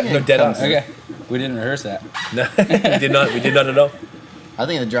 Seriously. I Yeah, think no, it dead comes- on. Okay. We didn't rehearse that. No, we did not. We did not at all. I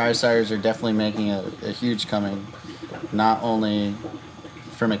think the dry ciders are definitely making a huge coming, not only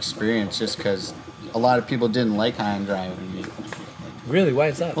from experience, just because a lot of people didn't like high and dry. Really, why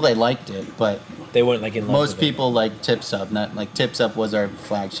is that? Well, they liked it, but They weren't like in love most with people like Tips Up. Not like Tips Up was our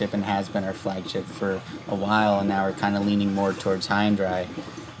flagship and has been our flagship for a while, and now we're kind of leaning more towards high and dry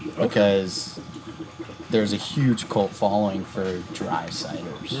because there's a huge cult following for dry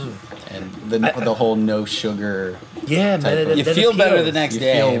ciders and the whole no sugar. it. Yeah, type man. of- You that feel better appeals. the next You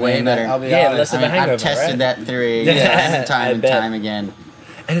day. feel way man. better. I'll be Yeah, honest. less of a hangover, I've tested right? that theory Yeah, time I and bet. time again.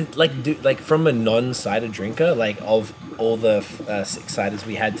 And like from a non-cider drinker, like of all the 6 ciders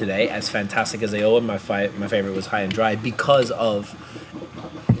we had today, as fantastic as they all were, my favorite was high and dry because of.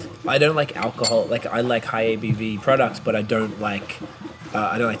 I don't like alcohol. Like I like high ABV products, but I don't like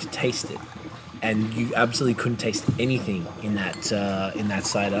to taste it. And you absolutely couldn't taste anything in that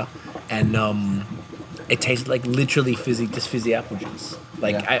cider, and it tasted like literally fizzy apple juice.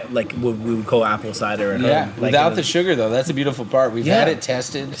 Like Yeah. like what we would call apple cider. At Yeah, home. Like, without and the sugar though, that's the beautiful part. We've Yeah. had it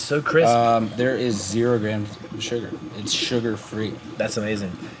tested. it's so crisp. There is 0 grams of sugar. It's sugar free. That's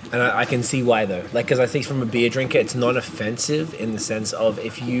amazing, and I can see why though. Like, because I think from a beer drinker, it's not offensive in the sense of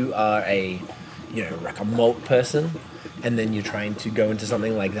if you are like a malt person, and then you're trying to go into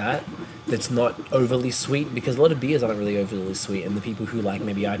something like that, that's not overly sweet. Because a lot of beers aren't really overly sweet, and the people who like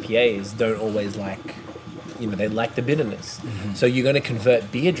maybe IPAs don't always like. They like the bitterness. So you're going to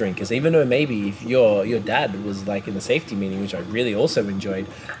convert beer drinkers, even though maybe if your dad was like in the safety meeting, which I really also enjoyed.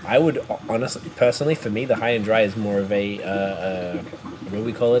 I would honestly, personally, for me, the high and dry is more of a what do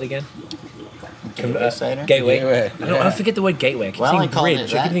we call it again? Gateway cider? Gateway. Gateway, I yeah. forget the word gateway. I keep Well, I saying called it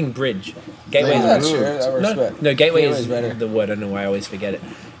bridge. I that. keep thinking bridge. Gateway Yeah, is That's Ooh. sure. That works no, better. no, gateway Gateway's is better. the word. I don't know why I always forget it.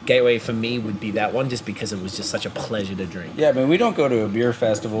 Gateway for me would be that one, just because it was just such a pleasure to drink. Yeah, but we don't go to a beer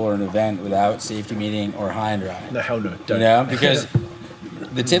festival or an event without safety meeting or high and dry. No, hell no, You don't. know, because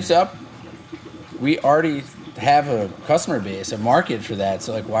the Tips Up, we already have a customer base, a market for that.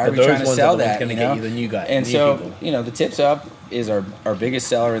 So like, why are But we those trying to ones sell are the ones that? gonna You get know? you the new guy, And new so people. the Tips Up is our biggest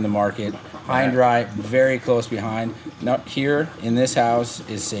seller in the market. High and dry, very close behind. Not here in this house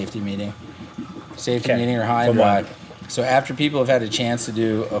is safety meeting, Okay. meeting or high and From dry. what? So after people have had a chance to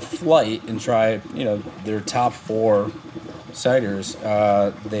do a flight and try, their top 4 ciders,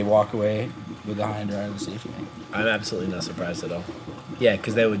 they walk away with the high and dry and the safety meeting. I'm absolutely not surprised at all. Yeah,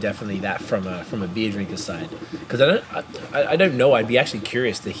 because they were definitely that from a beer drinker side. Because I don't know. I'd be actually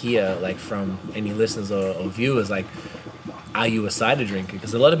curious to hear like from any listeners or viewers like, are you a cider drinker?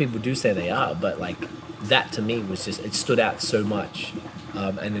 Because a lot of people do say they are, but like that to me was just it stood out so much,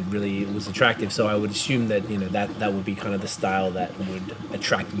 and it really was attractive. So I would assume that that would be kind of the style that would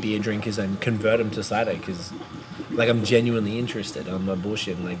attract beer drinkers and convert them to cider. Because like I'm genuinely interested. I'm not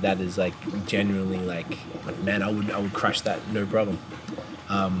bullshitting. Like that is like genuinely like man, I would crush that no problem.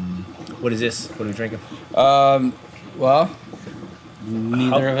 What is this? What are we drinking? Well,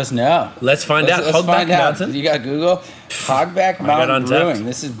 neither of us know. Let's find out. Let's Hogback find out. Mountain. You got Google? Hogback got Mountain Untapped. Brewing.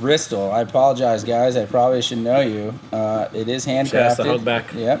 This is Bristol. I apologize, guys. I probably should know you. It is handcrafted. Shouts to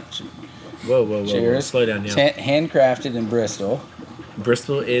Hogback. Yep. Whoa. Cheers. Slow down, It's yeah. handcrafted in Bristol.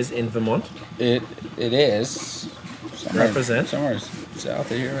 Bristol is in Vermont. It is. Represent. Somewhere south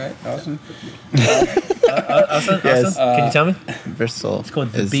of here, right, Austin? Austin, Yes. can you tell me? Bristol. It's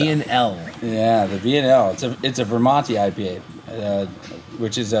called the is, B&L. Yeah, the B&L. It's a Vermonti IPA,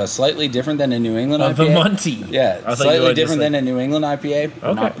 which is slightly different than a New England IPA. Vermonti. Yeah, I thought you slightly were just different like- than a New England IPA. Okay,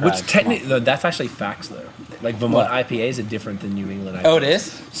 Vermont which Pride, technically, no, that's actually facts though. Like Vermont What? IPAs are different than New England IPAs. Oh, it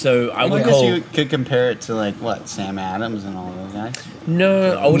is? So I I would guess call you could compare it to like what Sam Adams and all those guys.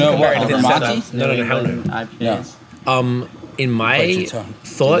 no. I wouldn't No, compare what, it to Vermonti? that. No, hell no. IPAs. In my Bite your tongue.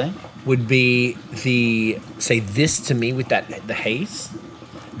 thought Do they? would be this to me with the haze,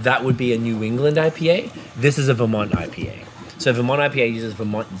 that would be a New England IPA. This is a Vermont IPA. So Vermont IPA uses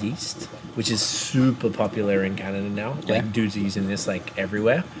Vermont yeast, which is super popular in Canada now. Yeah. Like dudes are using this like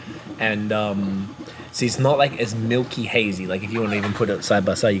everywhere, and see it's not like as milky hazy. Like if you want to even put it side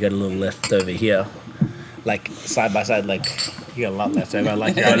by side, you got a little left over here. Like side by side, like you got a lot left over. I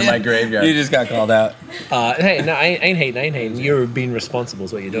like Out of my graveyard. You just got called out. hey, no, I ain't hating. You're being responsible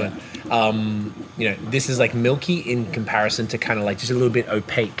is what you're doing. This is like milky in comparison to kind of like just a little bit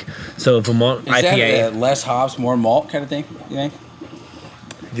opaque. So a Vermont Is IPA, that less hops, more malt kind of thing, you think?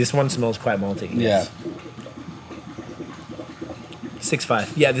 this one smells quite malty. Yeah.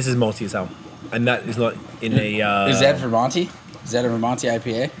 6.5. Yeah, this is malty as hell. And that is not in a... Is that Vermonti? Is that a Vermonti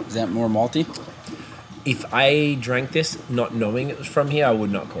IPA? Is that more malty? if I drank this not knowing it was from here, I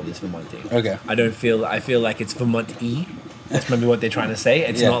would not call this Vermonti. Okay. I feel like it's Vermont-y. That's maybe what they're trying to say.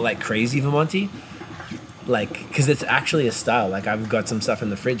 It's not like crazy Vermonti. Like, because it's actually a style. Like, I've got some stuff in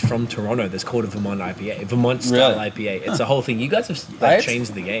the fridge from Toronto that's called a Vermont IPA. Vermont style IPA. It's a whole thing. You guys have like,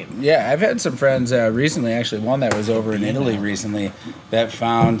 changed the game. Yeah, I've had some friends recently, actually, one that was over in Italy recently, that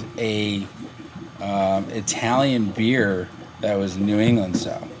found a Italian beer that was New England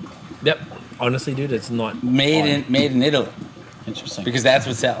style. Yep. Honestly, dude, it's not made in Italy. Interesting. Because that's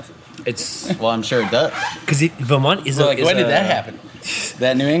what sells. It's Well, I'm sure it does. because Vermont is So, a, like, is when did a- that happen?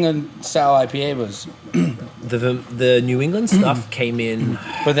 That New England style IPA was, The New England stuff came in.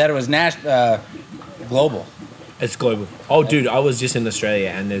 but that it was global. It's global. Oh, dude, I was just in Australia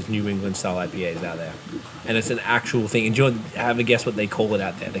and there's New England style IPAs out there, and it's an actual thing. And do you have a guess what they call it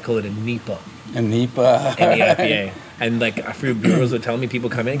out there? They call it a NEPA. And NEPA. NEIPA. And like a few brewers would tell me, people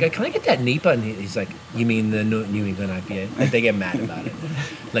come in and go, "Can I get that NEPA?" And he's like, "You mean the New England IPA?" Like they get mad about it.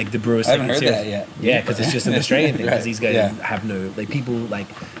 Like the brewers. I haven't take it heard serious. that yet. Yeah, because it's just an Australian thing. Because Right. these guys Yeah. have no like people like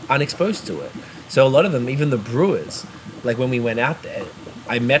unexposed to it. So a lot of them, even the brewers, like when we went out there,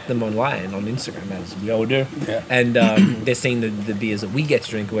 I met them online on Instagram, as we all do. Yeah. And they're seeing the beers that we get to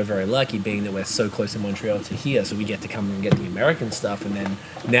drink. We're very lucky, being that we're so close in Montreal to here, so we get to come and get the American stuff. And then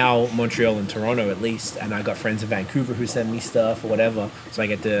now Montreal and Toronto at least, and I got friends in Vancouver who send me stuff or whatever, so I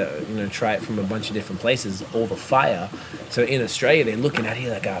get to try it from a bunch of different places. All the fire. So in Australia, they're looking at it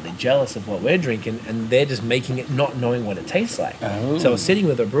like, they're jealous of what we're drinking, and they're just making it not knowing what it tastes like. Oh. So I was sitting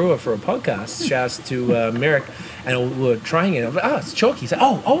with a brewer for a podcast. Shouts to Merrick, and we were trying it. I'm like, it's chalky. He's like,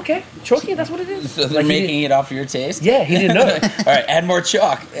 oh, okay, chalky. That's what it is. So they're Like, he making it off your taste? yeah, he didn't know. All right, add more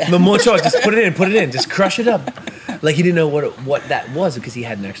chalk. The more chalk, just put it in, just crush it up. Like he didn't know what that was because he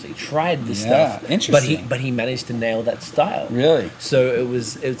hadn't actually tried this Yeah, stuff. interesting. But he managed to nail that style. Really? So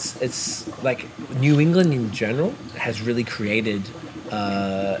it's like New England in general has really created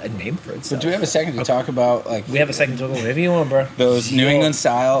a name for itself. But do we have a second to talk about like We have a second to talk about whatever you want, bro. those New Your- England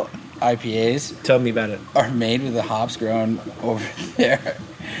style IPAs Tell me about it. are made with the hops grown over there?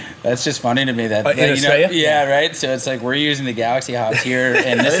 That's just funny to me that, In that, Australia? yeah, right. So it's like we're using the Galaxy hops here,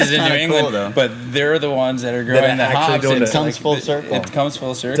 and this is in New kinda England, cool, though. but they're the ones that are growing That the are actually hops. doing and it. it's Comes full circle. It comes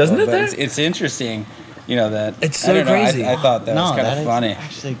full circle, Doesn't it but there? it's interesting. That It's I so don't know, crazy. I thought that was No, kind that of is funny.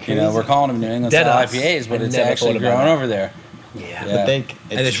 actually We're crazy. calling them New England Dead style ass. IPAs, but I it's never actually thought about grown that. over there. Yeah. Yeah. But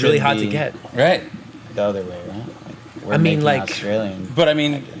And it's really hard to get. Right. The other way, right? Like, we're I mean, making like- Australian. But I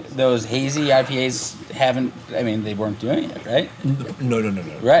mean, those hazy IPAs they weren't doing it, right? No.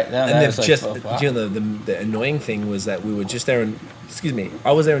 Right. That And was they've like, just, oh, wow. the annoying thing was that we were just there in,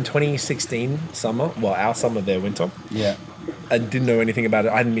 I was there in 2016 summer, well, our summer there, winter. Yeah. I didn't know anything about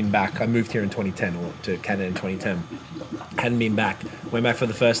it. I hadn't been back. I moved here in 2010, or to Canada in 2010. Hadn't been back. Went back for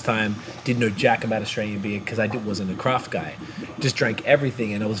the first time. Didn't know jack about Australian beer because wasn't a craft guy. Just drank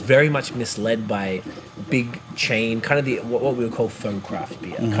everything, and I was very much misled by big chain, kind of what we would call faux craft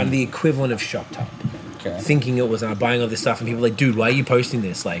beer, kind of the equivalent of Shop Top. Okay. Thinking it was, buying all this stuff, and people were like, dude, why are you posting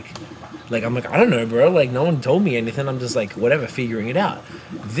this? Like I'm like, I don't know, bro. Like, no one told me anything. I'm just like, whatever, figuring it out.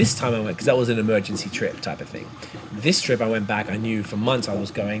 This time I went, because that was an emergency trip type of thing. This trip I went back, I knew for months I was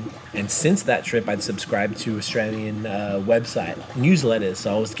going. And since that trip, I'd subscribed to Australian website newsletters.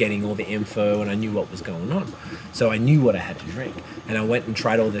 So I was getting all the info and I knew what was going on. So I knew what I had to drink. And I went and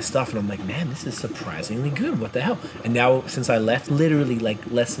tried all this stuff. And I'm like, man, this is surprisingly good. What the hell? And now, since I left, literally like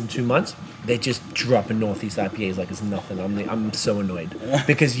less than 2 months, they're just dropping Northeast IPAs like it's nothing. I'm so annoyed.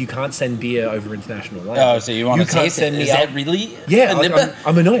 Because you can't send beer over international lines. Oh, so you want to can't taste it? send me Is out. that really? Yeah, a nipah?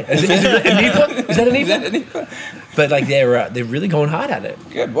 I'm annoyed. Is it a NEPA? Is that a NEPA? Is that a nipah? But like they're really going hard at it.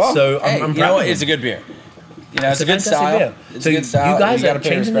 Good. Well, so hey, I'm you proud know of what? them. It's a good beer. It's a good fantastic style. beer. It's So a good style. you guys gotta are pay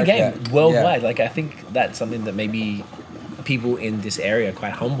changing the respect game to that. worldwide. Like I think that's something that maybe people in this area are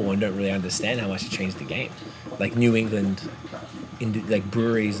quite humble and don't really understand how much it changed the game. Like New England, like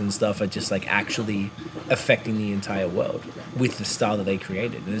breweries and stuff are just like actually affecting the entire world with the style that they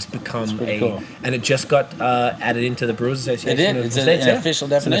created, and it's become pretty cool. and it just got added into the Brewers Association. It did. of It's the an States, yeah.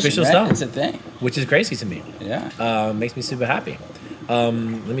 official It's an definition. official right? style, It's a thing. which is crazy to me. Yeah. Makes me super happy. Let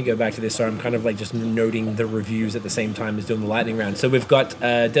me go back to this. So I'm kind of like just noting the reviews at the same time as doing the lightning round. So we've got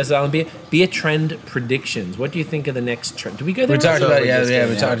Desert Island beer trend predictions. What do you think of the next trend? Did we go there? We talked already? about just we did,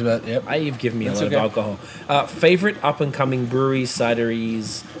 yeah. talked about yep. You've given me That's a lot okay. of alcohol. Favorite up and coming breweries,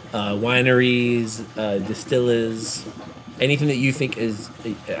 cideries, wineries, distillers. Anything that you think is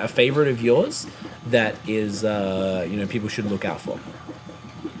a favorite of yours that is people should look out for.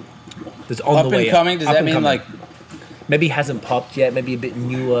 That's on Up the way and coming. Does Up that and mean coming. like maybe hasn't popped yet, maybe a bit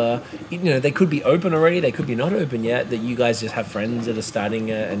newer. You know, they could be open already, they could be not open yet, that you guys just have friends that are starting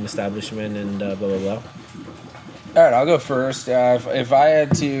an establishment and blah, blah, blah. All right, I'll go first. If I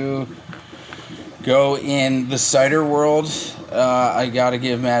had to go in the cider world, I got to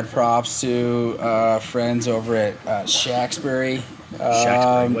give mad props to friends over at Shaxbury.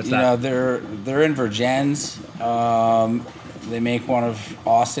 Shaxbury, what's that? You know, they're in Vergennes. They make one of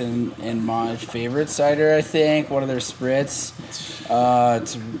Austin and my favorite cider, I think. One of their spritz.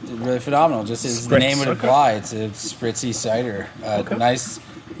 It's really phenomenal. Just as the Spritz, name would okay. imply, it's a spritzy cider. Okay. Nice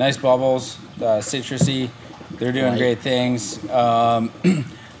bubbles, citrusy. They're doing Right. great things.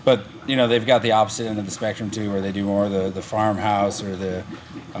 But you know, they've got the opposite end of the spectrum too, where they do more the farmhouse or the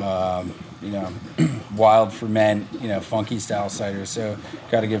you know, wild ferment, you know, funky style cider. So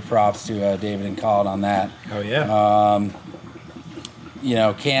got to give props to David and Colin on that. Oh, yeah. You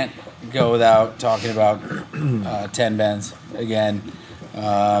know, can't go without talking about Ten Bends again.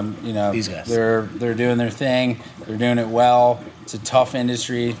 You know, These guys. they're doing their thing. They're doing it well. It's a tough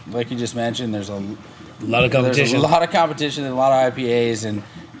industry, like you just mentioned. There's a lot of competition. There's a lot of competition and a lot of IPAs, and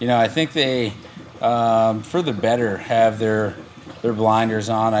you know, I think they, for the better, have their blinders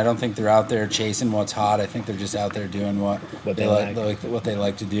on. I don't think they're out there chasing what's hot. I think they're just out there doing what they what they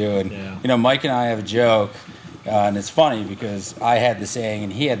like to do. And Yeah. you know, Mike and I have a joke, and it's funny because I had the saying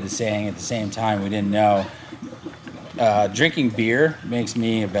and he had the saying at the same time. We didn't know. Drinking beer makes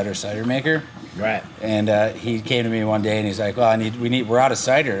me a better cider maker. Right. And he came to me one day and he's like, "Well, we're out of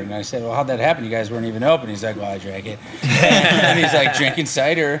cider." And I said, "Well, how'd that happen? You guys weren't even open." He's like, "Well, I drank it." And he's like, "Drinking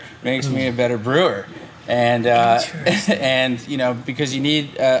cider makes me a better brewer." And and you know, because you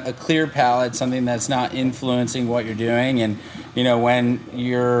need a clear palate, something that's not influencing what you're doing. And you know, when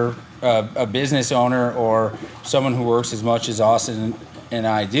you're a business owner or someone who works as much as Austin and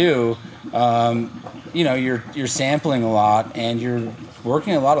I do, you know, you're sampling a lot and you're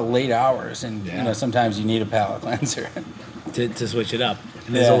working a lot of late hours, and you know, sometimes you need a palate cleanser to switch it up.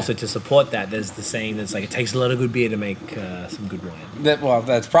 And there's also, to support that, there's the saying that's like, it takes a lot of good beer to make some good wine.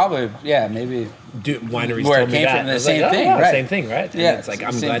 That's probably wineries Wineries told me came that. from I the was same like, thing, yeah, right? Same thing, right? And Yeah, it's like,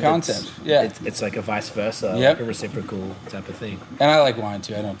 it's I'm the glad same concept. Yeah. it's like a vice versa, Yep. like a reciprocal type of thing. And I like wine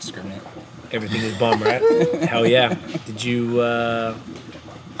too. I don't discriminate. Everything is bomb, right? Hell yeah. Did you have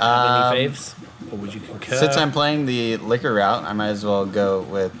any faves? Or would you concur? Since I'm playing the liquor route, I might as well go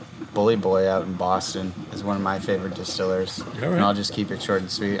with Bully Boy out in Boston is one of my favorite distillers. right. And I'll just keep it short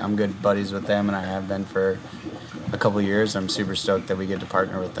and sweet. I'm good buddies with them, and I have been for a couple of years. I'm super stoked that we get to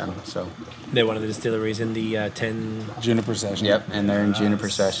partner with them. So, They're one of the distilleries in the 10... Juniper Session. yep, and they're in Juniper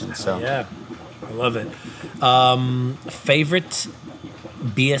Session. So, Yeah, I love it. Favorite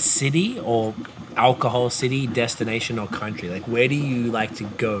beer city or alcohol city, destination, or country? Like, where do you like to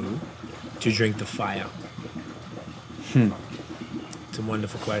go to drink the fire? It's a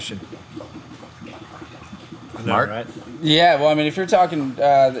wonderful question. I know, Mark? right? Yeah, well, I mean, if you're talking,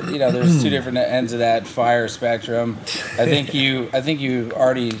 you know, there's two different ends of that fire spectrum. I think you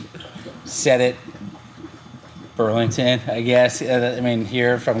already said it. Burlington, I guess. I mean,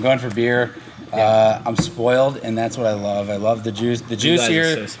 here, if I'm going for beer, I'm spoiled, and that's what I love. I love the juice. The You guys are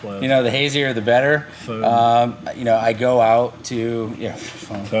juicier, so spoiled. you know, the hazier, the better. Foam. You know, I go out to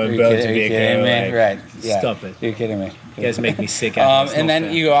foam. Foam Are you Burlington kidding, are you Beer kidding Co, me? like, Right? Yeah. stop it. You're kidding me. You guys make me sick out of it. It's And not then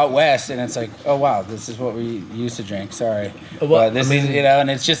fair. you go out west, and it's like, oh wow, this is what we used to drink. Sorry, Well, but this I mean, is, you know, and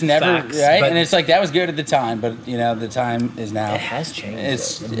it's just never facts, right. but- And it's like that was good at the time, but you know, the time is now. It has changed.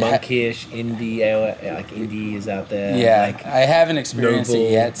 It's- It's monkish, indie, like indie is out there. Yeah, Like, I haven't experienced Noble.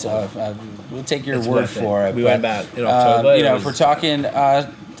 it yet, so we'll take your It's word worth it. for it. We but, went back in October. You know, It if we're was- talking,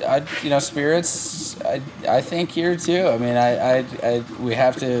 you know, spirits, I think here too. I mean, we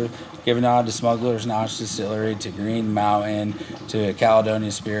have to give a nod to Smuggler's Notch Distillery, to Green Mountain, to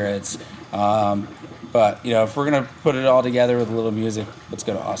Caledonia Spirits. But you know, if we're gonna put it all together with a little music, let's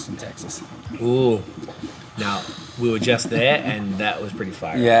go to Austin, Texas. Ooh. Now, we were just there, and that was pretty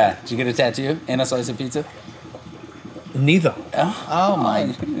fire. Yeah. Did you get a tattoo and a slice of pizza? Neither. oh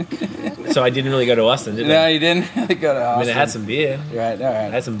my, So I didn't really go to Austin, did No, I? you didn't go to Austin. I mean, I had some beer. Right. All I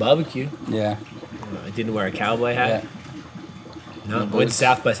right. had some barbecue. Yeah. I didn't wear a cowboy hat. Yeah. No, I went to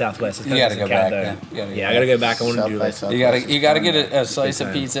South by Southwest. It's You kinda gotta doesn't go count, back though. then. Yeah, I gotta go back. I want to South do by like. Southwest. You gotta get Fun. a slice Big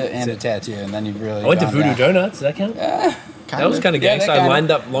of time. pizza and a tattoo, and then you've really. I went to gone Voodoo down. Donuts. Does that count? That was kind of Yeah, gangsta. that I kinda-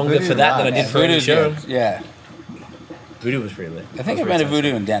 lined up longer Voodoo for that than I rock. did for any Voodoo's show. good. Yeah, Voodoo was pretty lit. I think I've been to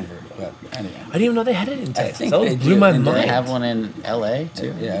Voodoo in Denver, but anyway. I didn't even know they had it in Texas. think That they blew do. my And do mind. they have one in LA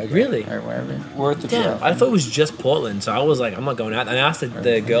too? Yeah, okay. Really? Or wherever. Worth the Damn, trip. I thought it was just Portland, so I was like, I'm not going out. And I asked the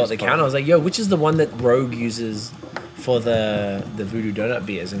girl at the counter, I was like, yo, which is the one that Rogue uses for the Voodoo Donut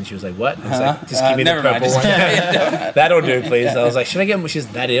beers, and she was like, "What?" I was Huh? like, "Just give me the Never mind. purple one." Just- That'll do, please. I was like, "Should I get them? She's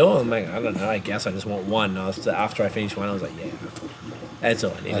that ill?" I'm like, "I don't know. I guess I just want one." After I finished one, I was like, "Yeah, that's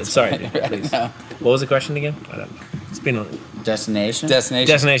all I needed." Sorry, dude, please. No. What was the question again? I don't know. It's been a Destination?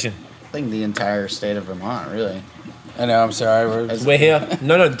 destination. I think the entire state of Vermont, really. I know. I'm sorry. We're here.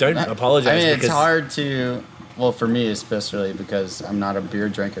 No, don't apologize. I mean, it's because hard to. Well, for me especially because I'm not a beer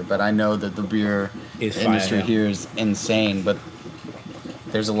drinker, but I know that the beer Is fire, industry yeah. here is insane. But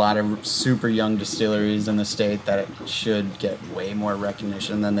there's a lot of super young distilleries in the state that should get way more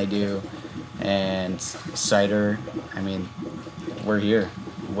recognition than they do. And cider, I mean, we're here.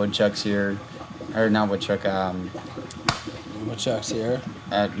 Woodchuck's here, or not Woodchuck. Woodchuck's here.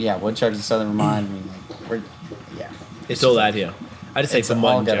 Yeah, Woodchuck's in Southern Vermont. I mean, like, we're yeah. it's all out here. I just say It's Vermont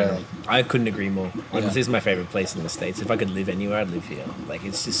all in gotta, general. I couldn't agree more. Like, Yeah. this is my favorite place in the States. If I could live anywhere, I'd live here. Like,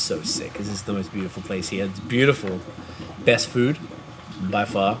 it's just so sick. This is the most beautiful place here. It's beautiful. Best food, by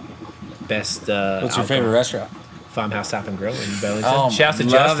far. Best. What's your alcohol. favorite restaurant? Farmhouse Tap and Grill in Burlington. Oh, Shouts to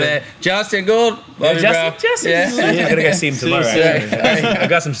love Justin. it. Justin Gould. Love you, bro. Justin. Yeah. I'm gonna go see him tomorrow. sick. Actually. I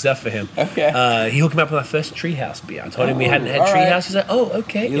got some stuff for him. Okay. He hooked me up with my first Treehouse beer. I told him we hadn't had all right. Treehouse. He's like, "Oh,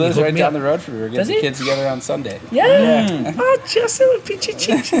 okay." He And lives hooked right me down up. the road from me. We're Does getting he? the kids together on Sunday. Yeah. Oh, Justin,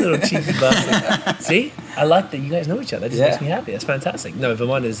 little cheeky bastard. See, I like that you guys know each other. That just Yeah. makes me happy. That's fantastic. No,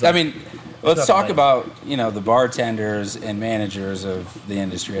 Vermont is. I mean, let's not talk bad. about, the bartenders and managers of the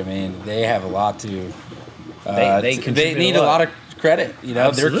industry. I mean, they have a lot to. They contribute need a a lot. lot of credit.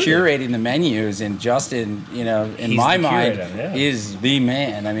 Absolutely. They're curating the menus, and Justin, in He's my the mind, curator, yeah. is the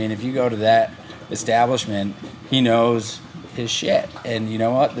man. I mean, if you go to that establishment, he knows his shit, and you know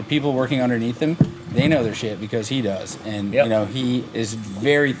what? The people working underneath him, they know their shit because he does, and Yep. he is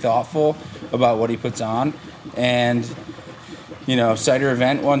very thoughtful about what he puts on, and. Cider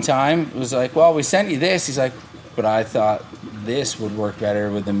event one time was like, well, we sent you this. He's like, but I thought this would work better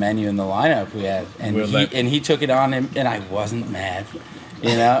with the menu and the lineup we had. And We're like- he took it on him, and I wasn't mad. I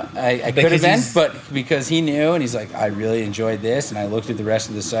could have Because been, he's- but because he knew, and he's like, I really enjoyed this, and I looked at the rest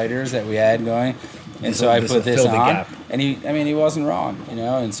of the ciders that we had going, and so I This'll put this fill the on. gap. And he wasn't wrong,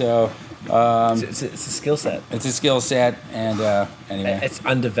 and so It's a skill set. it's a skill set. And anyway, It's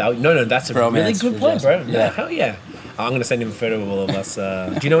undervalued. No, that's a really Bromance good for point, bro. Justin. Yeah, Yeah. hell yeah. I'm gonna send him a photo of all of us.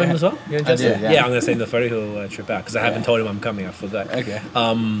 Do you know him as well? You know Justin? do, yeah. I'm gonna send him the photo. He'll trip out because I haven't told him I'm coming. I forgot. okay.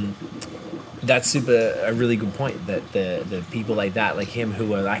 That's a really good point. That the people like that, like him,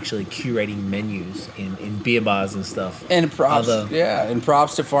 who are actually curating menus in beer bars and stuff. And props, Other- and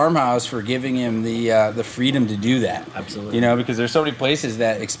props to Farmhouse for giving him the freedom to do that. Absolutely. Because there's so many places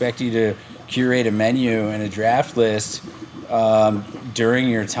that expect you to curate a menu and a draft list during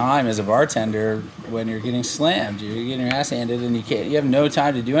your time as a bartender when you're getting slammed, you're getting your ass handed, and you have no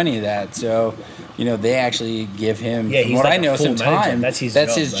time to do any of that. So, they actually give him, Yeah, from he's what like I a know, full some manager. time. That's his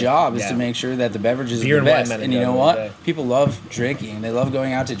job, job like, is yeah. to make sure that the beverages Beer are and the wine best. man And you know together all day. what? People love drinking. They love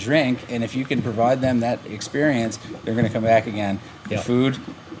going out to drink, and if you can provide them that experience, they're going to come back again. The Yeah. food,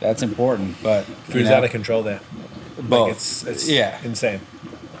 that's important, but Food's out of control there. both. Like it's yeah. insane.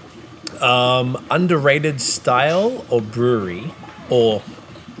 Underrated style or brewery or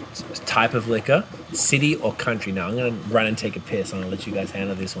type of liquor, city or country. Now I'm gonna run and take a piss. I'm gonna let you guys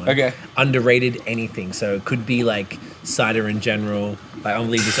handle this one. Okay. Underrated anything. So it could be like cider in general. Like I'm gonna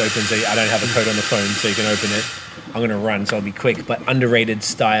leave this open so I don't have a code on the phone so you can open it. I'm gonna run so I'll be quick. But underrated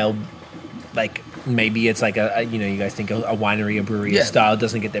style, like maybe it's like you guys think a winery, a brewery, Yeah. a style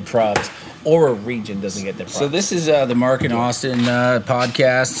doesn't get their props, or a region doesn't get their props. So this is the Mark and Austin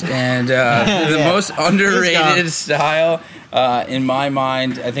podcast, and the most underrated style, in my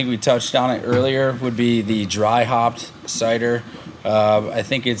mind, I think we touched on it earlier, would be the dry hopped cider. I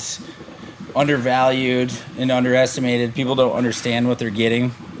think it's undervalued and underestimated. People don't understand what they're getting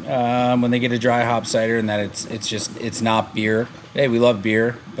when they get a dry hop cider, and that it's not beer. Hey, we love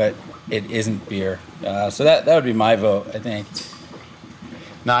beer, but it isn't beer. So that would be my vote, I think.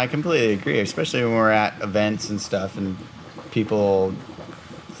 No, I completely agree, especially when we're at events and stuff and people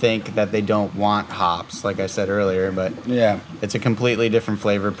think that they don't want hops, like I said earlier, but Yeah. it's a completely different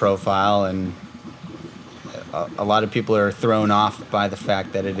flavor profile, and a lot of people are thrown off by the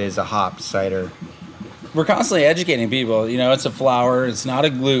fact that it is a hopped cider. We're constantly educating people. It's a flour. It's not a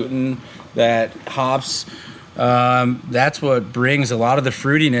gluten. That hops. That's what brings a lot of the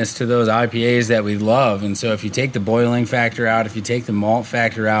fruitiness to those IPAs that we love. And so if you take the boiling factor out, if you take the malt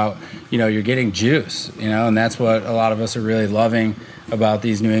factor out, you're getting juice. And that's what a lot of us are really loving about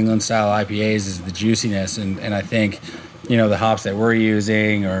these New England style IPAs is the juiciness. And I think the hops that we're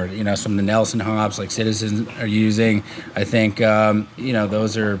using, or some of the Nelson hops like Citizens are using. I think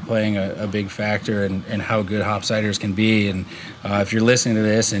those are playing a big factor in how good hop ciders can be. And if you're listening to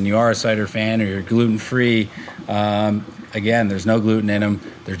this and you are a cider fan or you're gluten free, again, there's no gluten in them.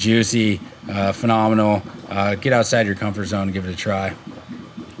 They're juicy, phenomenal. Get outside your comfort zone and give it a try.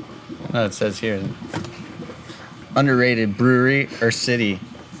 No, it says here, underrated brewery or city.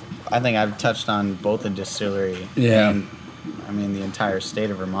 I think I've touched on both the distillery. Yeah. And, I mean, the entire state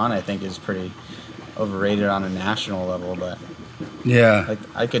of Vermont, I think, is pretty overrated on a national level. But Yeah. like,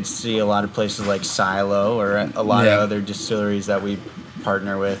 I could see a lot of places like Silo or a lot of other distilleries that we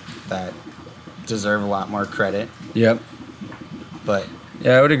partner with that deserve a lot more credit. Yep. But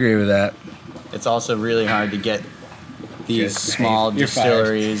Yeah, I would agree with that. it's also really hard to get these Just- small You're fired.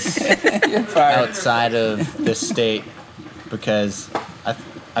 distilleries You're fired. outside of the state because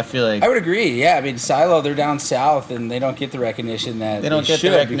I feel like I would agree. Yeah, I mean, Silo, they're down south and they don't get the recognition that They don't get the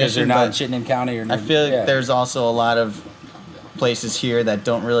should because they're recognition, not in but Chittenden County or. I feel like yeah. there's also a lot of places here that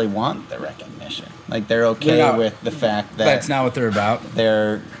don't really want the recognition. Like they're okay They're not- with the fact that That's not what they're about.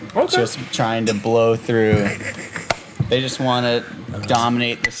 they're Okay. just trying to blow through. They just want to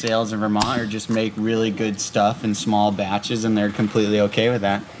dominate the sales in Vermont or just make really good stuff in small batches, and they're completely okay with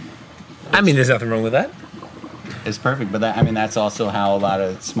that. I mean, there's nothing wrong with that. It's perfect, but that's also how a lot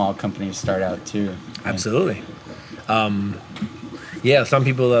of small companies start out too. Absolutely. Yeah, some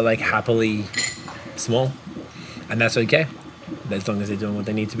people are like happily small, and that's okay, as long as they're doing what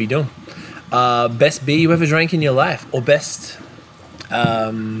they need to be doing. Best beer you ever drank in your life, or best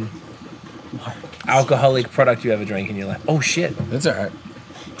alcoholic product you ever drank in your life? Oh shit, That's all right.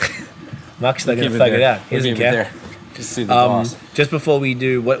 Mark's not gonna Keep it fuck it there. out. He We'll doesn't keep it care. there. Just see the boss. Just before we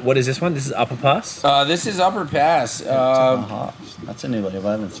do, what is this one? This is Upper Pass. This is Upper Pass. Hops. That's a new label.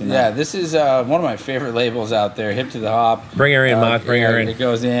 I haven't seen Yeah, that. this is one of my favorite labels out there. Hip to the Hop. Bring her in, Mark. Bring her in. It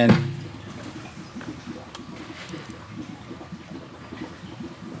goes in.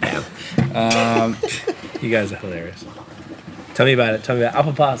 You guys are hilarious. Tell me about it. Tell me about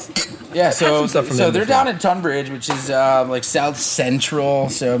Upper Pass. Yeah, so some stuff from so them they're before. down in Tunbridge, which is like south central.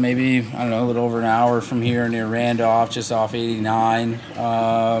 So maybe I don't know, a little over an hour from here, near Randolph, just off 89.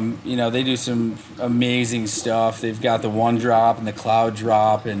 They do some amazing stuff. They've got the One Drop and the Cloud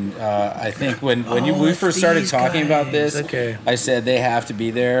Drop, and I think when we it's first started these talking about guys. this, Okay. I said they have to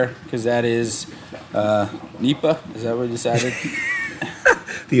be there because that is NEPA. Is that what we decided?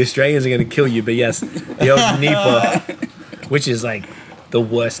 The Australians are going to kill you, but yes, the old Nipa, which is like the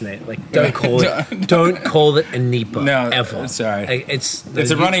worst name. Like, don't call it a Nipa. No, ever. sorry. Like, it's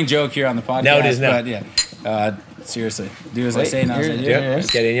It's a running joke here on the podcast. No, it is not. But yeah, seriously, do as I Wait, say, not as I here- do. Yeah, Yeah.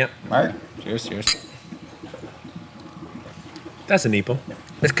 let's get in. Yeah, Mark? Cheers. that's a Nipa.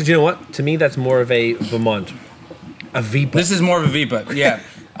 Because you know what? To me, that's more of a Vermont, a Vipa. This is more of a VPA. Yeah,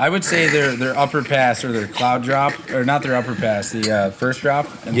 I would say their Upper Pass or their Cloud Drop, or not their Upper Pass, the first drop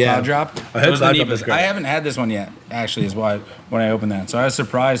and Yeah. Cloud Drop. I heard Those are Cloud the Drop is Nipas. great. I haven't had this one yet. Actually, is why when I opened that, so I was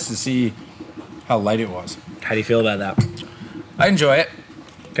surprised to see how light it was. How do you feel about that? I enjoy it.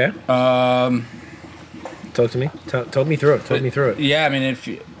 Okay. Talk to me. Talk me through it. Talk me through it. Yeah, I mean,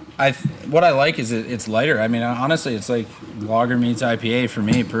 what I like is it's lighter. I mean, honestly, it's like lager meets IPA for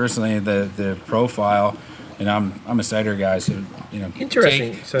me personally. The profile, and I'm a cider guy, so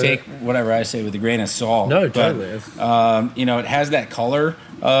Interesting. Take whatever I say with a grain of salt. No, But, totally. it has that color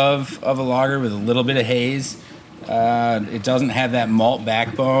of a lager with a little bit of haze. It doesn't have that malt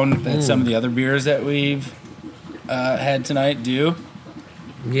backbone that some of the other beers that we've had tonight do.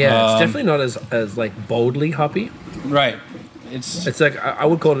 Yeah, it's definitely not as like boldly hoppy. Right. It's It's like I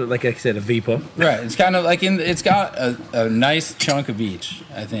would call it, like I said, a Vipa. right. It's kind of like it's got a nice chunk of each,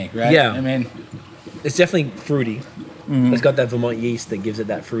 I think. Right. Yeah. I mean, It's definitely fruity. It's got that Vermont yeast that gives it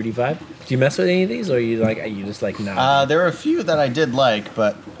that fruity vibe. Do you mess with any of these, or are you just like nah? There were a few that I did like,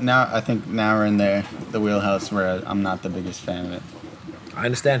 but I think now we're in the wheelhouse where I'm not the biggest fan of it. I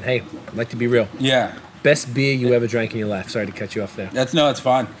understand. Hey, I like to be real. yeah. Best beer you ever drank in your life. Sorry to cut you off there. It's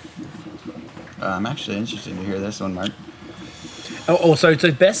fine. I'm actually interested to hear this one, Mark.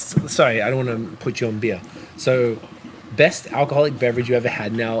 So best. Sorry, I don't want to put you on beer. So, best alcoholic beverage you ever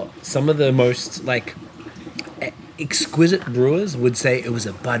had. Now, some of the most like exquisite brewers would say it was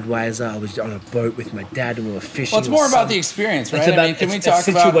a Budweiser. I was on a boat with my dad and we were fishing. Well, it's more about the experience, right? It's about- can we it's talk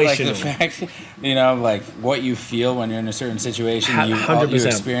about like the situational. fact, like what you feel when you're in a certain situation, you 100%.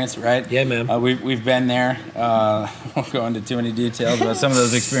 experience, right? Yeah, man. We've been there. Won't go into too many details about some of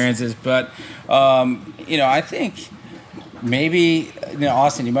those experiences, but I think maybe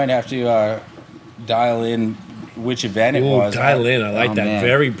Austin, you might have to dial in which event it Ooh, was. dial in. I like Oh, that. man.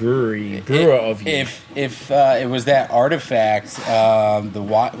 Very brewer of you. If it was that artifact,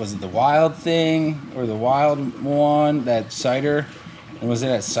 was it the wild thing or the wild one, that cider? And was it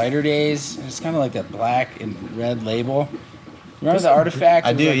at Cider Days? It's kind of like that black and red label. Remember the artifact? I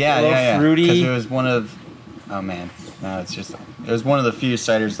It was do, like yeah, a little yeah. fruity. Because it was one of, oh man, no, it's just, it was one of the few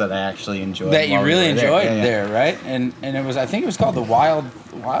ciders that I actually enjoyed. that you while we really were enjoyed Yeah, yeah. there, right? And it was, I think it was called the wild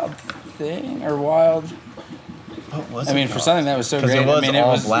thing or wild. What was I it mean, for called? something that was so 'Cause great. it was I mean, it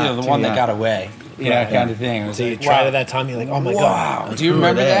all was black, the too, one that yeah. got away, kind of thing. It was So you like, tried wow. it that time, you're like, oh my Wow. god. Do you we were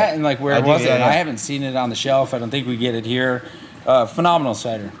remember there. that? And like where I it do, was? yeah, And yeah. I haven't seen it on the shelf. I don't think we get it here. Phenomenal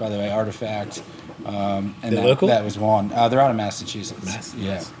cider, by the way, Artifact. And They're local? that was one. They're out of Massachusetts.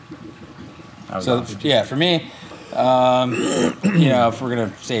 Yes. I was So awesome. yeah, for me, if we're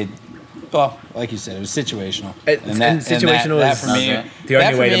gonna say, well, like you said, it was situational. Situational that is for me, Okay. the only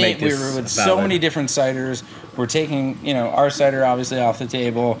that for way to me, make this we were with valid. so many different ciders. We're taking, our cider obviously off the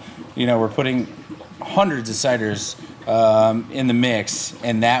table. We're putting hundreds of ciders in the mix,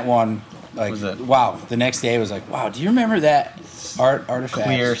 and that one, like, Was it- wow. The next day was like, wow. Do you remember that artifact?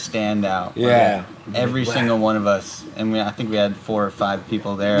 Clear standout. Yeah. Every single one of us, and I think we had 4 or 5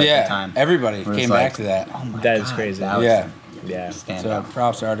 people there at Yeah. the time. Everybody Where came it's back like, to that. Oh my That God, is crazy. that was Yeah. Yeah. stand So out.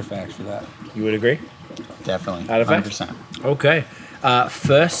 props to Artifact for that. You would agree? Definitely. Artifact? 100%. Okay.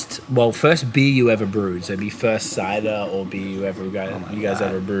 First beer you ever brewed. So be first cider or beer you guys God.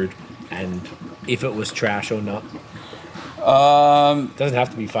 ever brewed, and if it was trash or not. Doesn't have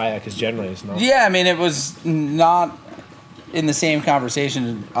to be fire because generally it's not. Yeah, I mean, it was not in the same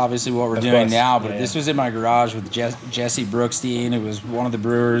conversation, obviously, what we're Of doing course. now, but Yeah, this yeah. was in my garage with Jesse Brookstein, who was one of the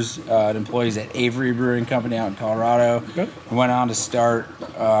brewers and employees at Avery Brewing Company out in Colorado. Okay. He went on to start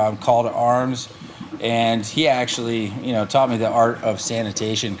Call to Arms, and he actually, taught me the art of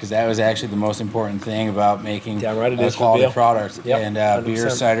sanitation, because that was actually the most important thing about making Damn right it a is for quality beer. product. Yep, And 100%. beer,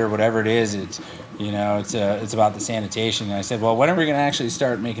 cider, whatever it is, it's about the sanitation. And I said, well, when are we going to actually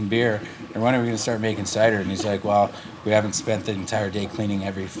start making beer, and when are we going to start making cider? And he's like, well, we haven't spent the entire day cleaning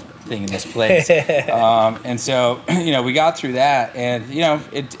everything in this place. And so, we got through that, and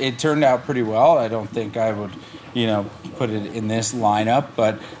it turned out pretty well. I don't think I would, put it in this lineup,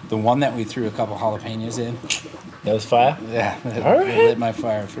 but the one that we threw a couple jalapenos in, That was fire. yeah, it All right. lit my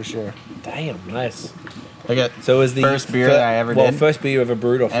fire for sure. Damn, nice. Okay. So it was the first beer that I ever did. First beer you ever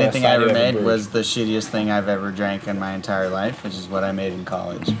brewed, or first Anything I cider ever you made brewed? was the shittiest thing I've ever drank in my entire life, which is what I made in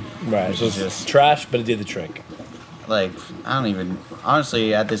college. right. Which So is it's just trash, but it did the trick. like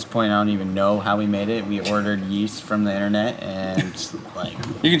honestly at this point I don't even know how we made it. We ordered yeast from the internet and like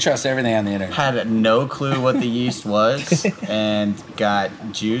You can trust everything on the internet. had no clue what the yeast was and got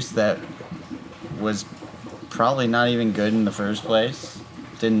juice that was probably not even good in the first place.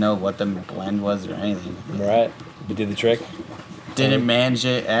 Didn't know what the blend was or anything. Right. It did the trick. Didn't manage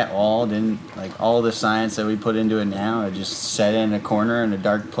it at all. Didn't like all the science that we put into it now. I just set it in a corner in a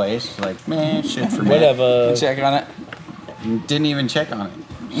dark place. Like, man, shit for me. Whatever. Check on it. Didn't even check on it.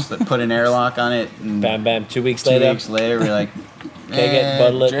 Just like, put an airlock on it. And Bam, bam. 2 weeks 2 later, weeks later, we're like, keg it,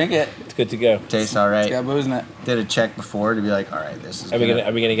 bottle it. Drink it. It's good to go. tastes all It's got right. booze in it. Did a check before to be like, all right, this is. Are we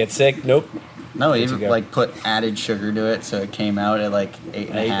gonna get sick? Nope. No, to even go. like put added sugar to it, so it came out at like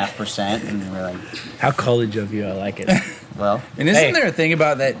 8.5%, and we're like, How college of you? I like it. well, And isn't Hey. there a thing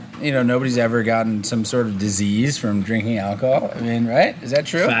about that, nobody's ever gotten some sort of disease from drinking alcohol? I mean, right? Is that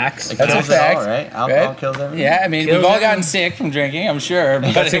true? Facts. it That's a kills it all, fact, right? Alcohol right? kills everything. Yeah, I mean, Kills we've all everything. gotten sick from drinking, I'm sure.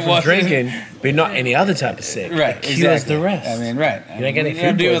 But Got sick it from wasn't- drinking, but not any other type of sick. Right, It cures exactly. the rest. I mean, right. You're not getting you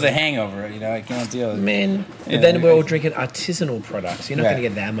can't food deal with a poisoning. hangover, I can't deal with it. Man, Yeah, but then we're all right. drinking artisanal products. You're not Right. going to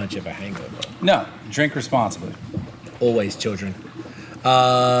get that much of a hangover. No, drink responsibly. Always, children.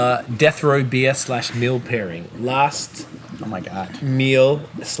 Death row beer / meal pairing. Last Oh my god. meal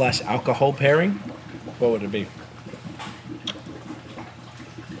 / alcohol pairing. What would it be?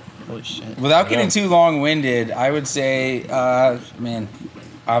 Holy shit. Without getting Yeah. too long-winded, I would say,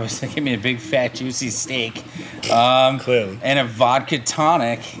 obviously give me a big fat juicy steak, Clearly. and a vodka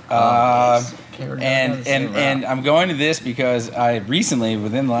tonic. Nice. Okay, we're not And on the same and route. I'm going to this because I recently,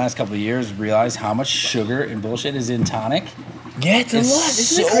 within the last couple of years, realized how much sugar and bullshit is in tonic. Yeah, it's a It's lot. Isn't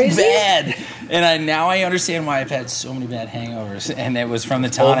so it crazy? bad. And now I understand why I've had so many bad hangovers, and it was from the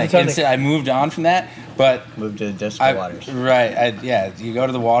all the tonic. tonic. Instead, I moved on from that, but Move to the disco waters. yeah, you go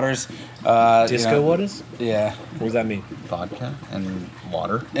to the waters. Disco waters? Yeah, What does that mean? Vodka and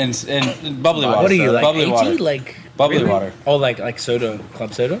water. and bubbly water. What are you, like bubbly 80? water? Like Bubbly really? water. Oh, like soda,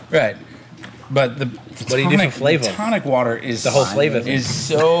 club soda? Right. But the What do you do for flavor? The tonic water is The whole flavor thing. is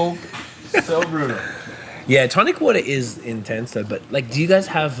so brutal. Yeah, tonic water is intense though. But like, do you guys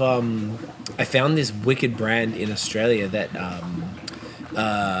have? I found this wicked brand in Australia that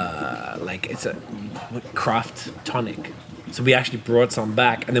like it's a craft tonic. So we actually brought some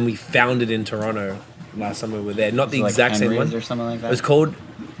back, and then we found it in Toronto last time we were there. Not the Like exact same Henry's one. or something like It that. was called.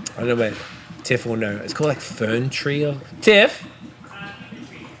 I don't know where Tiff will know. It's called like Fern Tree or Tiff.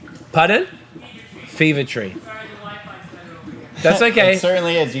 Pardon? Fever Tree. That's okay. It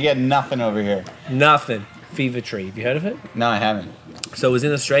certainly is. You get nothing over here. Nothing. Fever Tree. Have you heard of it? No, I haven't. So it was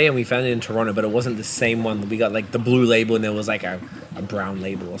in Australia and we found it in Toronto, but it wasn't the same one. We got like the blue label and there was like a brown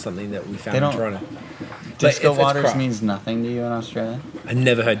label or something that we found They in don't- Toronto. Disco it's waters craft. means nothing to you in Australia? I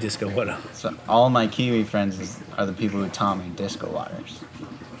never heard disco water. So all my Kiwi friends are the people who taught me disco waters.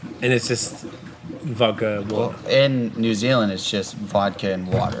 And it's just vodka, water, Well, in New Zealand, it's just vodka and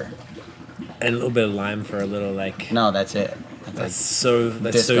water. and a little bit of lime for a little like. No, that's it. That's so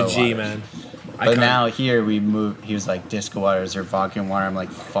disco G, waters. man. I But can't- now here we moved. He was like disco waters or vodka and water. I'm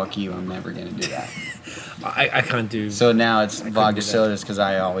like, fuck you. I'm never gonna do that. I can't do. So now it's couldn't vodka do that. sodas because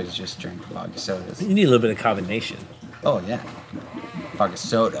I always just drink vodka sodas. You need a little bit of carbonation. Oh yeah, vodka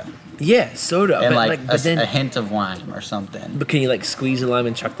soda Yeah, soda, and but like, like, but then, a hint of lime or something. but can you like squeeze the lime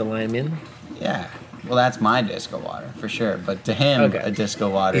and chuck the lime in? Yeah. Well, that's my disco water for sure. But to him, Okay. a disco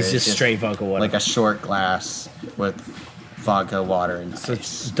water It's is just straight vodka water. like a short glass with vodka, water, and So ice.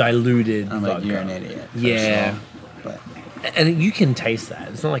 it's diluted I'm vodka. like, you're an idiot. first of Yeah. all. But And you can taste that.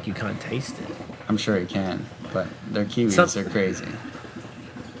 It's not like you can't taste it. I'm sure you can. But their Kiwis Some- are crazy.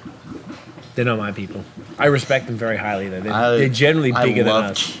 They're not my people. I respect them very highly though. I- They're generally I bigger than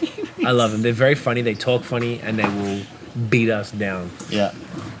love us. I love them. They're very funny. They talk funny, and they will beat us down. Yeah.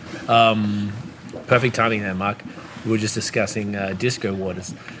 Perfect timing there, Mark. We were just discussing disco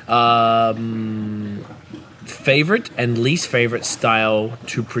waters. Favorite and least favorite style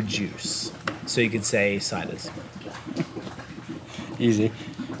to produce. So you could say ciders. Easy.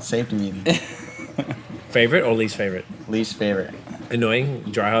 Safety meeting. Favorite or least favorite? Least favorite. Annoying.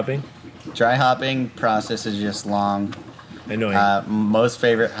 Dry hopping. Dry hopping process is just long. Annoying. Most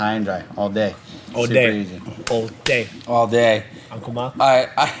favorite high and dry all day. All Super day. Easy. All day. All day. Uncle Mark.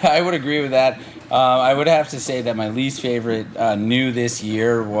 I would agree with that. I would have to say that my least favorite new this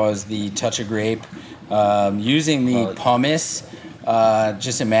year was the Touch of Grape. Using the Well, pumice,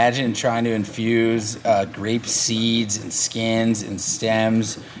 just imagine trying to infuse grape seeds and skins and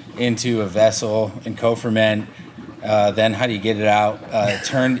stems into a vessel and co-ferment. Then how do you get it out? It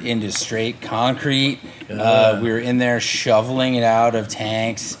turned into straight concrete. We were in there shoveling it out of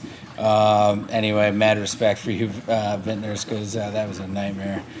tanks. Anyway, mad respect for you vintners because that was a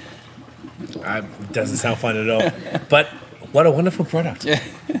nightmare. Doesn't sound fun at all. But what a wonderful product.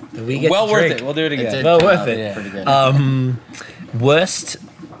 That we get Well to worth drink. it. We'll do it It again. did Well come worth out it. pretty good. Worst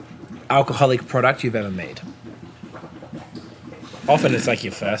alcoholic product you've ever made. Often it's like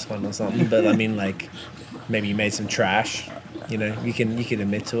your first one or something, but I mean like maybe you made some trash. You know, you can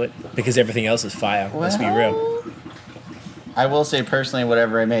admit to it because everything else is fire. Let's be real. I will say personally,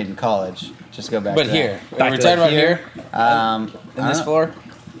 whatever I made in college, just go back But to here, Back we're to talking that about here that. in this floor.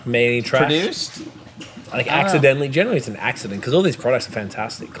 Made any trash? Produced? Like I don't know. accidentally. Generally, it's an accident because all these products are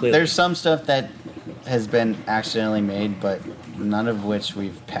fantastic. Clearly, There's some stuff that has been accidentally made, but none of which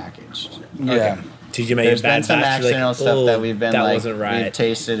we've packaged. Yeah. Did you make There's a bad been some batch? You're like, accidental stuff "Oh, that we've been that like, wasn't we've right.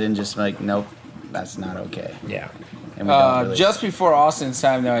 tasted and just like, nope, that's not okay. Yeah. And we don't really- Just before Austin's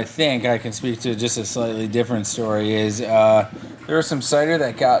time, though, I think I can speak to just a slightly different story. Is there was some cider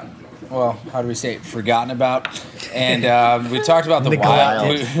that got, well, how do we say it, forgotten about, and we talked about the wild.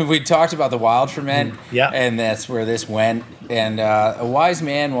 Neglected. We talked about the wild ferment, Yeah. and that's where this went. And a wise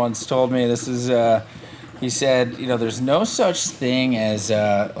man once told me this is. He said, you know, there's no such thing as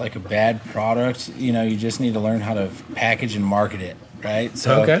like a bad product. You know, you just need to learn how to package and market it, right?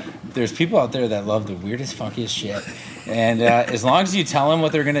 So Okay. there's people out there that love the weirdest, funkiest shit. And as long as you tell them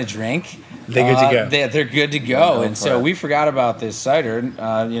what they're going to drink, They're good to go. They're good to They'll go. go And for so it. we forgot about this cider.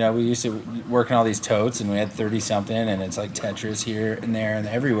 You know, we used to work in all these totes, and we had 30-something, and it's like Tetris here and there and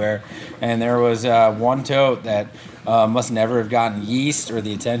everywhere. And there was one tote that must never have gotten yeast or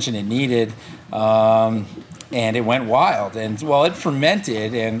the attention it needed. And it went wild, and well, it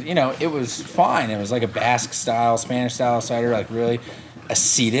fermented, and you know, it was fine. It was like a Basque style, Spanish style cider, like really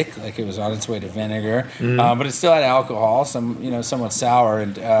acetic, like it was on its way to vinegar, but it still had alcohol, somewhat sour,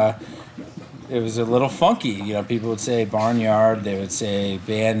 and it was a little funky. You know, people would say barnyard, they would say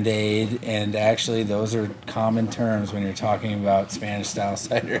Band-Aid, and actually, those are common terms when you're talking about Spanish style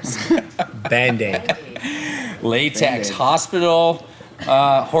ciders. Band-Aid. Latex Band-Aid. hospital.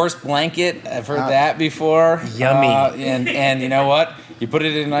 Horse blanket, I've heard that before. Yummy. And you know what? you put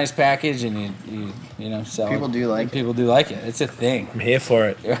it in a nice package and you know sell People it. do like it. People do like it. It's a thing. I'm here for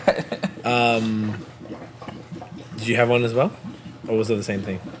it. Did you have one as well? Or was it the same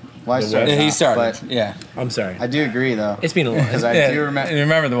thing? Well, I The started West. He off, started. but Yeah. I'm sorry. I do agree though. It's been a while. Because I Yeah, do remember.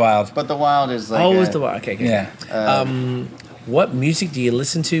 Remember the wild. But the wild is like. Oh, it was a- the one. Okay, okay. Yeah. What music do you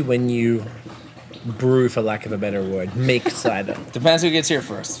listen to when you brew, for lack of a better word, make cider? Depends who gets here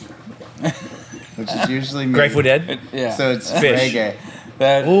first. which is usually me. Grateful Dead? Yeah. So it's Fish. reggae.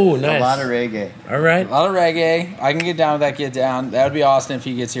 That, Oh, A nice. lot of reggae. All right. A lot of reggae. I can get down with that. Get down. That would be Austin if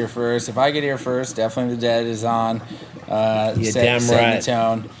he gets here first. If I get here first, definitely the Dead is on. You're damn setting right. the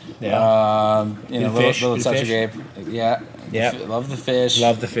tone. Yeah. You know, The little, fish, little the touch fish. of grape. Yeah. Yeah. Love the fish.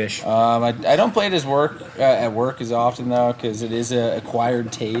 Love the fish. I don't play it as work at work as often though, because it is a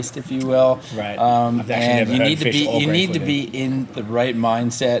acquired taste, if you will. Right. I've actually and never you heard need to fish be or you need to Grateful be in the right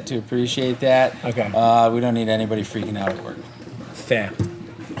mindset to appreciate that. Okay. We don't need anybody freaking out at work. Fair.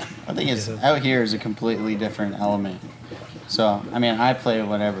 I think it's out here is a completely different element. So I mean, I play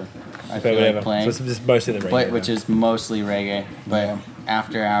whatever. I But feel whatever. like playing, So it's just mostly the reggae. but which then. is mostly reggae. But Yeah.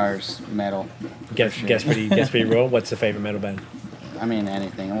 after hours metal. gets, sure. gets pretty raw. What's the favorite metal band? I mean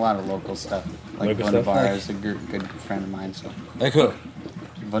anything. A lot of local stuff. Like Local stuff? Wunderbar is a good friend of mine. So Like who?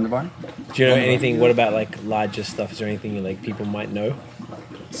 Wunderbar, Do you know anything? What about like larger stuff? Is there anything you like people might know?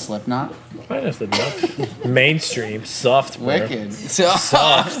 Slipknot, I know Slipknot. Mainstream, soft, bro. Wicked.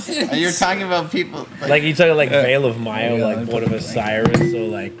 Soft. You're talking about people Like you talking like Veil of Maya, yeah, like I Born of Osiris, or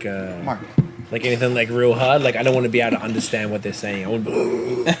like Mark. like anything like real hard. Like I don't want to be able to understand what they're saying. I want.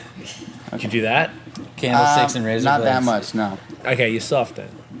 Could you do that? Candlesticks and razor Not that blades. much, no. Okay, you're soft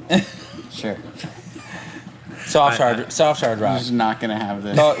then. Sure. Soft hard I'm rock. just not gonna have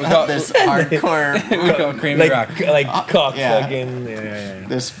this No, no. this hardcore We call it creamy rock. Like cock yeah. fucking. Yeah.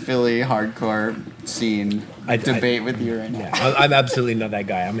 this Philly hardcore scene I- debate with you right now. I'm absolutely not that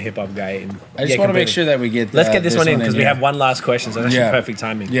guy. I'm a hip hop guy. And I just want to make sure that we get. Let's get this one in because we here. have one last question. So that's actually Yeah. perfect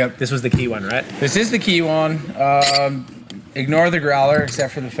timing. Yep. This was the key one, right? This is the key one. Ignore the growler,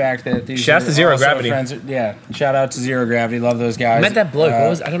 except for the fact that these. Shouts are to Zero also Gravity. Friends. Yeah, shout out to Zero Gravity. Love those guys. I met that bloke. What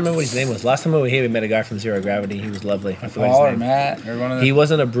was I don't remember what his name was. Last time we were here, we met a guy from Zero Gravity. He was lovely. I forgot Paul his or name. Matt or one of them. He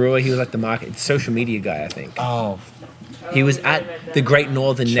wasn't a brewer. He was like the market social media guy, I think. Oh, He was at the Great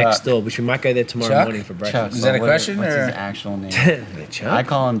Northern next Chuck. door, which we might go there tomorrow Chuck? morning for Chuck. breakfast. Is that a What- question, What's or- his actual name? Chuck? I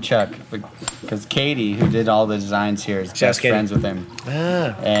call him Chuck because Katie, who did all the designs here, is best Katie. friends with him.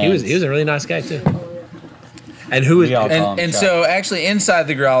 Ah, And- he was a really nice guy too. And who is We all call him and Chuck. so actually inside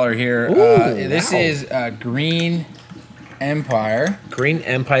the growler here, Ooh, this wow. is Green Empire, Green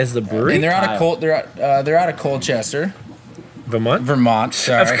Empire's the brewery? and they're out of Kyle. they're out of Colchester, Vermont? Vermont.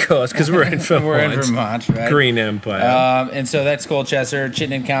 Sorry, Of course, because we're in Vermont. we're in Vermont, right? Green Empire. And so that's Colchester,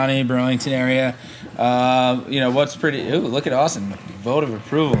 Chittenden County, Burlington area. You know what's pretty? Ooh, look at Austin! Vote of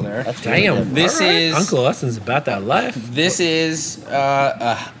approval there. That's really Damn. good. This all right. is- Uncle Austin's about that life. This is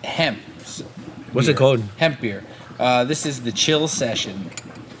a hemp. What's beer. it called? Hemp beer. This is the Chill Session.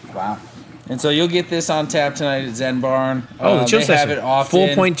 Wow. And so you'll get this on tap tonight at Zen Barn. Oh, the chill they session. have it often.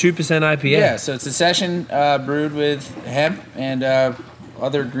 4.2% IPA. Yeah, so it's a session brewed with hemp and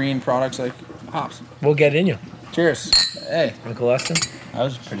other green products like hops. We'll get in you, Cheers. Hey. Uncle Austin. That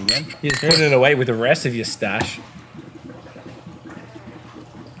was pretty good. You're just putting it away with the rest of your stash.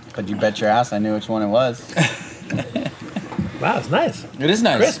 But you bet your ass I knew which one it was. Wow, it's nice. It is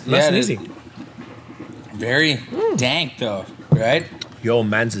nice. Crisp, nice and it is easy. Very dank though, right? Your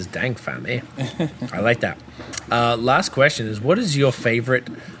man's is dank, fam, eh? I like that. Last question is, what is your favorite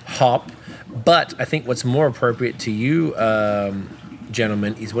hop? But I think what's more appropriate to you,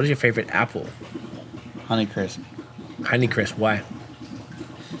 gentlemen, is what is your favorite apple? Honeycrisp. Honeycrisp, why?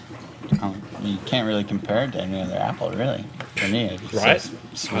 You can't really compare it to any other apple, really. For me, it's just Right.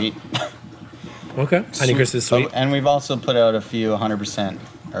 sweet. Okay. Honeycrisp is sweet. Oh, and we've also put out a few 100%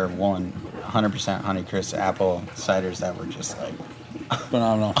 or 100% Honeycrisp apple ciders that were just like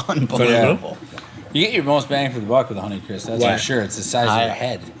Phenomenal. unbelievable. You get your most bang for the buck with a Honeycrisp, that's Why? for sure. It's the size of I- your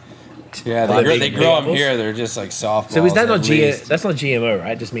head. Yeah, Like they big grow them apples? here. They're just like softballs. So is that at not least. that's not GMO,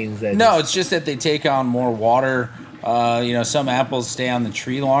 right? It just means that No, it's just that they take on more water. You know, some apples stay on the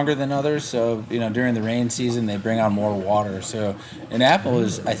tree longer than others. So, you know, during the rain season, they bring on more water. So, an apple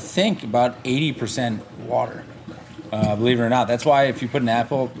is, I think, about 80% water. Believe it or not. That's why if you put an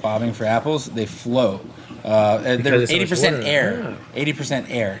apple bobbing for apples, they float. They're there's so much 80% water. air. Ah. 80%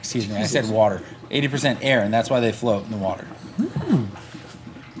 air, excuse me. I said water. 80% air, and that's why they float in the water.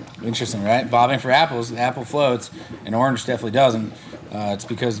 Interesting, right? Bobbing for apples, the apple floats, and orange definitely doesn't. It's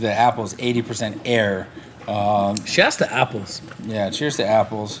because the apple is 80% air. Shouts to apples. Yeah, cheers to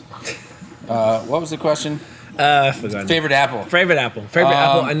apples. What was the question? Forgotten. Favorite apple. Favorite apple. Favorite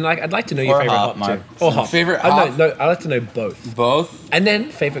apple. And like, I'd like to know your or favorite hop, hop too. Mark. Or hop. Favorite I hop? No, I'd like to know both. Both. And then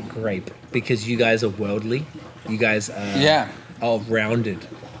favorite grape, because you guys are worldly. You guys are rounded.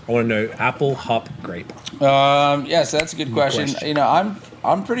 I want to know apple, hop, grape. So that's a good question. You know,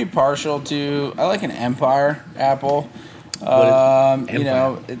 I'm pretty partial to. I like an Empire apple. Empire? You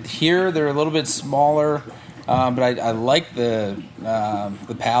know, here they're a little bit smaller, but I like the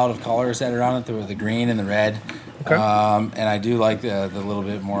palette of colors that are on it, the green and the red. Okay. And I do like the little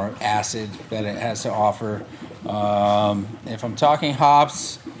bit more acid that it has to offer. If I'm talking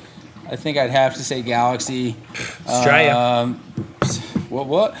hops, I think I'd have to say Galaxy. Australia.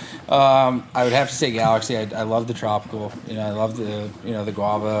 What? I would have to say Galaxy. I love the tropical. You know, I love the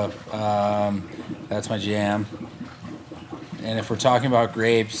guava. That's my jam. And if we're talking about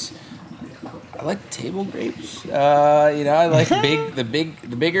grapes, I like table grapes. You know, I like the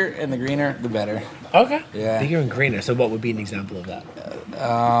bigger and the greener, the better. Okay. Yeah. Bigger and greener. So what would be an example of that?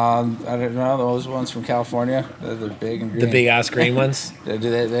 I don't know, those ones from California. They're big and green. The big ass green ones. They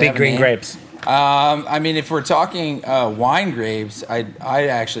Big have a green name? grapes. I mean, if we're talking wine grapes, I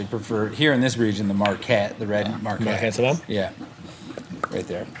actually prefer here in this region the Marquette, the red Marquette. Marquette's the one? Yeah, right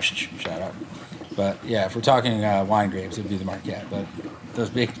there. Shout out. But yeah, if we're talking wine grapes, it'd be the Marquette. But those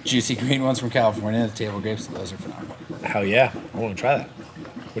big juicy green ones from California, the table grapes, those are phenomenal. Hell yeah. I want to try that.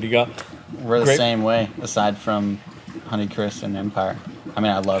 What do you got? We're the Grape? same way, aside from Honeycrisp and Empire. I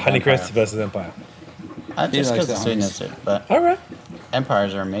mean, I love Honeycrisp Empire. versus Empire. Just likes because the the sweetness, but All right.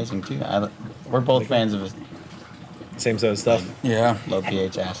 Empires are amazing too. We're both fans of Same sort of stuff. Yeah. low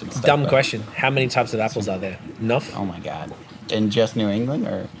pH acid stuff. Dumb but- question. How many types of apples are there? Enough? Oh my god. In just New England,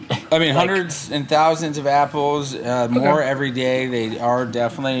 or I mean, hundreds and thousands of apples, more every day. They are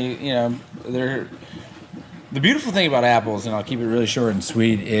definitely, you know, they're. The beautiful thing about apples, and I'll keep it really short and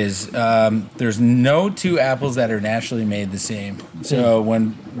sweet, is there's no two apples that are naturally made the same. So when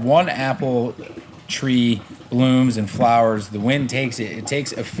one apple tree blooms and flowers, the wind takes it. It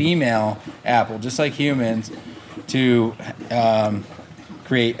takes a female apple, just like humans, to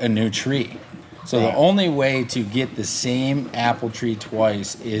create a new tree. So the only way to get the same apple tree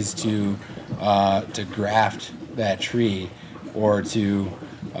twice is to graft that tree, or to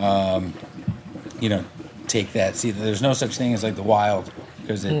you know, take that seed. There's no such thing as like the wild,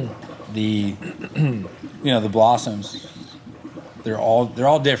 because the you know, the blossoms, they're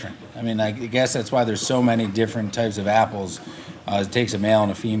all different. I mean, I guess that's why there's so many different types of apples. It takes a male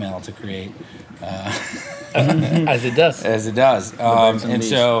and a female to create As it does. as it does. birds and And bees.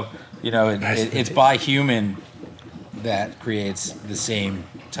 so, you know, it's by human that creates the same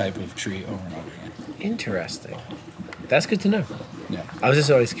type of tree over and over again. Interesting. That's good to know. Yeah. I was just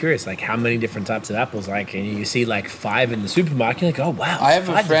always curious, like how many different types of apples. Like, and you see like 5 in the supermarket. You're like, oh wow. I have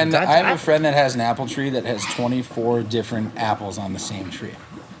a 5 friend. different I types of have a apples. friend that has an apple tree that has 24 different apples on the same tree.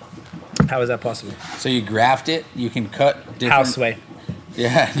 How is that possible? So you graft it. You can cut different. Houseway.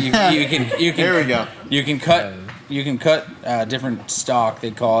 Yeah, you can. Here we go. You can cut different stock,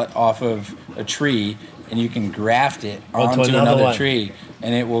 they call it, off of a tree, and you can graft it Onto onto another another one. tree,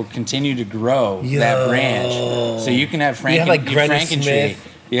 and it will continue to grow that branch. So you can have You have like Granny Frankentree.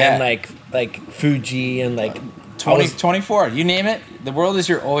 Smith Yeah. and like Fuji and like 24. You name it. The world is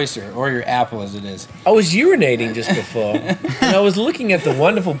your oyster, or your apple as it is. I was urinating just before, and I was looking at the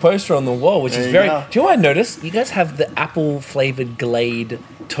wonderful poster on the wall, which There is you very. go. Do you know what I noticed? You guys have the apple flavored Glade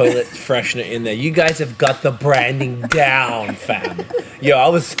toilet freshener in there. You guys have got the branding down, fam. Yo, I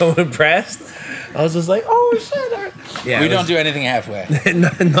was so impressed. I was just like, oh shit! Yeah, We it don't was- do anything halfway.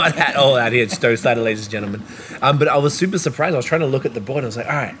 not at all out here at Stowe Cider, ladies and gentlemen. But I was super surprised. I was trying to look at the board. And I was like,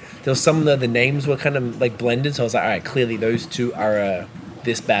 all right. There was some of the names were kind of like blended. So I was like, all right, clearly those two are.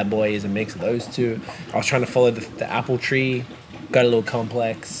 This bad boy is a mix of those two. I was trying to follow the apple tree. Got a little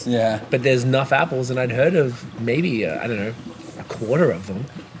complex. Yeah. But there's enough apples, and I'd heard of maybe I don't know, a quarter of them.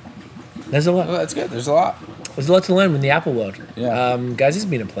 There's a lot. Well, that's good. There's a lot. There's a lot to learn in the apple world. Yeah. Guys, it's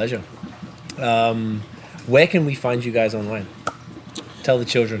been a pleasure. Where can we find you guys online? Tell the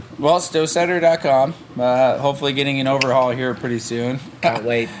children. Well, stowcider.com. Hopefully getting an overhaul here pretty soon. Can't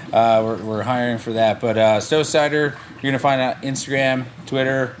wait. We're hiring for that. But Stowe Cider, you're going to find out Instagram,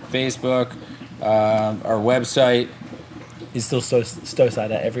 Twitter, Facebook, our website. Is still Stowe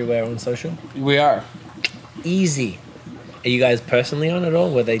Cider everywhere on social? We are. Easy. Are you guys personally on it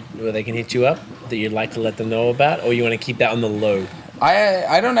all? Where they can hit you up that you'd like to let them know about, or you want to keep that on the low?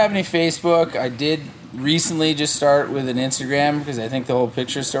 I don't have any Facebook. I did recently just start with an Instagram because I think the whole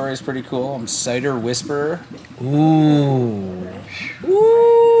picture story is pretty cool. I'm Cider Whisperer. Ooh.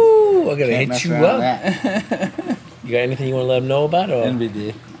 Ooh. I'm gonna Can't hit mess you around up. with that. You got anything you want to let them know about? Or?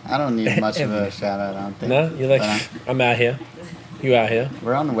 NBD. I don't need much of a shout out. I don't think. No, you're like, But, I'm out here. You out here.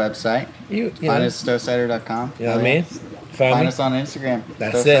 we're on the website. You Find know, us stowcider.com. you know what I mean? Find Find me. us on Instagram.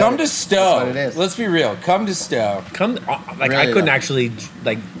 That's Stowe it. Come to Cider. Stowe. That's what it is. Let's be real. Come to Stowe. Come, like I Really, couldn't though. actually,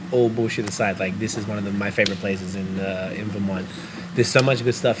 like, all bullshit aside, like this is one of my favorite places in Vermont. There's so much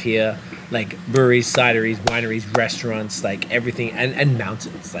good stuff here, like breweries, cideries, wineries, restaurants, like everything, and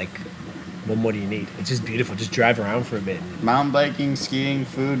mountains. Like, what more do you need? It's just beautiful. Just drive around for a bit. Mountain biking, skiing,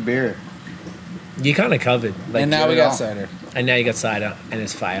 food, beer. You kind of covered. Like, And now we it got all. cider. and now you got cider, and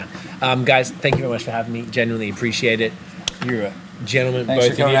it's fire. Guys, thank you very much for having me. Genuinely appreciate it. You're a gentleman, Thanks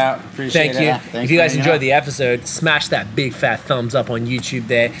both for coming of you. out. Appreciate Thank it. you. Yeah, thanks If you for guys hanging enjoyed out. the episode, smash that big fat thumbs up on YouTube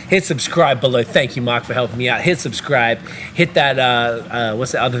there. Hit subscribe below. Thank you, Mark, for helping me out. Hit subscribe. Hit that,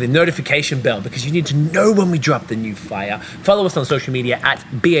 what's the other thing? Notification bell, because you need to know when we drop the new fire. Follow us on social media at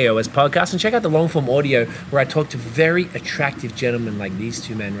BAOS Podcast, and check out the long form audio where I talk to very attractive gentlemen like these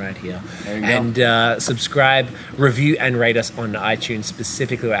two men right here. There you go. And subscribe, review, and rate us on iTunes,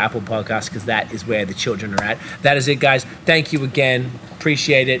 specifically or Apple Podcasts, because that is where the children are at. That is it, guys. Thank you again.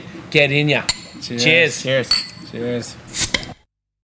 Appreciate it. Get in ya. Cheers. Cheers. Cheers.